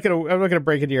 I'm not gonna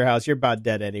break into your house. You're about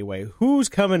dead anyway. Who's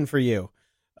coming for you?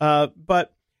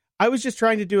 But I was just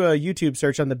trying to do a YouTube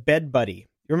search on the Bed Buddy.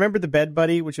 You remember the Bed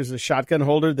Buddy, which was a shotgun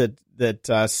holder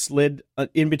that slid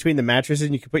in between the mattresses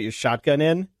and you could put your shotgun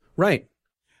in? Right.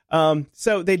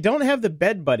 So they don't have the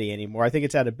Bed Buddy anymore. I think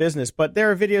it's out of business, but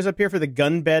there are videos up here for the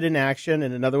gun bed in action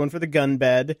and another one for the gun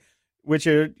bed, which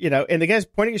are, and the guy's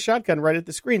pointing a shotgun right at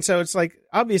the screen. So it's like,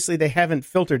 obviously they haven't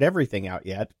filtered everything out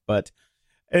yet,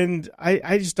 and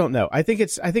I just don't know. I think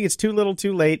it's too little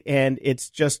too late. And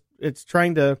it's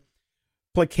trying to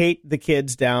placate the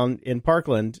kids down in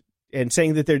Parkland and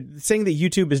saying that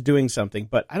YouTube is doing something,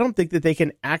 but I don't think that they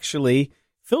can actually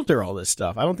filter all this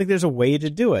stuff. I don't think there's a way to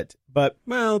do it. But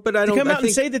I don't come out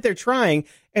and say that they're trying,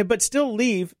 but still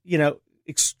leave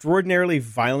extraordinarily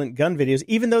violent gun videos,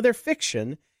 even though they're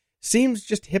fiction, seems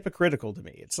just hypocritical to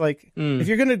me. It's like if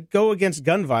you're going to go against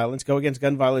gun violence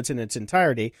in its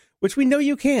entirety, which we know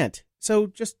you can't. So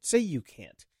just say you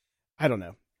can't. I don't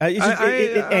know.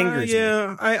 It angers me.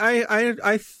 Yeah,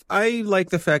 I like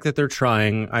the fact that they're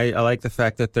trying. I like the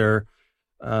fact that they're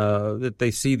that they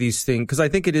see these things, because I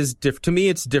think it is to me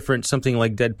it's different. Something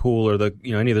like Deadpool or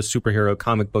any of the superhero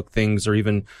comic book things, or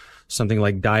even something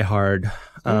like Die Hard.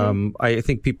 I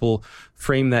think people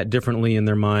frame that differently in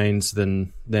their minds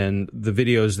than the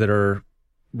videos that are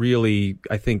really,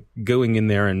 I think, going in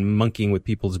there and monkeying with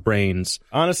people's brains.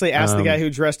 Honestly, ask the guy who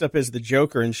dressed up as the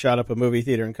Joker and shot up a movie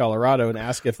theater in Colorado and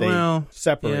ask if they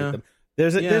separate them.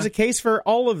 There's a case for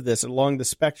all of this along the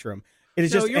spectrum. It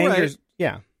is just angers. Right.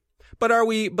 Yeah. But are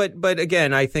we? But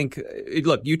again, I think,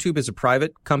 look, YouTube is a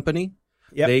private company.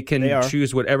 Yep, they can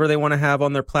choose whatever they want to have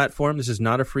on their platform. This is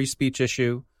not a free speech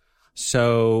issue.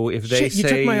 So if they you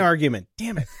took my argument.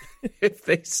 Damn it. If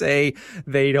they say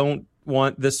they don't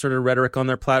want this sort of rhetoric on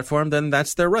their platform, then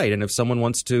that's their right. And if someone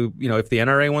wants to, if the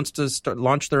NRA wants to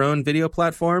launch their own video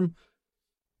platform,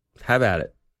 have at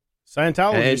it.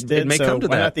 Scientologists did, may come to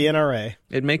why that. not the NRA?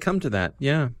 It may come to that.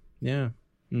 Yeah. Yeah,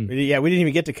 we didn't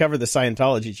even get to cover the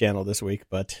Scientology channel this week,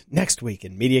 but next week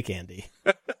in Media Candy.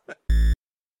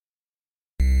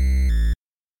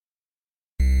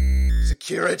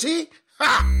 Security?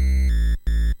 Ha!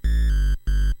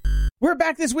 We're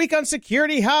back this week on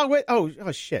Security.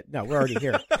 Oh shit. No, we're already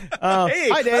here. Hey,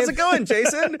 hi, Dave. How's it going,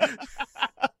 Jason?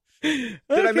 Did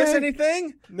I miss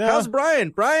anything? No. How's Brian?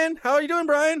 Brian, how are you doing,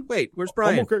 Brian? Wait, where's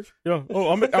Brian? I'm okay. Yeah. Oh,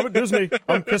 I'm at Disney.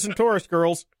 I'm kissing tourist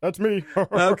girls. That's me.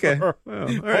 Okay. Well,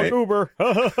 all right. Uber.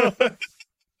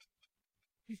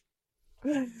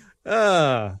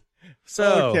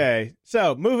 Okay.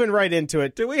 So moving right into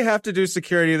it. Do we have to do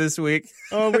security this week?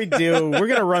 Oh, we do. We're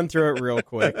going to run through it real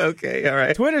quick. Okay. All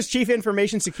right. Twitter's chief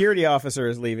information security officer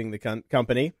is leaving the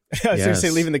company. I was going to say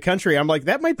leaving the country. I'm like,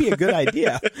 that might be a good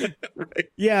idea. Right.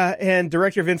 Yeah. And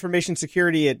director of information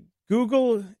security at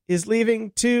Google is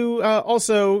leaving too.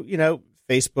 Also,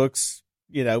 Facebook's,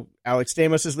 Alex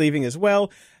Stamos is leaving as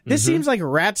well. This seems like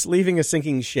rats leaving a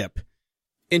sinking ship.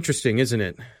 Interesting, isn't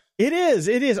it? It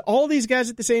is. All these guys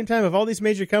at the same time of all these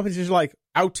major companies are like,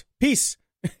 out, peace,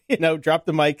 drop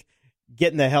the mic,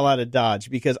 getting the hell out of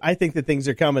Dodge, because I think that things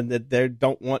are coming that they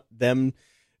don't want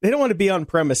to be on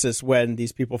premises when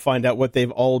these people find out what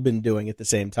they've all been doing at the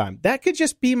same time. That could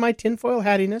just be my tinfoil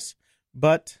hattiness,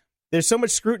 but there's so much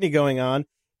scrutiny going on.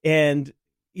 And,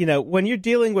 when you're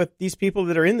dealing with these people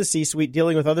that are in the C-suite,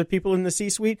 dealing with other people in the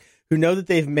C-suite who know that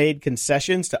they've made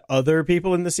concessions to other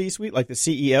people in the C-suite, like the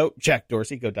CEO, Jack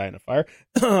Dorsey, go die in a fire,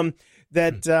 I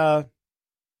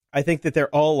think that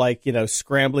they're all like,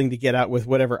 scrambling to get out with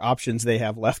whatever options they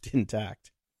have left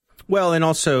intact. Well, and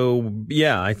also,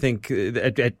 I think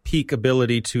at peak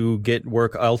ability to get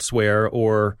work elsewhere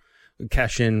or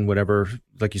cash in whatever,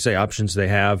 like you say, options they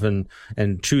have and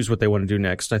choose what they want to do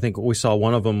next. I think we saw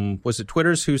one of them, was it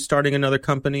Twitter's, who's starting another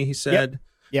company, he said?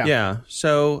 Yep. Yeah.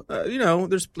 So,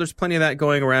 there's plenty of that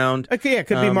going around. Okay, it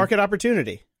could be market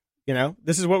opportunity.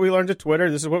 This is what we learned at Twitter.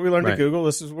 This is what we learned at Google.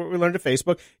 This is what we learned at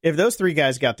Facebook. If those three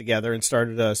guys got together and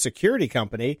started a security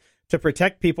company to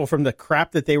protect people from the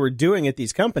crap that they were doing at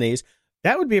these companies,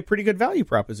 that would be a pretty good value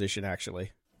proposition,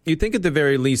 actually. You'd think at the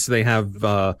very least they have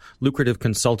lucrative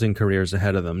consulting careers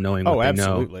ahead of them, knowing what they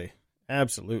know.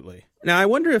 Absolutely. Now, I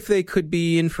wonder if they could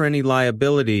be in for any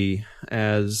liability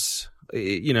as,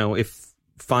 if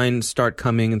fines start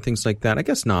coming and things like that. I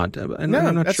guess not. I'm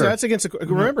not sure. That's against.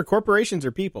 Remember, corporations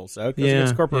are people, so it goes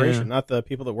against corporation, not the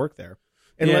people that work there.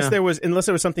 Unless there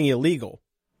was something illegal.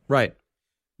 Right.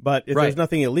 But if there's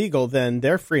nothing illegal, then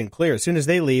they're free and clear. As soon as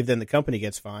they leave, then the company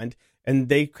gets fined, and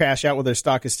they crash out while their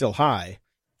stock is still high.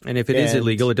 And if it is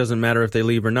illegal, it doesn't matter if they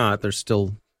leave or not. They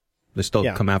still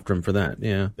come after them for that.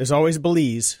 Yeah. There's always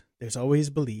Belize. There's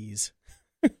always Belize.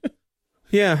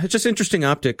 Yeah, it's just interesting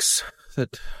optics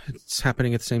that it's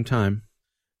happening at the same time.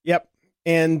 Yep.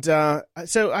 And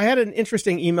so I had an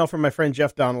interesting email from my friend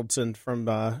Jeff Donaldson, from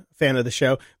fan of the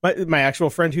show, my actual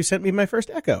friend who sent me my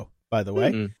first Echo, by the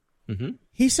way. Mm-hmm.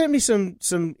 He sent me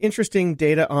some interesting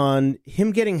data on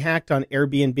him getting hacked on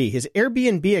Airbnb. His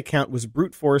Airbnb account was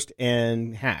brute forced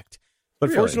and hacked.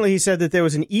 But fortunately, he said that there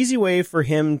was an easy way for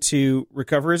him to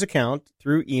recover his account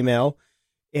through email,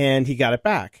 and he got it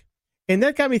back. And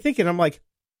that got me thinking, I'm like,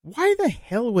 why the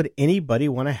hell would anybody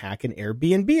want to hack an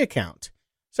Airbnb account?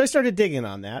 So I started digging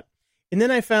on that. And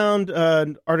then I found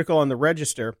an article on the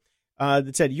Register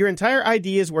that said, your entire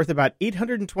ID is worth about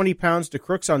 820 pounds to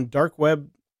crooks on dark web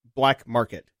black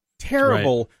market.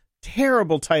 Terrible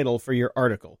title for your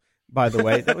article, by the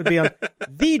way. That would be on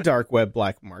the dark web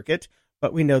black market,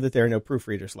 but we know that there are no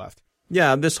proofreaders left.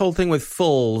 Yeah, this whole thing with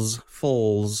fulls.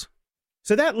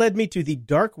 So that led me to the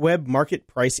Dark Web Market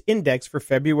Price Index for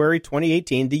February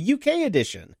 2018, the UK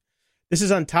edition. This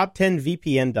is on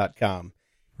top10vpn.com.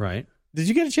 Right. Did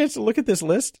you get a chance to look at this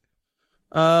list?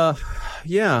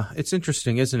 Yeah, it's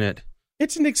interesting, isn't it?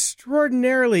 It's an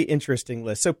extraordinarily interesting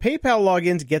list. So PayPal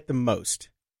logins get the most.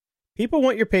 People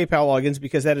want your PayPal logins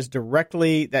because that is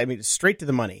straight to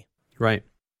the money. Right.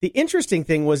 The interesting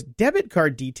thing was debit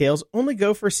card details only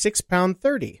go for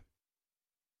 £6.30,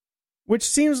 which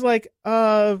seems like,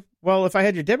 well, if I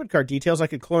had your debit card details, I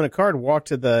could clone a card, walk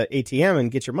to the ATM, and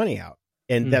get your money out.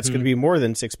 And that's going to be more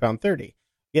than £6.30.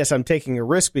 Yes, I'm taking a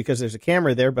risk because there's a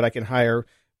camera there, but I can hire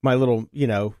my little,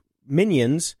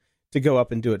 minions to go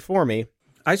up and do it for me.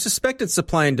 I suspect it's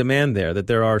supply and demand there, that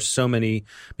there are so many,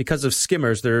 because of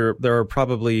skimmers, there are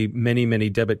probably many, many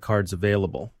debit cards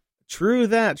available. True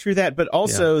that. But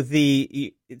also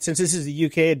since this is the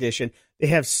UK edition, they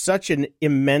have such an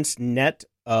immense net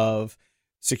of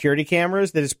security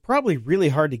cameras that it's probably really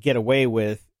hard to get away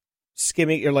with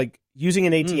skimming or like using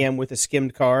an ATM with a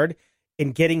skimmed card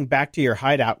and getting back to your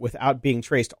hideout without being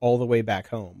traced all the way back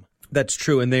home. That's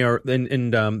true, and they are,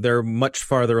 and they're much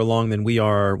farther along than we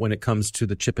are when it comes to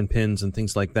the chip and pins and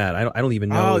things like that. I don't even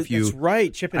know if you. That's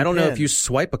right, chip and pin. I don't know if you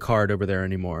swipe a card over there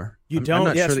anymore. I'm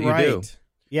not sure that you do.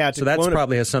 Yeah, so that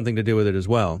probably has something to do with it as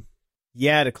well.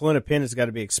 Yeah, to clone a pin has got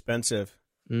to be expensive.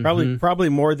 Probably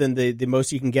more than the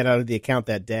most you can get out of the account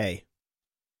that day.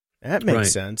 That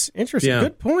makes sense. Interesting. Yeah.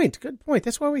 Good point.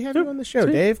 That's why we have you on the show,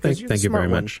 Dave. Thank you very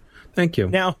much. Thank you.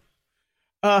 Now,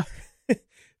 the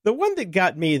one that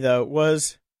got me though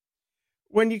was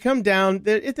when you come down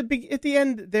at the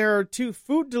end. There are two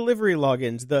food delivery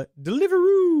logins. The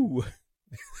Deliveroo,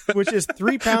 which is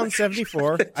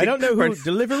 £3.74. I don't know who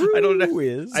Deliveroo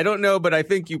is. I don't know, but I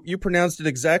think you pronounced it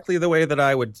exactly the way that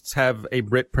I would have a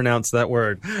Brit pronounce that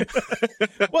word.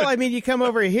 Well, I mean, you come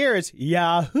over here, it's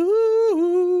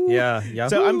Yahoo. Yeah, Yahoo.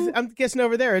 So I'm guessing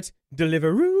over there it's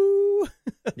Deliveroo.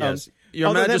 Yes.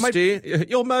 Your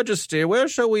Majesty, where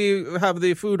shall we have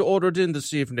the food ordered in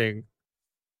this evening?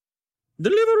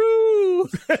 Deliveroo.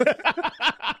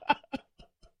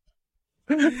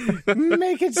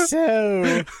 Make it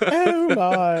so. Oh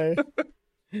my.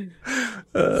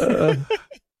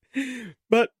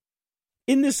 But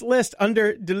in this list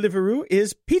under Deliveroo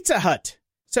is Pizza Hut.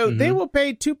 So they will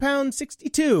pay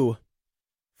 £2.62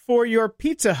 for your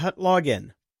Pizza Hut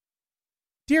login.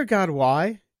 Dear God,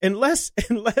 why? Unless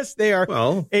they are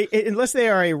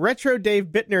a retro Dave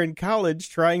Bittner in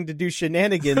college trying to do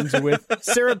shenanigans with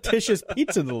surreptitious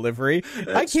pizza delivery,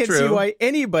 I can't see why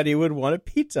anybody would want a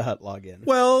Pizza Hut login.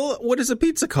 Well, what does a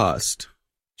pizza cost?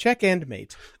 Check and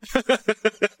mate.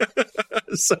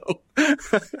 So,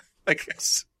 I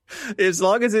guess as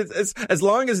long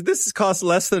as this costs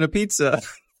less than a pizza.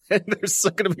 And there's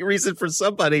going to be reason for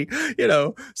somebody,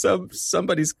 some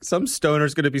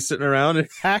stoner's going to be sitting around. And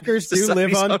hackers do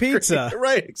live on hungry. Pizza,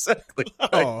 right? Exactly.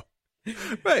 Oh,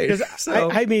 right. Because so.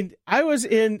 I was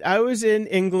in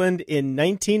England in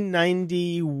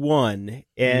 1991,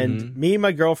 and me,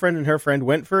 my girlfriend, and her friend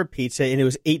went for a pizza, and it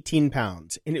was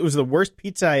 £18, and it was the worst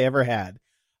pizza I ever had.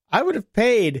 I would have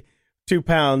paid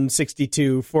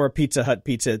 £2.62 for a Pizza Hut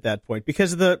pizza at that point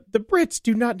because the Brits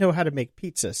do not know how to make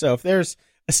pizza. So if there's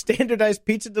a standardized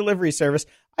pizza delivery service,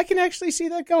 I can actually see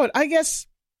that going. I guess,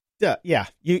 yeah,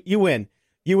 you win.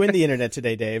 You win the internet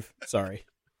today, Dave. Sorry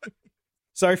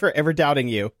for ever doubting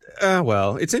you.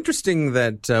 Well, it's interesting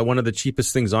that one of the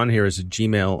cheapest things on here is a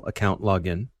Gmail account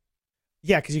login.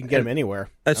 Yeah, because you can get them anywhere.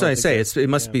 That's what I say. It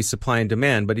must be supply and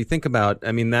demand. But you think about,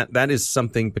 that is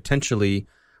something potentially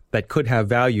that could have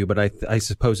value, but I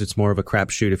suppose it's more of a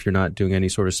crapshoot if you're not doing any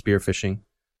sort of spear phishing.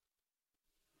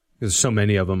 There's so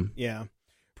many of them. Yeah.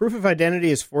 Proof of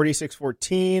identity is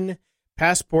 $46.14.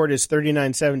 Passport is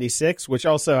 $39.76, which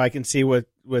also I can see with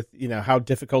how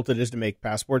difficult it is to make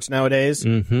passports nowadays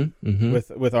with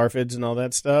ARFIDs and all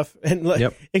that stuff. And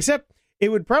except it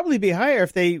would probably be higher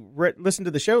if they listened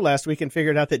to the show last week and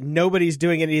figured out that nobody's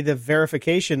doing any of the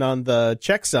verification on the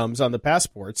checksums on the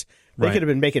passports. They could have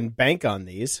been making bank on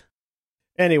these.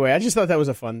 Anyway, I just thought that was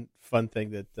a fun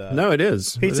thing that. No, it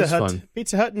is. Pizza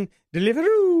Hut and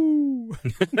Deliveroo.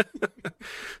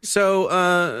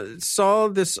 So, saw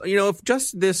this,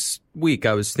 just this week,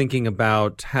 I was thinking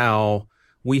about how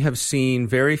we have seen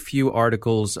very few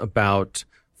articles about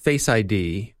Face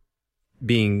ID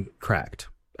being cracked.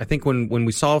 I think when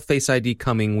we saw Face ID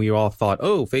coming, we all thought,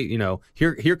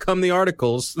 here come the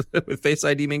articles with Face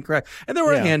ID being cracked. And there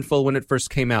were a handful when it first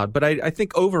came out. But I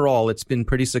think overall it's been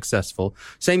pretty successful.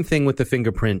 Same thing with the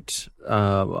fingerprint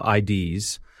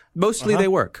IDs. Mostly they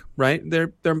work, right?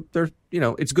 They're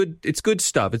it's good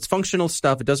stuff. It's functional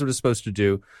stuff. It does what it's supposed to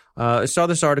do. I saw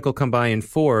this article come by in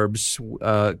Forbes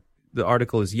the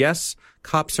article is, yes,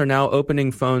 cops are now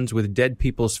opening phones with dead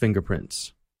people's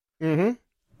fingerprints. Mm-hmm.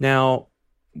 Now,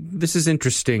 this is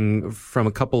interesting from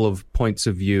a couple of points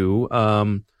of view.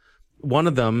 One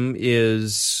of them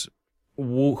is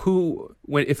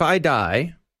if I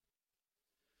die,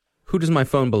 who does my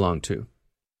phone belong to?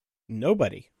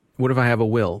 Nobody. What if I have a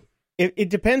will? It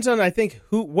depends on, I think,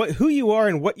 who you are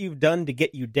and what you've done to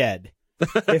get you dead.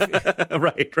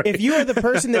 Right. If you are the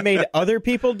person that made other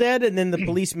people dead and then the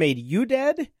police made you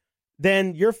dead,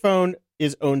 then your phone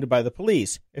is owned by the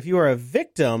police. If you are a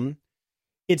victim,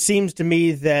 it seems to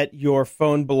me that your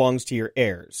phone belongs to your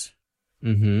heirs.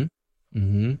 Mm-hmm.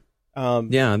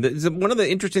 Mm-hmm. Yeah. One of the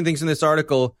interesting things in this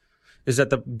article is that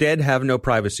the dead have no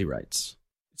privacy rights.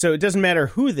 So it doesn't matter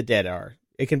who the dead are.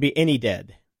 It can be any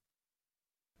dead.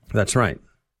 That's right.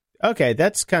 Okay,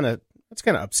 that's kind of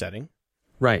upsetting.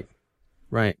 Right.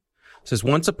 It says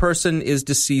once a person is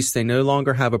deceased, they no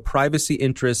longer have a privacy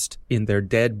interest in their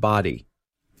dead body,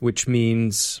 which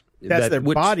means that's their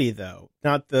body, though,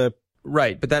 not the...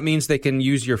 Right, but that means they can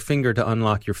use your finger to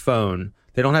unlock your phone.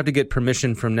 They don't have to get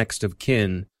permission from next of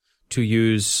kin to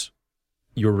use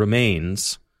your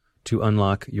remains to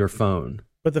unlock your phone.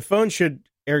 But the phone should,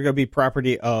 ergo, be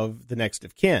property of the next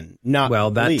of kin, not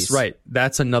police. That's right.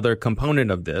 That's another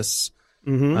component of this.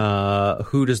 Mm-hmm.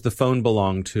 Who does the phone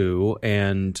belong to,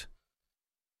 and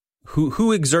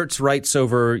who exerts rights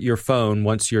over your phone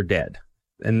once you're dead?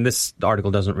 And this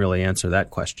article doesn't really answer that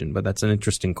question, but that's an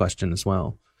interesting question as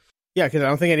well. Yeah, because I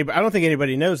don't think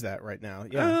anybody knows that right now.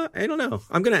 Yeah, I don't know.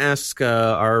 I'm going to ask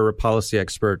our policy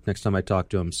expert next time I talk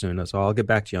to him soon, so I'll get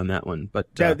back to you on that one.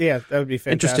 But that would be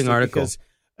fantastic. Interesting article. Because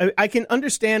I can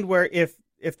understand where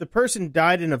if the person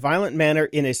died in a violent manner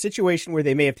in a situation where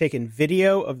they may have taken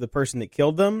video of the person that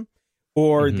killed them,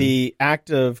 or Mm-hmm. the act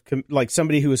of like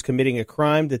somebody who was committing a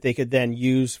crime that they could then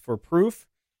use for proof.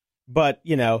 But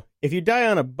if you die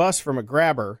on a bus from a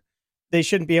grabber, they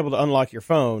shouldn't be able to unlock your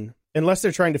phone. Unless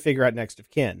they're trying to figure out next of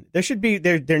kin.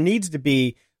 There needs to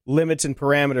be limits and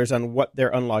parameters on what they're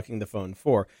unlocking the phone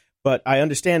for. But I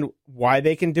understand why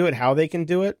they can do it, how they can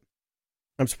do it.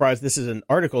 I'm surprised this is an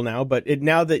article now, but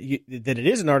now that it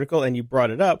is an article and you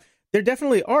brought it up, there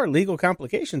definitely are legal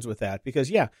complications with that. Because,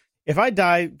 if I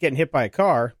die getting hit by a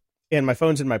car and my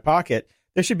phone's in my pocket,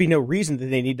 there should be no reason that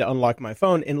they need to unlock my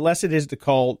phone unless it is to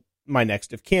call my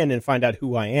next of kin and find out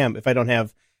who I am if I don't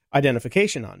have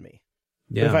identification on me.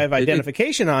 Yeah. If I have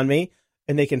identification on me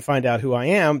and they can find out who I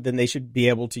am, then they should be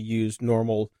able to use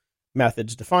normal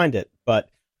methods to find it. But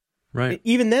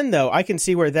even then, though, I can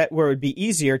see where it would be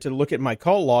easier to look at my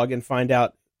call log and find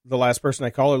out the last person I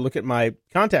call, or look at my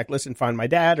contact list and find my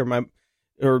dad or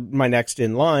my next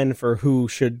in line for who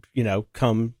should,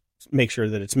 come make sure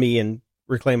that it's me and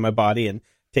reclaim my body and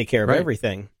take care of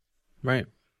everything. Right.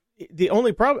 The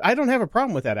only problem, I don't have a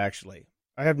problem with that, actually.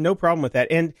 I have no problem with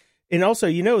that. And also,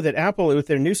 that Apple, with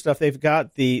their new stuff, they've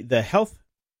got the health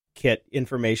kit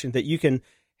information that you can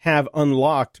have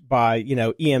unlocked by,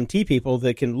 EMT people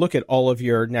that can look at all of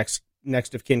your next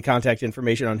of kin contact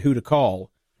information on who to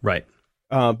call. Right.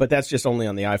 But that's just only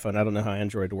on the iPhone. I don't know how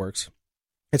Android works.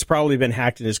 It's probably been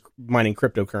hacked and is mining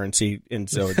cryptocurrency, and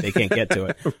so they can't get to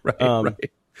it. Right.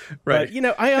 But,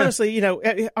 I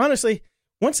honestly,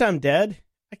 once I'm dead,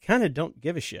 I kind of don't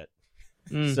give a shit.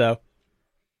 So...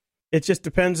 It just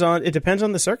depends on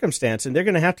the circumstance, and they're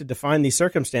going to have to define these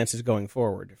circumstances going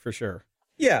forward for sure.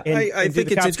 Yeah, I think the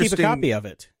it's cops interesting. keep a copy of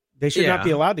it. They should not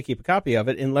be allowed to keep a copy of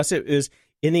it unless it is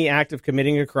in the act of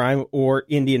committing a crime or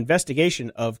in the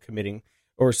investigation of committing,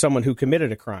 or someone who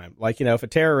committed a crime. Like, if a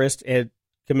terrorist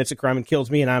commits a crime and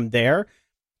kills me and I'm there,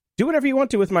 do whatever you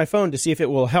want to with my phone to see if it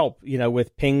will help,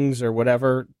 with pings or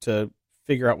whatever to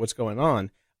figure out what's going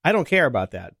on. I don't care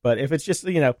about that. But if it's just,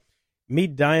 me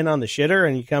dying on the shitter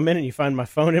and you come in and you find my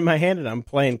phone in my hand and I'm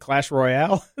playing Clash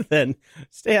Royale, then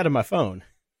stay out of my phone.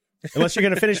 Unless you're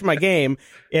going to finish my game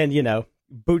and,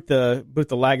 boot the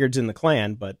laggards in the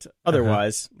clan, but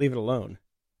otherwise leave it alone.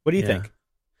 What do you think?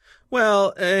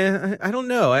 Well, I don't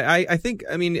know. I think,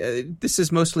 this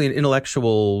is mostly an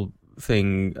intellectual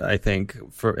thing, I think,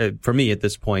 for me at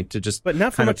this point, to just but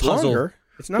not for much longer.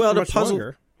 It's not for much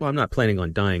longer. Well, I'm not planning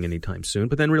on dying anytime soon,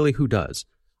 but then really, who does?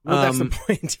 Well, that's the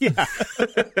point. Yeah.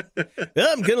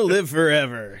 I'm going to live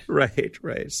forever.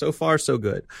 Right. So far, so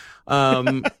good.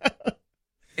 And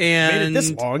made it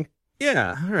this long.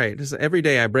 Yeah. All right. Every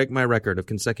day I break my record of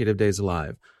consecutive days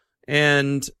alive.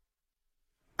 And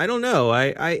I don't know.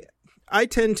 I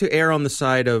tend to err on the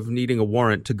side of needing a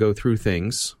warrant to go through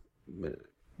things.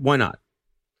 Why not?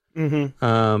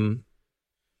 Mm-hmm.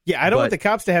 Yeah, I don't want the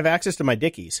cops to have access to my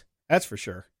dickies. That's for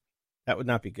sure. That would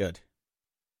not be good.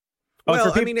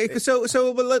 Well, I mean,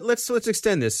 but let's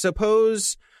extend this.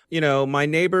 Suppose, my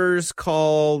neighbors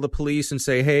call the police and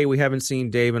say, hey, we haven't seen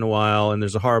Dave in a while, and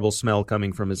there's a horrible smell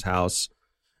coming from his house.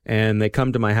 And they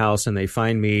come to my house and they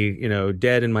find me,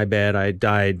 dead in my bed. I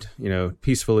died,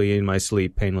 peacefully in my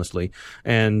sleep, painlessly.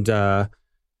 And so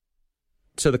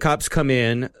the cops come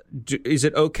in. Is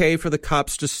it okay for the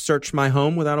cops to search my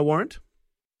home without a warrant?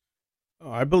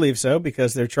 Oh, I believe so,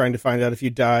 because they're trying to find out if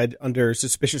you died under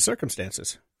suspicious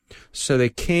circumstances. So they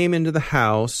came into the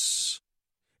house.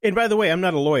 And by the way, I'm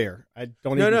not a lawyer. I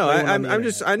don't. No.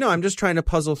 I'm just trying to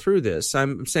puzzle through this.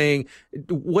 I'm saying,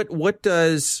 what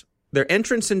does their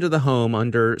entrance into the home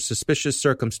under suspicious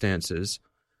circumstances,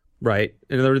 right?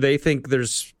 And they think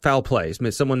there's foul play.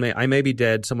 I may be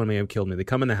dead. Someone may have killed me. They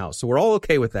come in the house, so we're all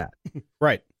okay with that,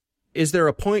 right? Is there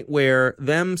a point where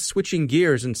them switching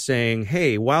gears and saying,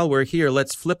 "Hey, while we're here,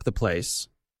 let's flip the place"?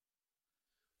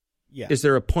 Yeah. Is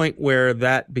there a point where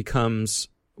that becomes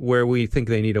where we think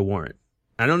they need a warrant?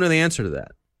 I don't know the answer to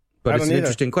that, but it's an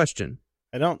interesting question.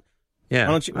 I don't.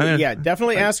 Yeah.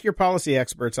 Definitely ask your policy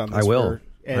experts on this. I will.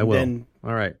 Then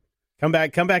all right. Come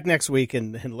back next week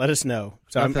and let us know.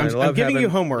 So I'm giving you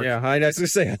homework. Yeah, I was going to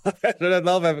say, I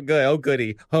love having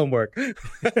goody homework.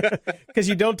 Because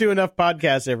you don't do enough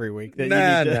podcasts every week.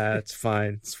 Nah, it's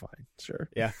fine. It's fine.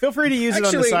 Sure. Yeah, feel free to use it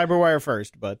on the Cyberwire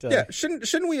first. But yeah,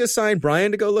 shouldn't we assign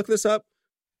Brian to go look this up?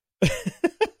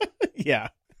 Yeah.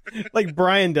 Like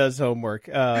Brian does homework.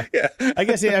 Yeah. I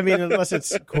guess, unless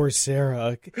it's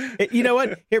Coursera. You know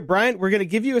what? Here, Brian, we're going to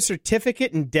give you a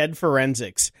certificate in dead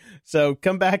forensics. So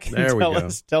come back and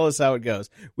tell us how it goes.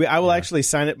 I will actually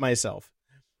sign it myself.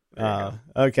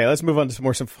 Okay, let's move on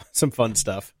to some fun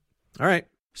stuff. All right.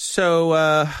 So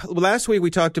last week we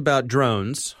talked about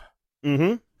drones.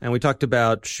 Mm-hmm. And we talked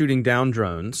about shooting down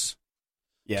drones.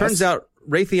 Yes. Turns out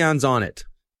Raytheon's on it.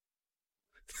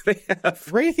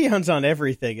 Raytheon's on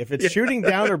everything. If it's shooting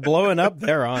down or blowing up,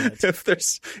 they're on it.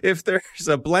 If there's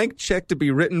a blank check to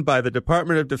be written by the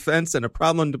Department of Defense and a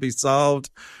problem to be solved,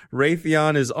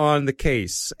 Raytheon is on the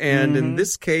case. And in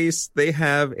this case, they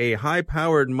have a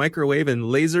high-powered microwave and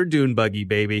laser dune buggy,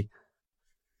 baby.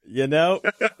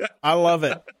 I love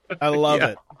it. I love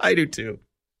it. I do too.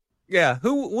 Yeah,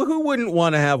 who wouldn't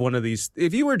want to have one of these?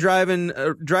 If you were driving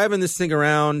this thing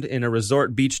around in a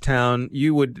resort beach town,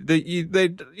 you'd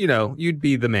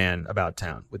be the man about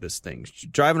town with this thing,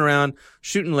 driving around,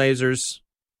 shooting lasers.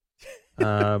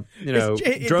 Drones.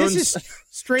 This is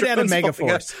straight out of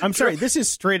Megaforce. I'm sorry, this is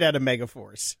straight out of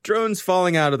Megaforce. Drones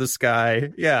falling out of the sky.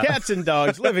 Yeah, cats and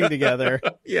dogs living together.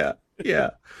 Yeah.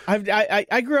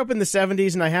 I grew up in the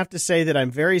 70s, and I have to say that I'm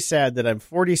very sad that I'm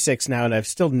 46 now, and I've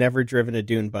still never driven a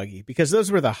dune buggy, because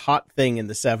those were the hot thing in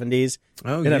the 70s.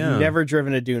 Oh, and I've never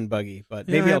driven a dune buggy, but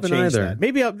maybe I'll change that.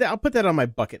 Maybe I'll put that on my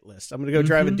bucket list. I'm going to go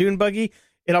drive a dune buggy,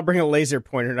 and I'll bring a laser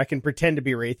pointer, and I can pretend to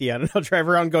be Raytheon, and I'll drive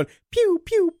around going, pew,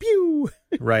 pew, pew.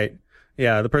 Right.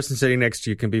 Yeah, the person sitting next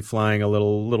to you can be flying a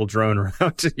little drone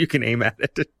around. You can aim at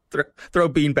it, throw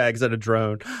beanbags at a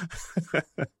drone.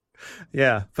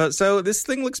 Yeah, so this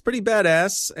thing looks pretty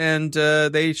badass, and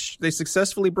they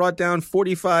successfully brought down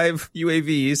 45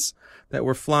 UAVs that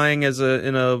were flying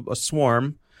in a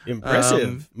swarm.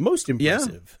 Impressive, most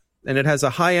impressive. Yeah. And it has a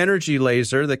high energy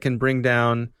laser that can bring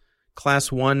down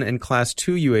Class 1 and Class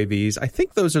 2 UAVs. I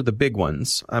think those are the big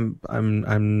ones. I'm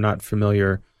not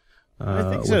familiar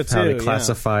with how they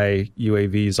classify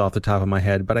UAVs off the top of my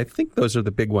head, but I think those are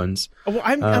the big ones. Well,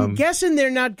 I'm guessing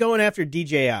they're not going after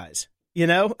DJIs.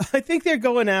 I think they're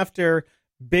going after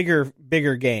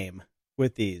bigger game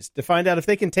with these to find out if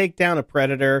they can take down a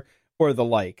predator or the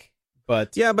like.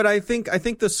 But yeah, but I think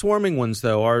the swarming ones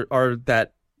though are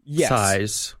that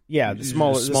size. Yeah, the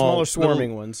smaller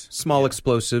swarming ones, small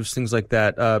explosives, things like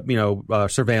that.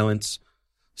 Surveillance.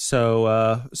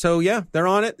 So yeah, they're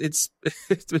on it. It's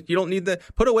you don't need that.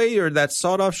 Put away that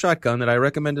sawed-off shotgun that I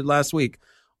recommended last week.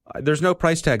 There's no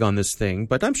price tag on this thing,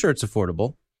 but I'm sure it's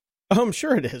affordable. I'm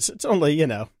sure it is. It's only,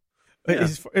 on a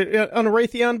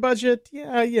Raytheon budget.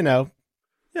 Yeah,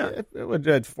 it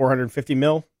would 450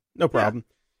 mil, no problem.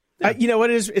 Yeah. You know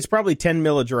what it is? It's probably 10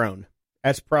 mil a drone.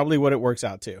 That's probably what it works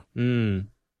out to.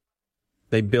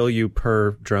 They bill you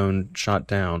per drone shot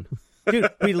down. Dude,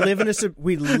 we live in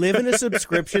a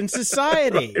subscription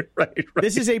society. Right.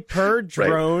 This is a per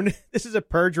drone. Right. This is a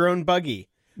per drone buggy.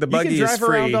 The buggy is free. You can drive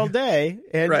around all day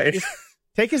and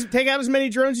take out as many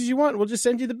drones as you want. We'll just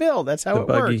send you the bill. That's how it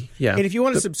works. Yeah. And if you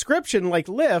want a subscription like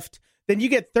Lyft, then you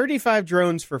get 35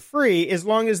 drones for free as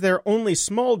long as they're only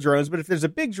small drones. But if there's a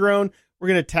big drone, we're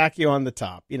going to tack you on the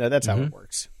top. That's how it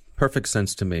works. Perfect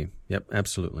sense to me. Yep,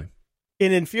 absolutely.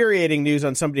 In infuriating news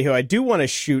on somebody who I do want to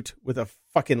shoot with a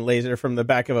fucking laser from the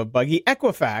back of a buggy,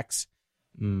 Equifax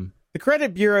The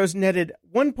credit bureaus netted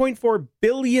 $1.4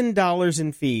 billion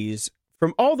in fees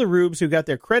from all the rubes who got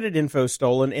their credit info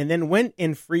stolen and then went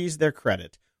and freeze their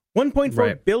credit.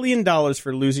 $1.4 billion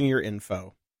for losing your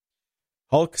info.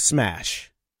 Hulk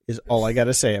smash is all I got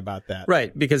to say about that.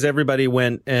 Right, because everybody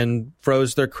went and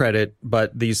froze their credit,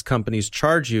 but these companies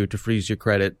charge you to freeze your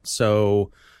credit,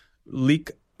 so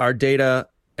leak our data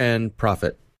and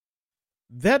profit.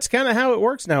 That's kind of how it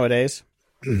works nowadays.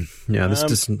 Yeah, this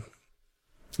does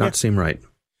not seem right.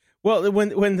 Well,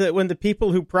 when the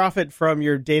people who profit from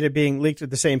your data being leaked are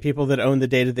the same people that own the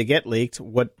data that get leaked,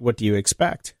 what do you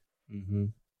expect? Mm-hmm.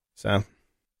 So,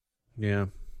 yeah.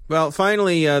 Well,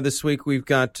 finally, this week we've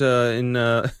got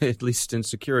at least in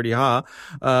Security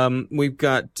we've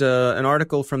got an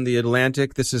article from The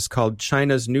Atlantic. This is called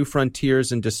China's New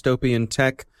Frontiers in Dystopian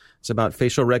Tech. It's about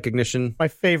facial recognition. My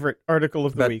favorite article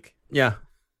of the week. Yeah.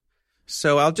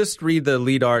 So I'll just read the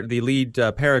lead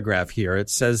paragraph here. It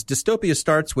says, dystopia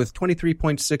starts with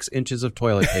 23.6 inches of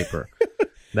toilet paper.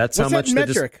 That's how much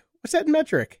metric? What's that in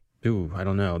metric? Ooh, I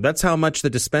don't know. That's how much the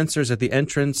dispensers at the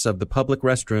entrance of the public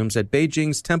restrooms at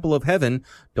Beijing's Temple of Heaven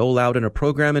dole out in a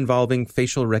program involving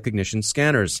facial recognition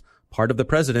scanners, part of the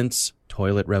president's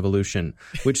toilet revolution,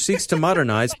 which seeks to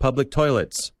modernize public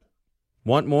toilets.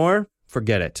 Want more?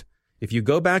 Forget it. If you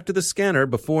go back to the scanner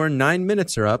before 9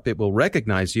 minutes are up, it will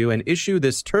recognize you and issue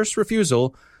this terse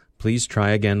refusal. Please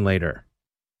try again later.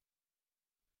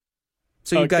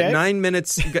 So you've got 9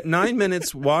 minutes. You got 9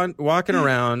 minutes walking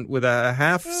around with a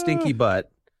half stinky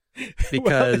butt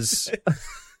because,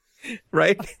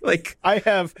 right? Like I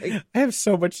have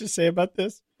so much to say about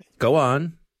this. Go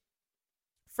on.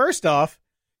 First off,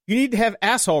 you need to have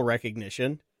asshole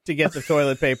recognition to get the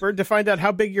toilet paper to find out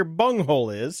how big your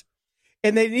bunghole is.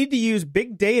 And they need to use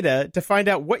big data to find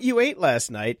out what you ate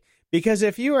last night, because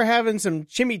if you are having some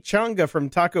chimichanga from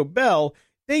Taco Bell,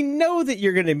 they know that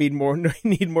you're going to need more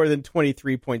than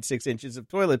 23.6 inches of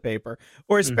toilet paper,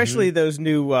 or especially those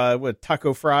new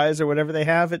taco fries or whatever they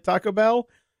have at Taco Bell.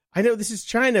 I know this is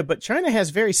China, but China has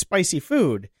very spicy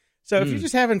food. So if you're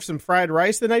just having some fried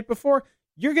rice the night before,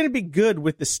 you're going to be good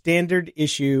with the standard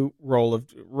issue roll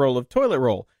of toilet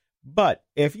roll. But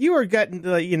if you are getting,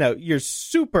 your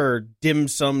super dim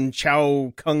sum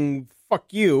chow kung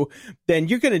fuck you, then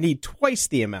you're going to need twice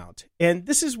the amount. And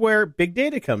this is where big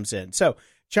data comes in. So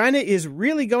China is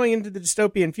really going into the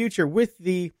dystopian future with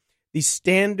the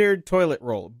standard toilet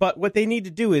roll. But what they need to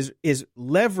do is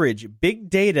leverage big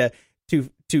data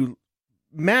to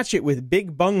match it with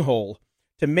big bunghole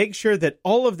to make sure that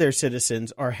all of their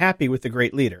citizens are happy with the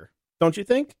great leader. Don't you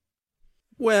think?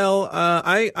 Well,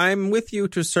 I'm with you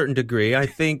to a certain degree. I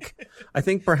think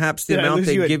perhaps the amount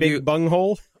they give you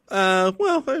bunghole.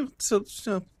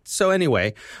 So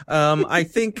anyway, I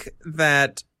think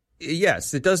that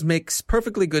yes, it does make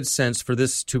perfectly good sense for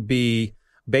this to be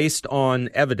based on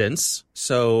evidence.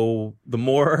 So the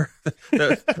more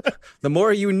the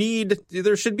more you need,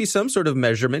 there should be some sort of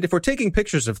measurement. If we're taking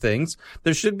pictures of things,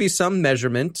 there should be some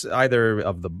measurement either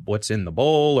of what's in the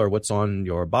bowl or what's on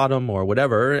your bottom or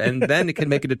whatever, and then it can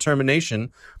make a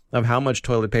determination of how much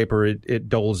toilet paper it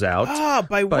doles out.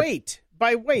 By weight.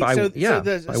 So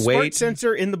the smart weight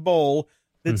sensor in the bowl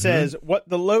that says what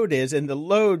the load is, and the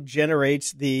load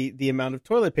generates the amount of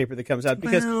toilet paper that comes out.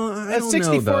 Because a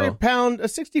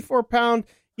 64 pound,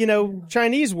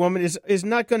 Chinese woman is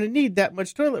not going to need that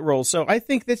much toilet roll. So I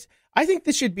think this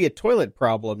should be a toilet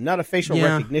problem, not a facial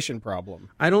recognition problem.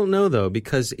 I don't know though,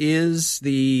 because is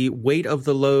the weight of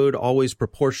the load always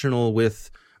proportional with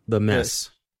the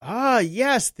mess?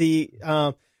 Yes. The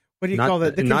what do you call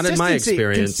that? The not in my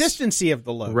experience. Consistency of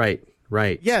the load. Right.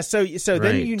 Yeah, so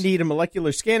then you need a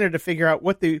molecular scanner to figure out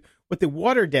what the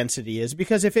water density is,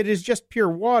 because if it is just pure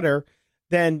water,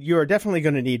 then you're definitely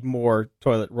going to need more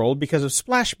toilet roll because of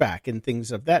splashback and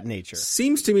things of that nature.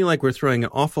 Seems to me like we're throwing an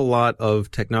awful lot of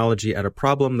technology at a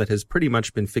problem that has pretty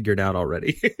much been figured out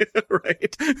already,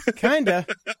 right? Kinda.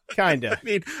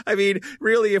 I mean,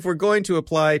 really, if we're going to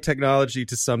apply technology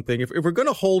to something, if we're going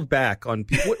to hold back on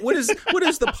people, what is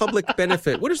the public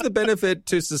benefit? What is the benefit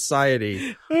to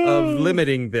society of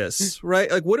limiting this,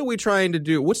 right? Like, what are we trying to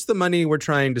do? What's the money we're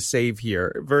trying to save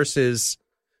here versus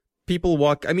people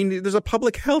there's a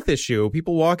public health issue.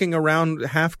 People walking around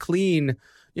half clean.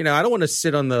 I don't want to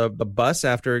sit on the bus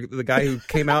after the guy who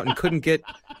came out and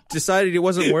decided it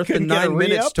wasn't worth the 9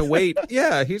 minutes to wait.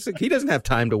 Yeah, he doesn't have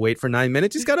time to wait for 9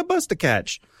 minutes. He's got a bus to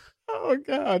catch. Oh,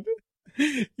 God.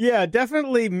 Yeah,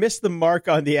 definitely missed the mark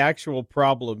on the actual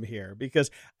problem here, because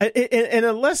and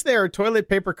unless there are toilet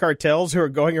paper cartels who are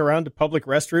going around to public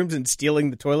restrooms and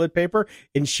stealing the toilet paper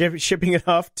and shipping it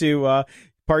off to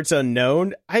parts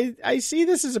unknown. I see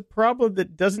this as a problem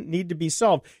that doesn't need to be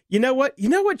solved. You know what? You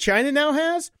know what China now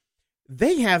has?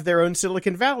 They have their own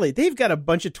Silicon Valley. They've got a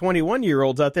bunch of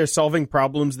 21-year-olds out there solving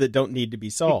problems that don't need to be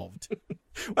solved.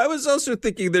 I was also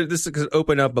thinking that this could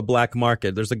open up a black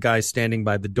market. There's a guy standing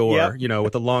by the door,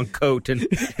 with a long coat, and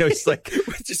he's like,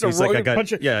 just he's like,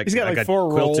 he's got like 4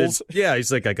 quilted rolls. Yeah,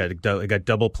 he's like, I got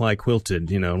double ply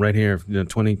quilted, right here,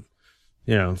 20.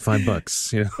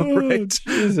 $5, right?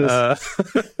 Jesus.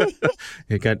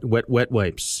 You got wet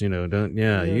wipes, don't,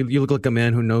 you look like a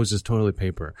man who knows his toilet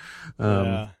paper.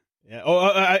 Yeah. Oh,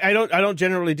 I don't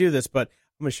generally do this, but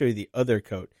I'm going to show you the other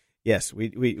coat. Yes,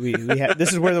 we have,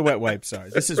 this is where the wet wipes are.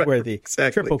 This is where the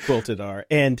triple quilted are,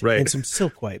 and some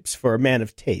silk wipes for a man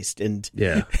of taste. And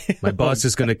my boss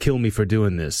is going to kill me for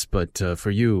doing this, but for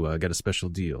you, I got a special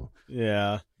deal.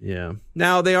 Yeah.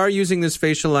 Now they are using this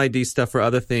facial ID stuff for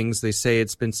other things. They say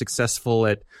it's been successful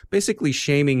at basically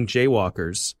shaming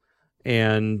jaywalkers,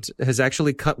 and has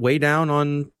actually cut way down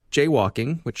on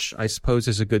jaywalking, which I suppose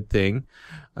is a good thing.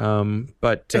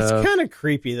 But it's kind of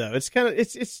creepy, though. It's kind of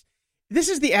it's. This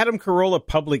is the Adam Carolla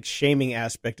public shaming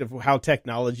aspect of how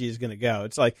technology is going to go.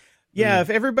 It's like, if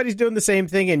everybody's doing the same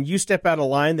thing and you step out of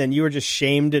line, then you are just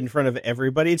shamed in front of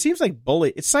everybody. It seems like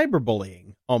it's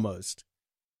cyberbullying almost.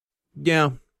 Yeah.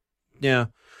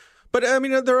 But I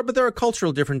mean, there are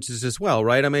cultural differences as well,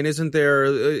 right? I mean, isn't there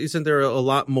a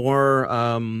lot more?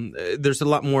 There's a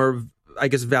lot more, I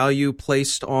guess, value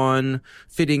placed on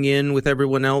fitting in with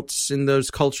everyone else in those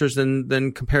cultures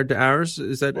than compared to ours.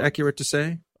 Is that accurate to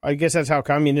say? I guess that's how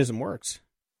communism works.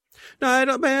 No, I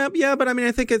don't. Yeah, but I mean,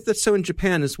 I think that's so in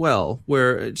Japan as well,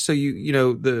 where so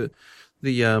the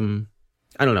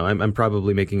I don't know. I'm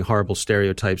probably making horrible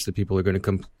stereotypes that people are going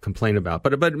to complain about.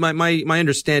 But my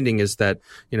understanding is that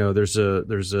there's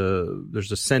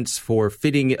a sense for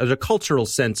fitting, there's a cultural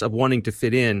sense of wanting to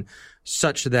fit in,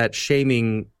 such that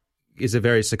shaming is a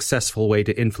very successful way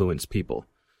to influence people.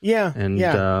 Yeah, and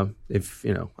if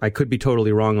I could be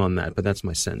totally wrong on that, but that's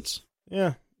my sense.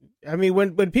 Yeah. I mean,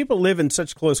 when people live in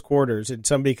such close quarters and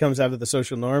somebody comes out of the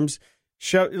social norms,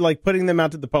 putting them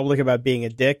out to the public about being a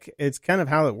dick, it's kind of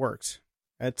how it works.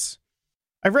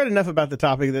 I've read enough about the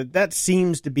topic that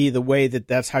seems to be the way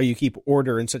that's how you keep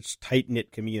order in such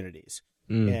tight-knit communities.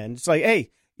 And it's like, hey,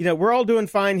 we're all doing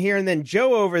fine here, and then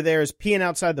Joe over there is peeing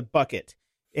outside the bucket.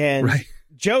 And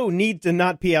Joe needs to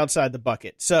not pee outside the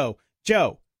bucket. So,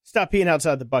 Joe, stop peeing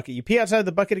outside the bucket. You pee outside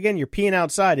the bucket again, you're peeing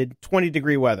outside in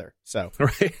 20-degree weather. So,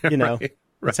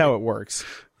 that's how it works.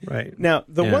 Right. Now,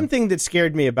 the one thing that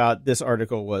scared me about this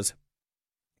article was,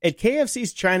 at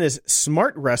KFC's China's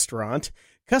Smart Restaurant,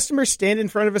 customers stand in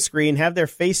front of a screen, have their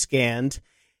face scanned,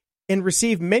 and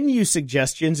receive menu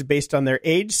suggestions based on their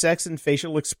age, sex, and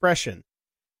facial expression.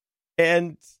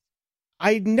 And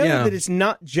I know that it's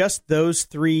not just those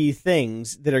 3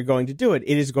 things that are going to do it.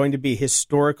 It is going to be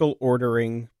historical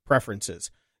ordering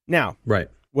preferences. Now,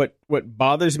 what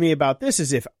bothers me about this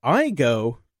is if I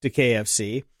go to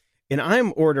KFC and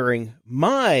I'm ordering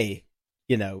my,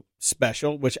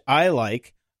 special, which I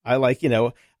like a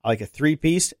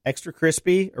 3-piece, extra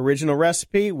crispy, original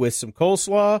recipe with some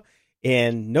coleslaw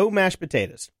and no mashed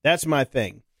potatoes. That's my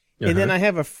thing. And then I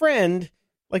have a friend,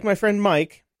 like my friend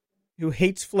Mike, who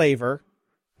hates flavor,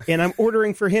 and I'm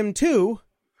ordering for him too.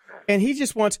 And he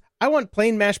just I want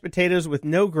plain mashed potatoes with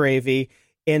no gravy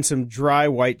and some dry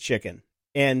white chicken.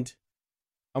 And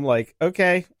I'm like,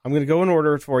 okay, I'm going to go and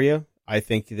order it for you. I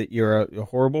think that you're a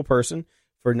horrible person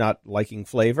for not liking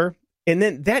flavor. And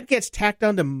then that gets tacked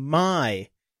onto my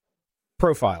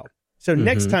profile. So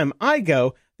next time I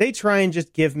go, they try and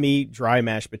just give me dry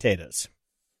mashed potatoes.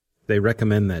 They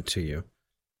recommend that to you.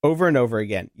 Over and over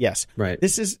again. Yes. Right.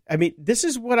 This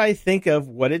is what I think of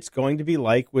what it's going to be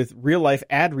like with real life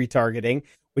ad retargeting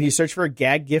when you search for a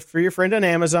gag gift for your friend on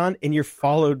Amazon and you're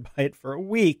followed by it for a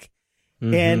week.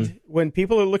 And when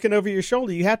people are looking over your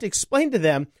shoulder, you have to explain to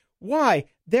them why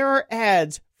there are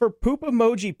ads for poop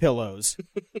emoji pillows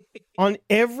on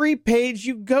every page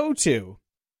you go to.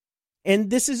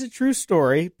 And this is a true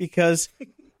story because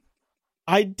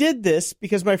I did this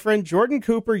because my friend Jordan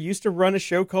Cooper used to run a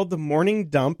show called The Morning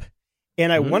Dump,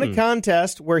 and I won a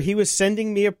contest where he was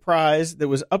sending me a prize that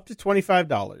was up to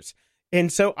 $25.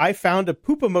 And so I found a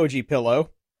poop emoji pillow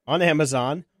on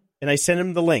Amazon, and I sent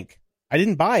him the link. I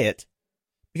didn't buy it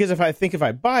because if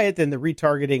I buy it, then the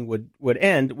retargeting would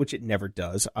end, which it never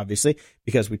does, obviously,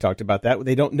 because we talked about that.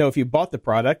 They don't know if you bought the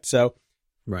product. So,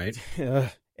 right.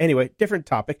 Anyway, different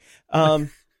topic.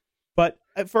 But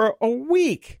for a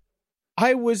week,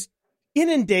 I was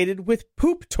inundated with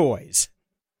poop toys.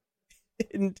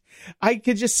 And I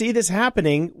could just see this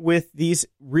happening with these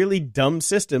really dumb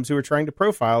systems who are trying to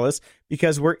profile us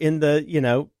because we're in the,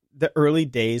 the early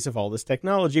days of all this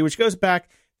technology, which goes back to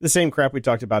the same crap we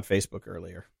talked about Facebook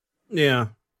earlier. Yeah.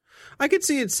 I could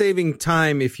see it saving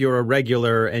time if you're a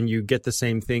regular and you get the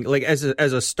same thing, like as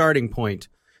a starting point.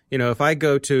 If I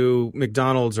go to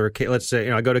McDonald's or let's say,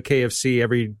 I go to KFC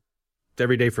every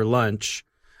day for lunch,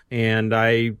 and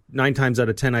 9 times out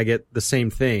of 10 I get the same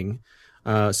thing.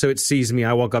 So it sees me.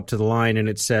 I walk up to the line and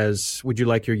it says, "Would you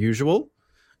like your usual?"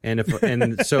 And if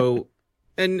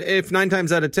 9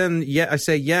 times out of 10, I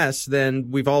say yes,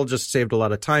 then we've all just saved a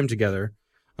lot of time together.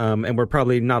 And we're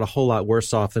probably not a whole lot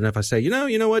worse off than if I say, you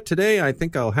know what, today I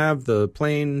think I'll have the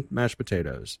plain mashed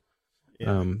potatoes.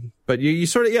 Yeah. But you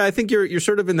sort of, I think you're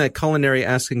sort of in that culinary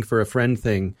asking for a friend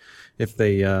thing. If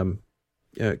they kind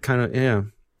of, yeah.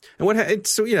 And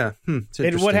it's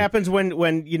and what happens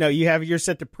when you have your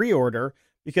set to pre-order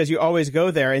because you always go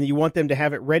there and you want them to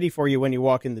have it ready for you when you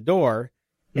walk in the door,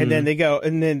 and then they go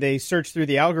and then they search through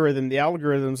the algorithm. The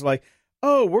algorithm's like,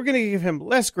 oh, we're going to give him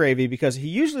less gravy because he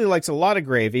usually likes a lot of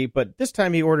gravy, but this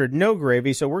time he ordered no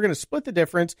gravy, so we're going to split the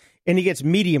difference, and he gets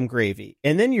medium gravy.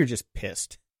 And then you're just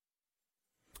pissed.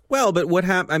 Well, but what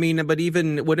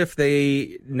what if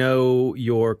they know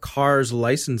your car's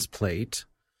license plate,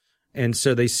 and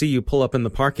so they see you pull up in the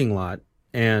parking lot,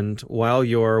 and while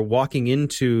you're walking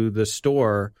into the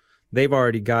store, they've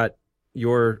already got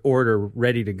your order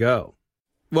ready to go?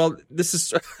 Well, this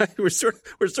is we're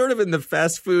sort of in the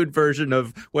fast food version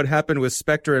of what happened with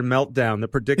Spectre and Meltdown, the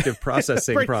predictive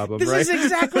processing problem, this right? This is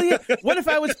exactly it. What if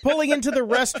I was pulling into the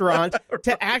restaurant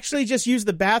to actually just use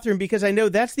the bathroom because I know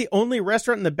that's the only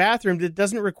restaurant in the bathroom that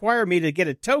doesn't require me to get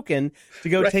a token to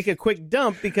go take a quick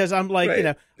dump because I'm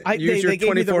like, use your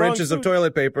 24 inches of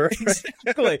toilet paper.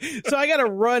 Exactly. So I got to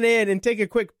run in and take a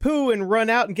quick poo and run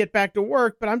out and get back to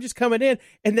work, but I'm just coming in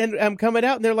and then I'm coming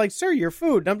out and they're like, "Sir, your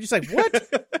food." And I'm just like, "What?"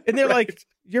 And they're like,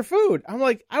 "Your food." I'm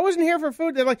like, "I wasn't here for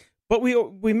food." They're like, "But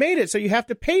we made it, so you have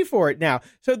to pay for it now."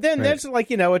 So then that's like,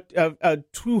 a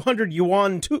 200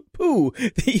 yuan poo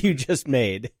that you just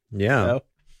made. Yeah.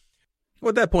 Well,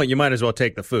 at that point, you might as well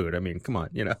take the food. I mean, come on,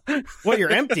 Well,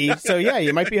 you're empty, so yeah,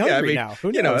 you might be hungry now.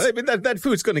 Who knows? That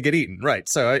food's going to get eaten, right?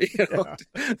 So,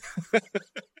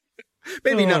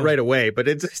 maybe not right away, but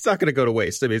it's not going to go to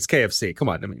waste. I mean, it's KFC. Come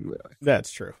on. I mean,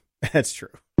 that's true. That's true.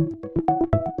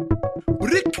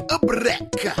 Brick a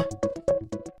brick.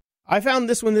 I found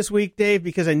this one this week, Dave,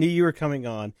 because I knew you were coming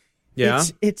on. Yeah.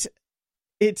 It's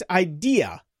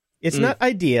idea. It's not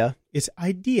idea. It's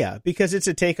idea because it's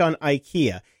a take on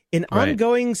IKEA. An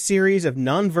ongoing series of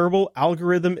nonverbal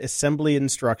algorithm assembly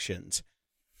instructions.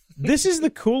 This is the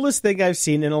coolest thing I've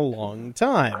seen in a long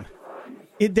time.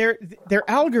 They're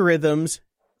algorithms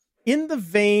in the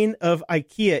vein of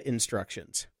IKEA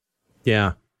instructions.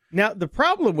 Yeah. Now, the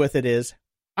problem with it is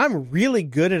I'm really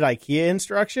good at IKEA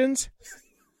instructions.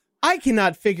 I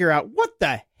cannot figure out what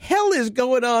the hell is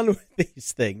going on with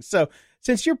these things. So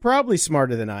since you're probably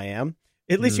smarter than I am,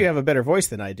 at least you have a better voice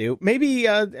than I do. Maybe,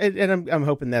 and I'm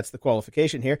hoping that's the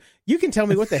qualification here. You can tell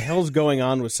me what the hell's going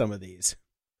on with some of these.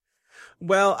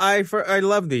 Well, I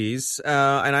love these,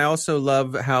 and I also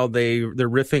love how they're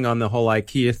riffing on the whole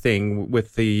IKEA thing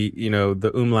with the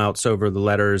the umlauts over the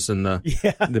letters and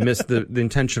the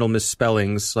intentional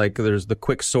misspellings. Like there's the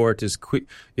quick sort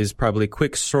is probably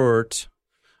quick sort.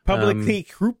 Publicly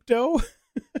crypto.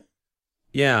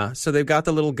 Yeah, so they've got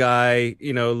the little guy,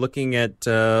 looking at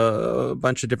a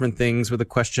bunch of different things with a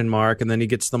question mark, and then he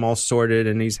gets them all sorted,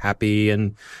 and he's happy,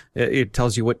 and it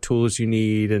tells you what tools you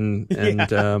need, and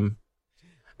it.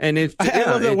 I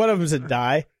love that one of them's a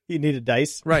die. You need a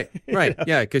dice, right?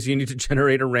 Yeah, because you need to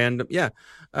generate a random. Yeah,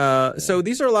 so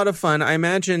these are a lot of fun. I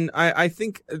imagine. I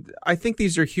think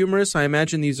these are humorous. I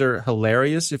imagine these are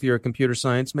hilarious if you're a computer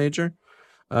science major.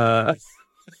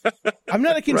 I'm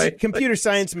not a computer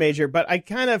science major, but I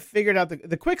kind of figured out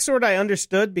the quicksort I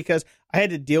understood because I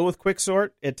had to deal with quicksort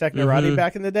at Technorati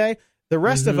back in the day. The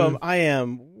rest of them, I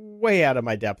am way out of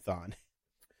my depth on.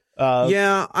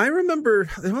 Yeah, I remember,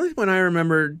 the only one I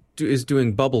remember is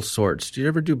doing bubble sorts. Did you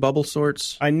ever do bubble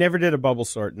sorts? I never did a bubble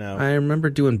sort, no. I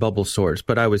remember doing bubble sorts,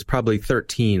 but I was probably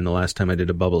 13 the last time I did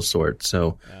a bubble sort,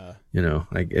 so...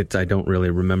 I don't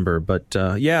really remember, but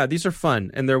yeah, these are fun,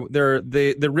 and they're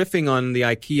riffing on the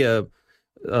IKEA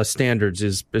standards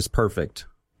is perfect.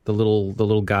 The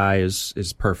little guy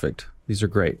is perfect. These are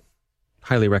great,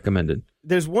 highly recommended.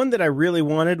 There's one that I really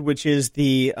wanted, which is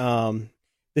the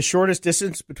shortest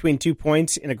distance between 2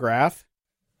 points in a graph.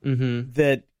 Mm-hmm.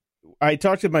 That I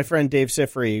talked to my friend Dave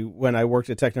Sifry when I worked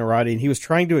at Technorati, and he was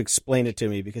trying to explain it to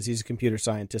me because he's a computer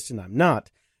scientist and I'm not,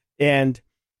 and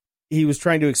he was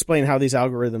trying to explain how these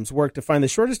algorithms work to find the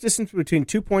shortest distance between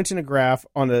 2 points in a graph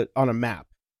on a map.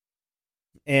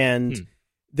 And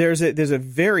there's a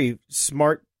very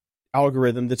smart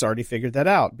algorithm that's already figured that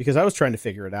out, because I was trying to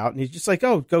figure it out, and he's just like,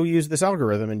 oh, go use this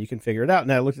algorithm and you can figure it out.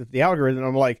 And I looked at the algorithm and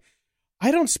I'm like, I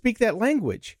don't speak that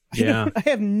language. Yeah. I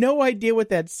have no idea what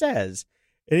that says.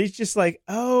 And he's just like,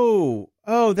 oh,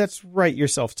 that's right, you're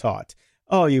self-taught.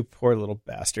 Oh, you poor little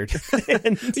bastard.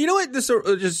 And, you know what? This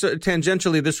just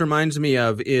tangentially, this reminds me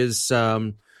of is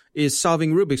solving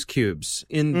Rubik's cubes.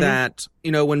 In that,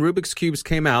 when Rubik's cubes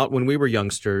came out when we were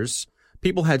youngsters,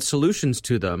 people had solutions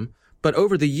to them. But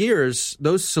over the years,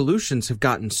 those solutions have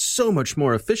gotten so much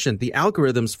more efficient. The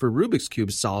algorithms for Rubik's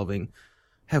cube solving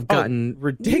have gotten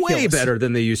way better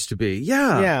than they used to be.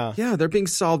 Yeah. They're being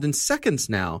solved in seconds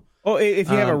now. Oh,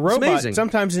 if you have a robot,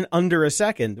 sometimes in under a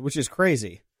second, which is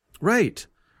crazy. Right.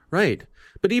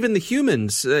 But even the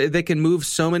humans, they can move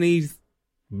so many,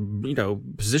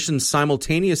 positions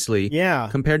simultaneously. Yeah.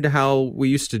 Compared to how we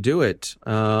used to do it.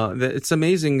 It's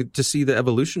amazing to see the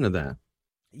evolution of that.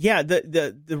 Yeah,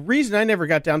 the reason I never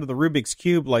got down to the Rubik's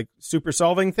Cube, like, super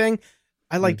solving thing,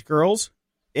 I liked girls,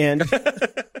 and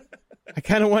I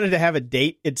kind of wanted to have a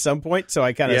date at some point, so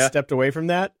I kind of stepped away from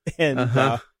that,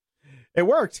 and it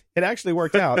worked. It actually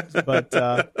worked out, but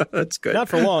that's good. Not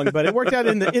for long, but it worked out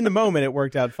in the moment. It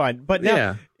worked out fine. But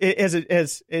now,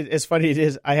 as funny it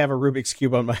is, I have a Rubik's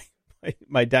Cube on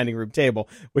my dining room table,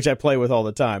 which I play with all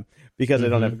the time because I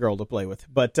don't have a girl to play with.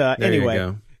 But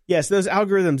anyway. Yes, those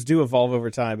algorithms do evolve over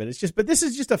time, and but this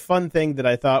is just a fun thing that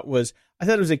I thought it was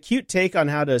a cute take on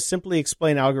how to simply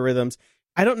explain algorithms.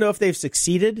 I don't know if they've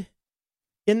succeeded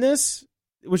in this,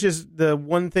 which is the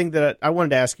one thing that I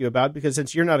wanted to ask you about, because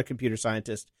since you're not a computer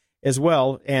scientist as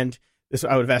well, and this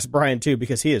I would have asked Brian too,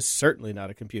 because he is certainly not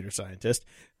a computer scientist.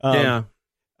 Does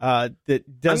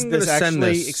this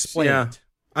actually explain it?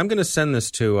 I'm going to send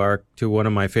this to one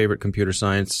of my favorite computer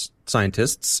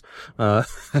scientists,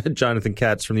 Jonathan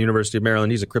Katz from the University of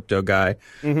Maryland. He's a crypto guy,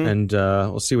 and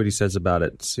we'll see what he says about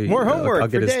it. See, more homework. I'll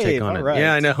get his Dave. take on it. Right.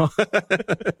 Yeah, I know.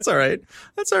 That's all right.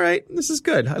 This is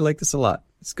good. I like this a lot.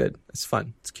 It's good. It's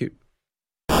fun. It's cute.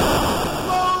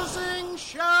 Closing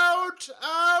shout-outs.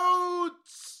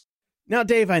 Now,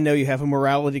 Dave, I know you have a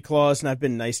morality clause, and I've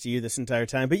been nice to you this entire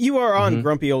time, but you are on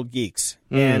Grumpy Old Geeks,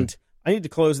 and I need to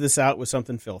close this out with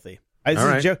something filthy.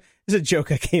 This is a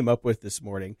joke I came up with this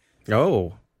morning.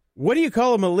 Oh. What do you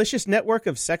call a malicious network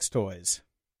of sex toys?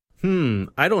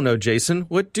 I don't know, Jason.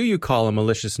 What do you call a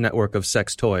malicious network of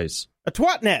sex toys? A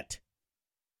twatnet.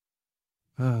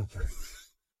 Of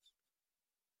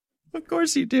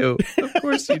course you do. Of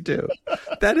course you do.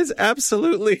 That is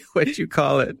absolutely what you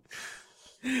call it.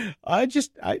 I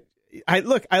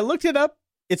looked it up.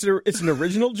 It's an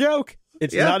original joke.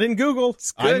 It's not in Google.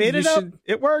 I made it up.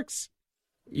 It works.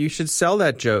 You should sell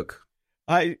that joke.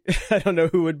 I don't know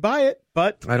who would buy it,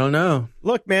 but I don't know.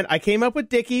 Look, man, I came up with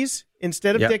dickies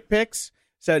instead of dick pics,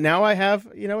 so now I have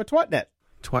a twatnet.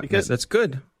 Twatnet, that's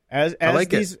good. As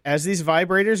these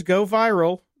vibrators go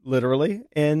viral, literally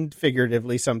and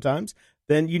figuratively sometimes,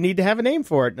 then you need to have a name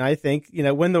for it. And I think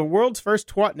when the world's first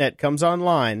twatnet comes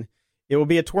online, it will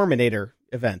be a Terminator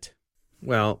event.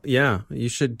 Well, yeah, you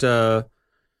should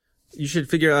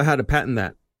figure out how to patent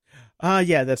that.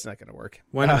 Yeah, that's not going to work.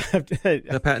 Why not?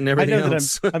 The patent everything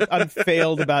else. I'm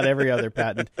failed about every other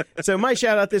patent. So my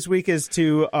shout out this week is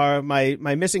to my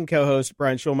missing co-host,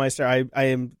 Brian Schulmeister.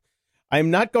 I'm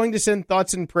not going to send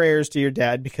thoughts and prayers to your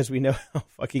dad because we know how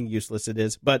fucking useless it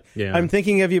is. But I'm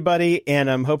thinking of you, buddy, and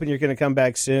I'm hoping you're going to come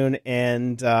back soon.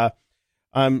 And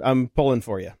I'm pulling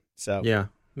for you. So yeah,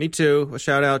 me too. A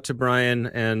shout out to Brian,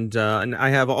 and I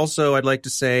have also, I'd like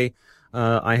to say,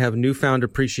 I have newfound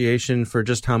appreciation for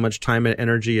just how much time and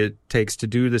energy it takes to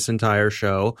do this entire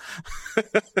show.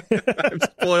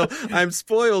 I'm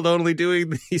spoiled only doing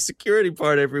the security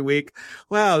part every week.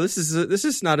 Wow, this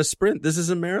is not a sprint. This is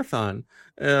a marathon.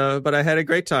 But I had a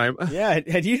great time. Yeah,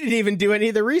 and you didn't even do any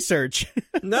of the research.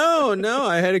 No,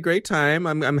 I had a great time.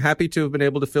 I'm happy to have been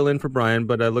able to fill in for Brian,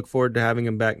 but I look forward to having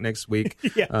him back next week.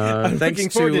 Yeah, I'm looking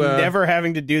forward to never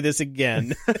having to do this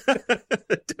again.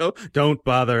 Don't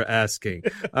bother asking.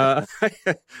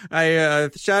 I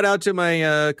shout out to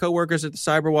my coworkers at the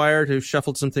Cyberwire who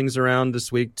shuffled some things around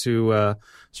this week to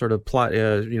sort of plot,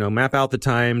 map out the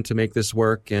time to make this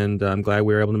work, and I'm glad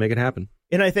we were able to make it happen.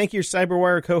 And I thank your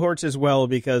Cyberwire cohorts as well,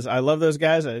 because I love those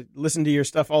guys. I listen to your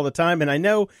stuff all the time, and I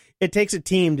know it takes a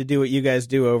team to do what you guys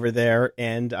do over there,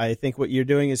 and I think what you're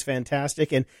doing is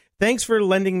fantastic. And thanks for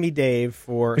lending me Dave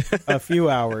for a few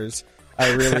hours.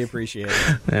 I really appreciate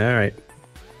it. All right.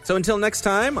 So until next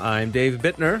time, I'm Dave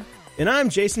Bittner. And I'm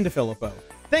Jason DeFilippo.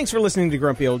 Thanks for listening to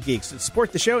Grumpy Old Geeks. To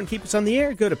support the show and keep us on the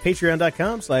air, go to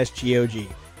patreon.com/GOG.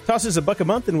 Toss us $1 a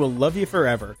month and we'll love you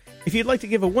forever. If you'd like to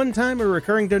give a one-time or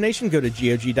recurring donation, go to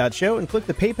GOG.show and click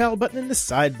the PayPal button in the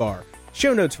sidebar.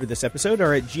 Show notes for this episode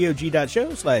are at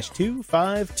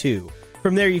GOG.show/252.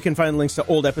 From there, you can find links to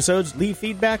old episodes, leave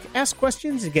feedback, ask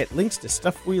questions, and get links to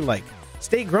stuff we like.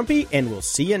 Stay grumpy, and we'll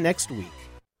see you next week.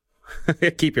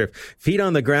 Keep your feet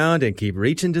on the ground and keep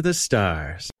reaching to the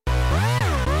stars.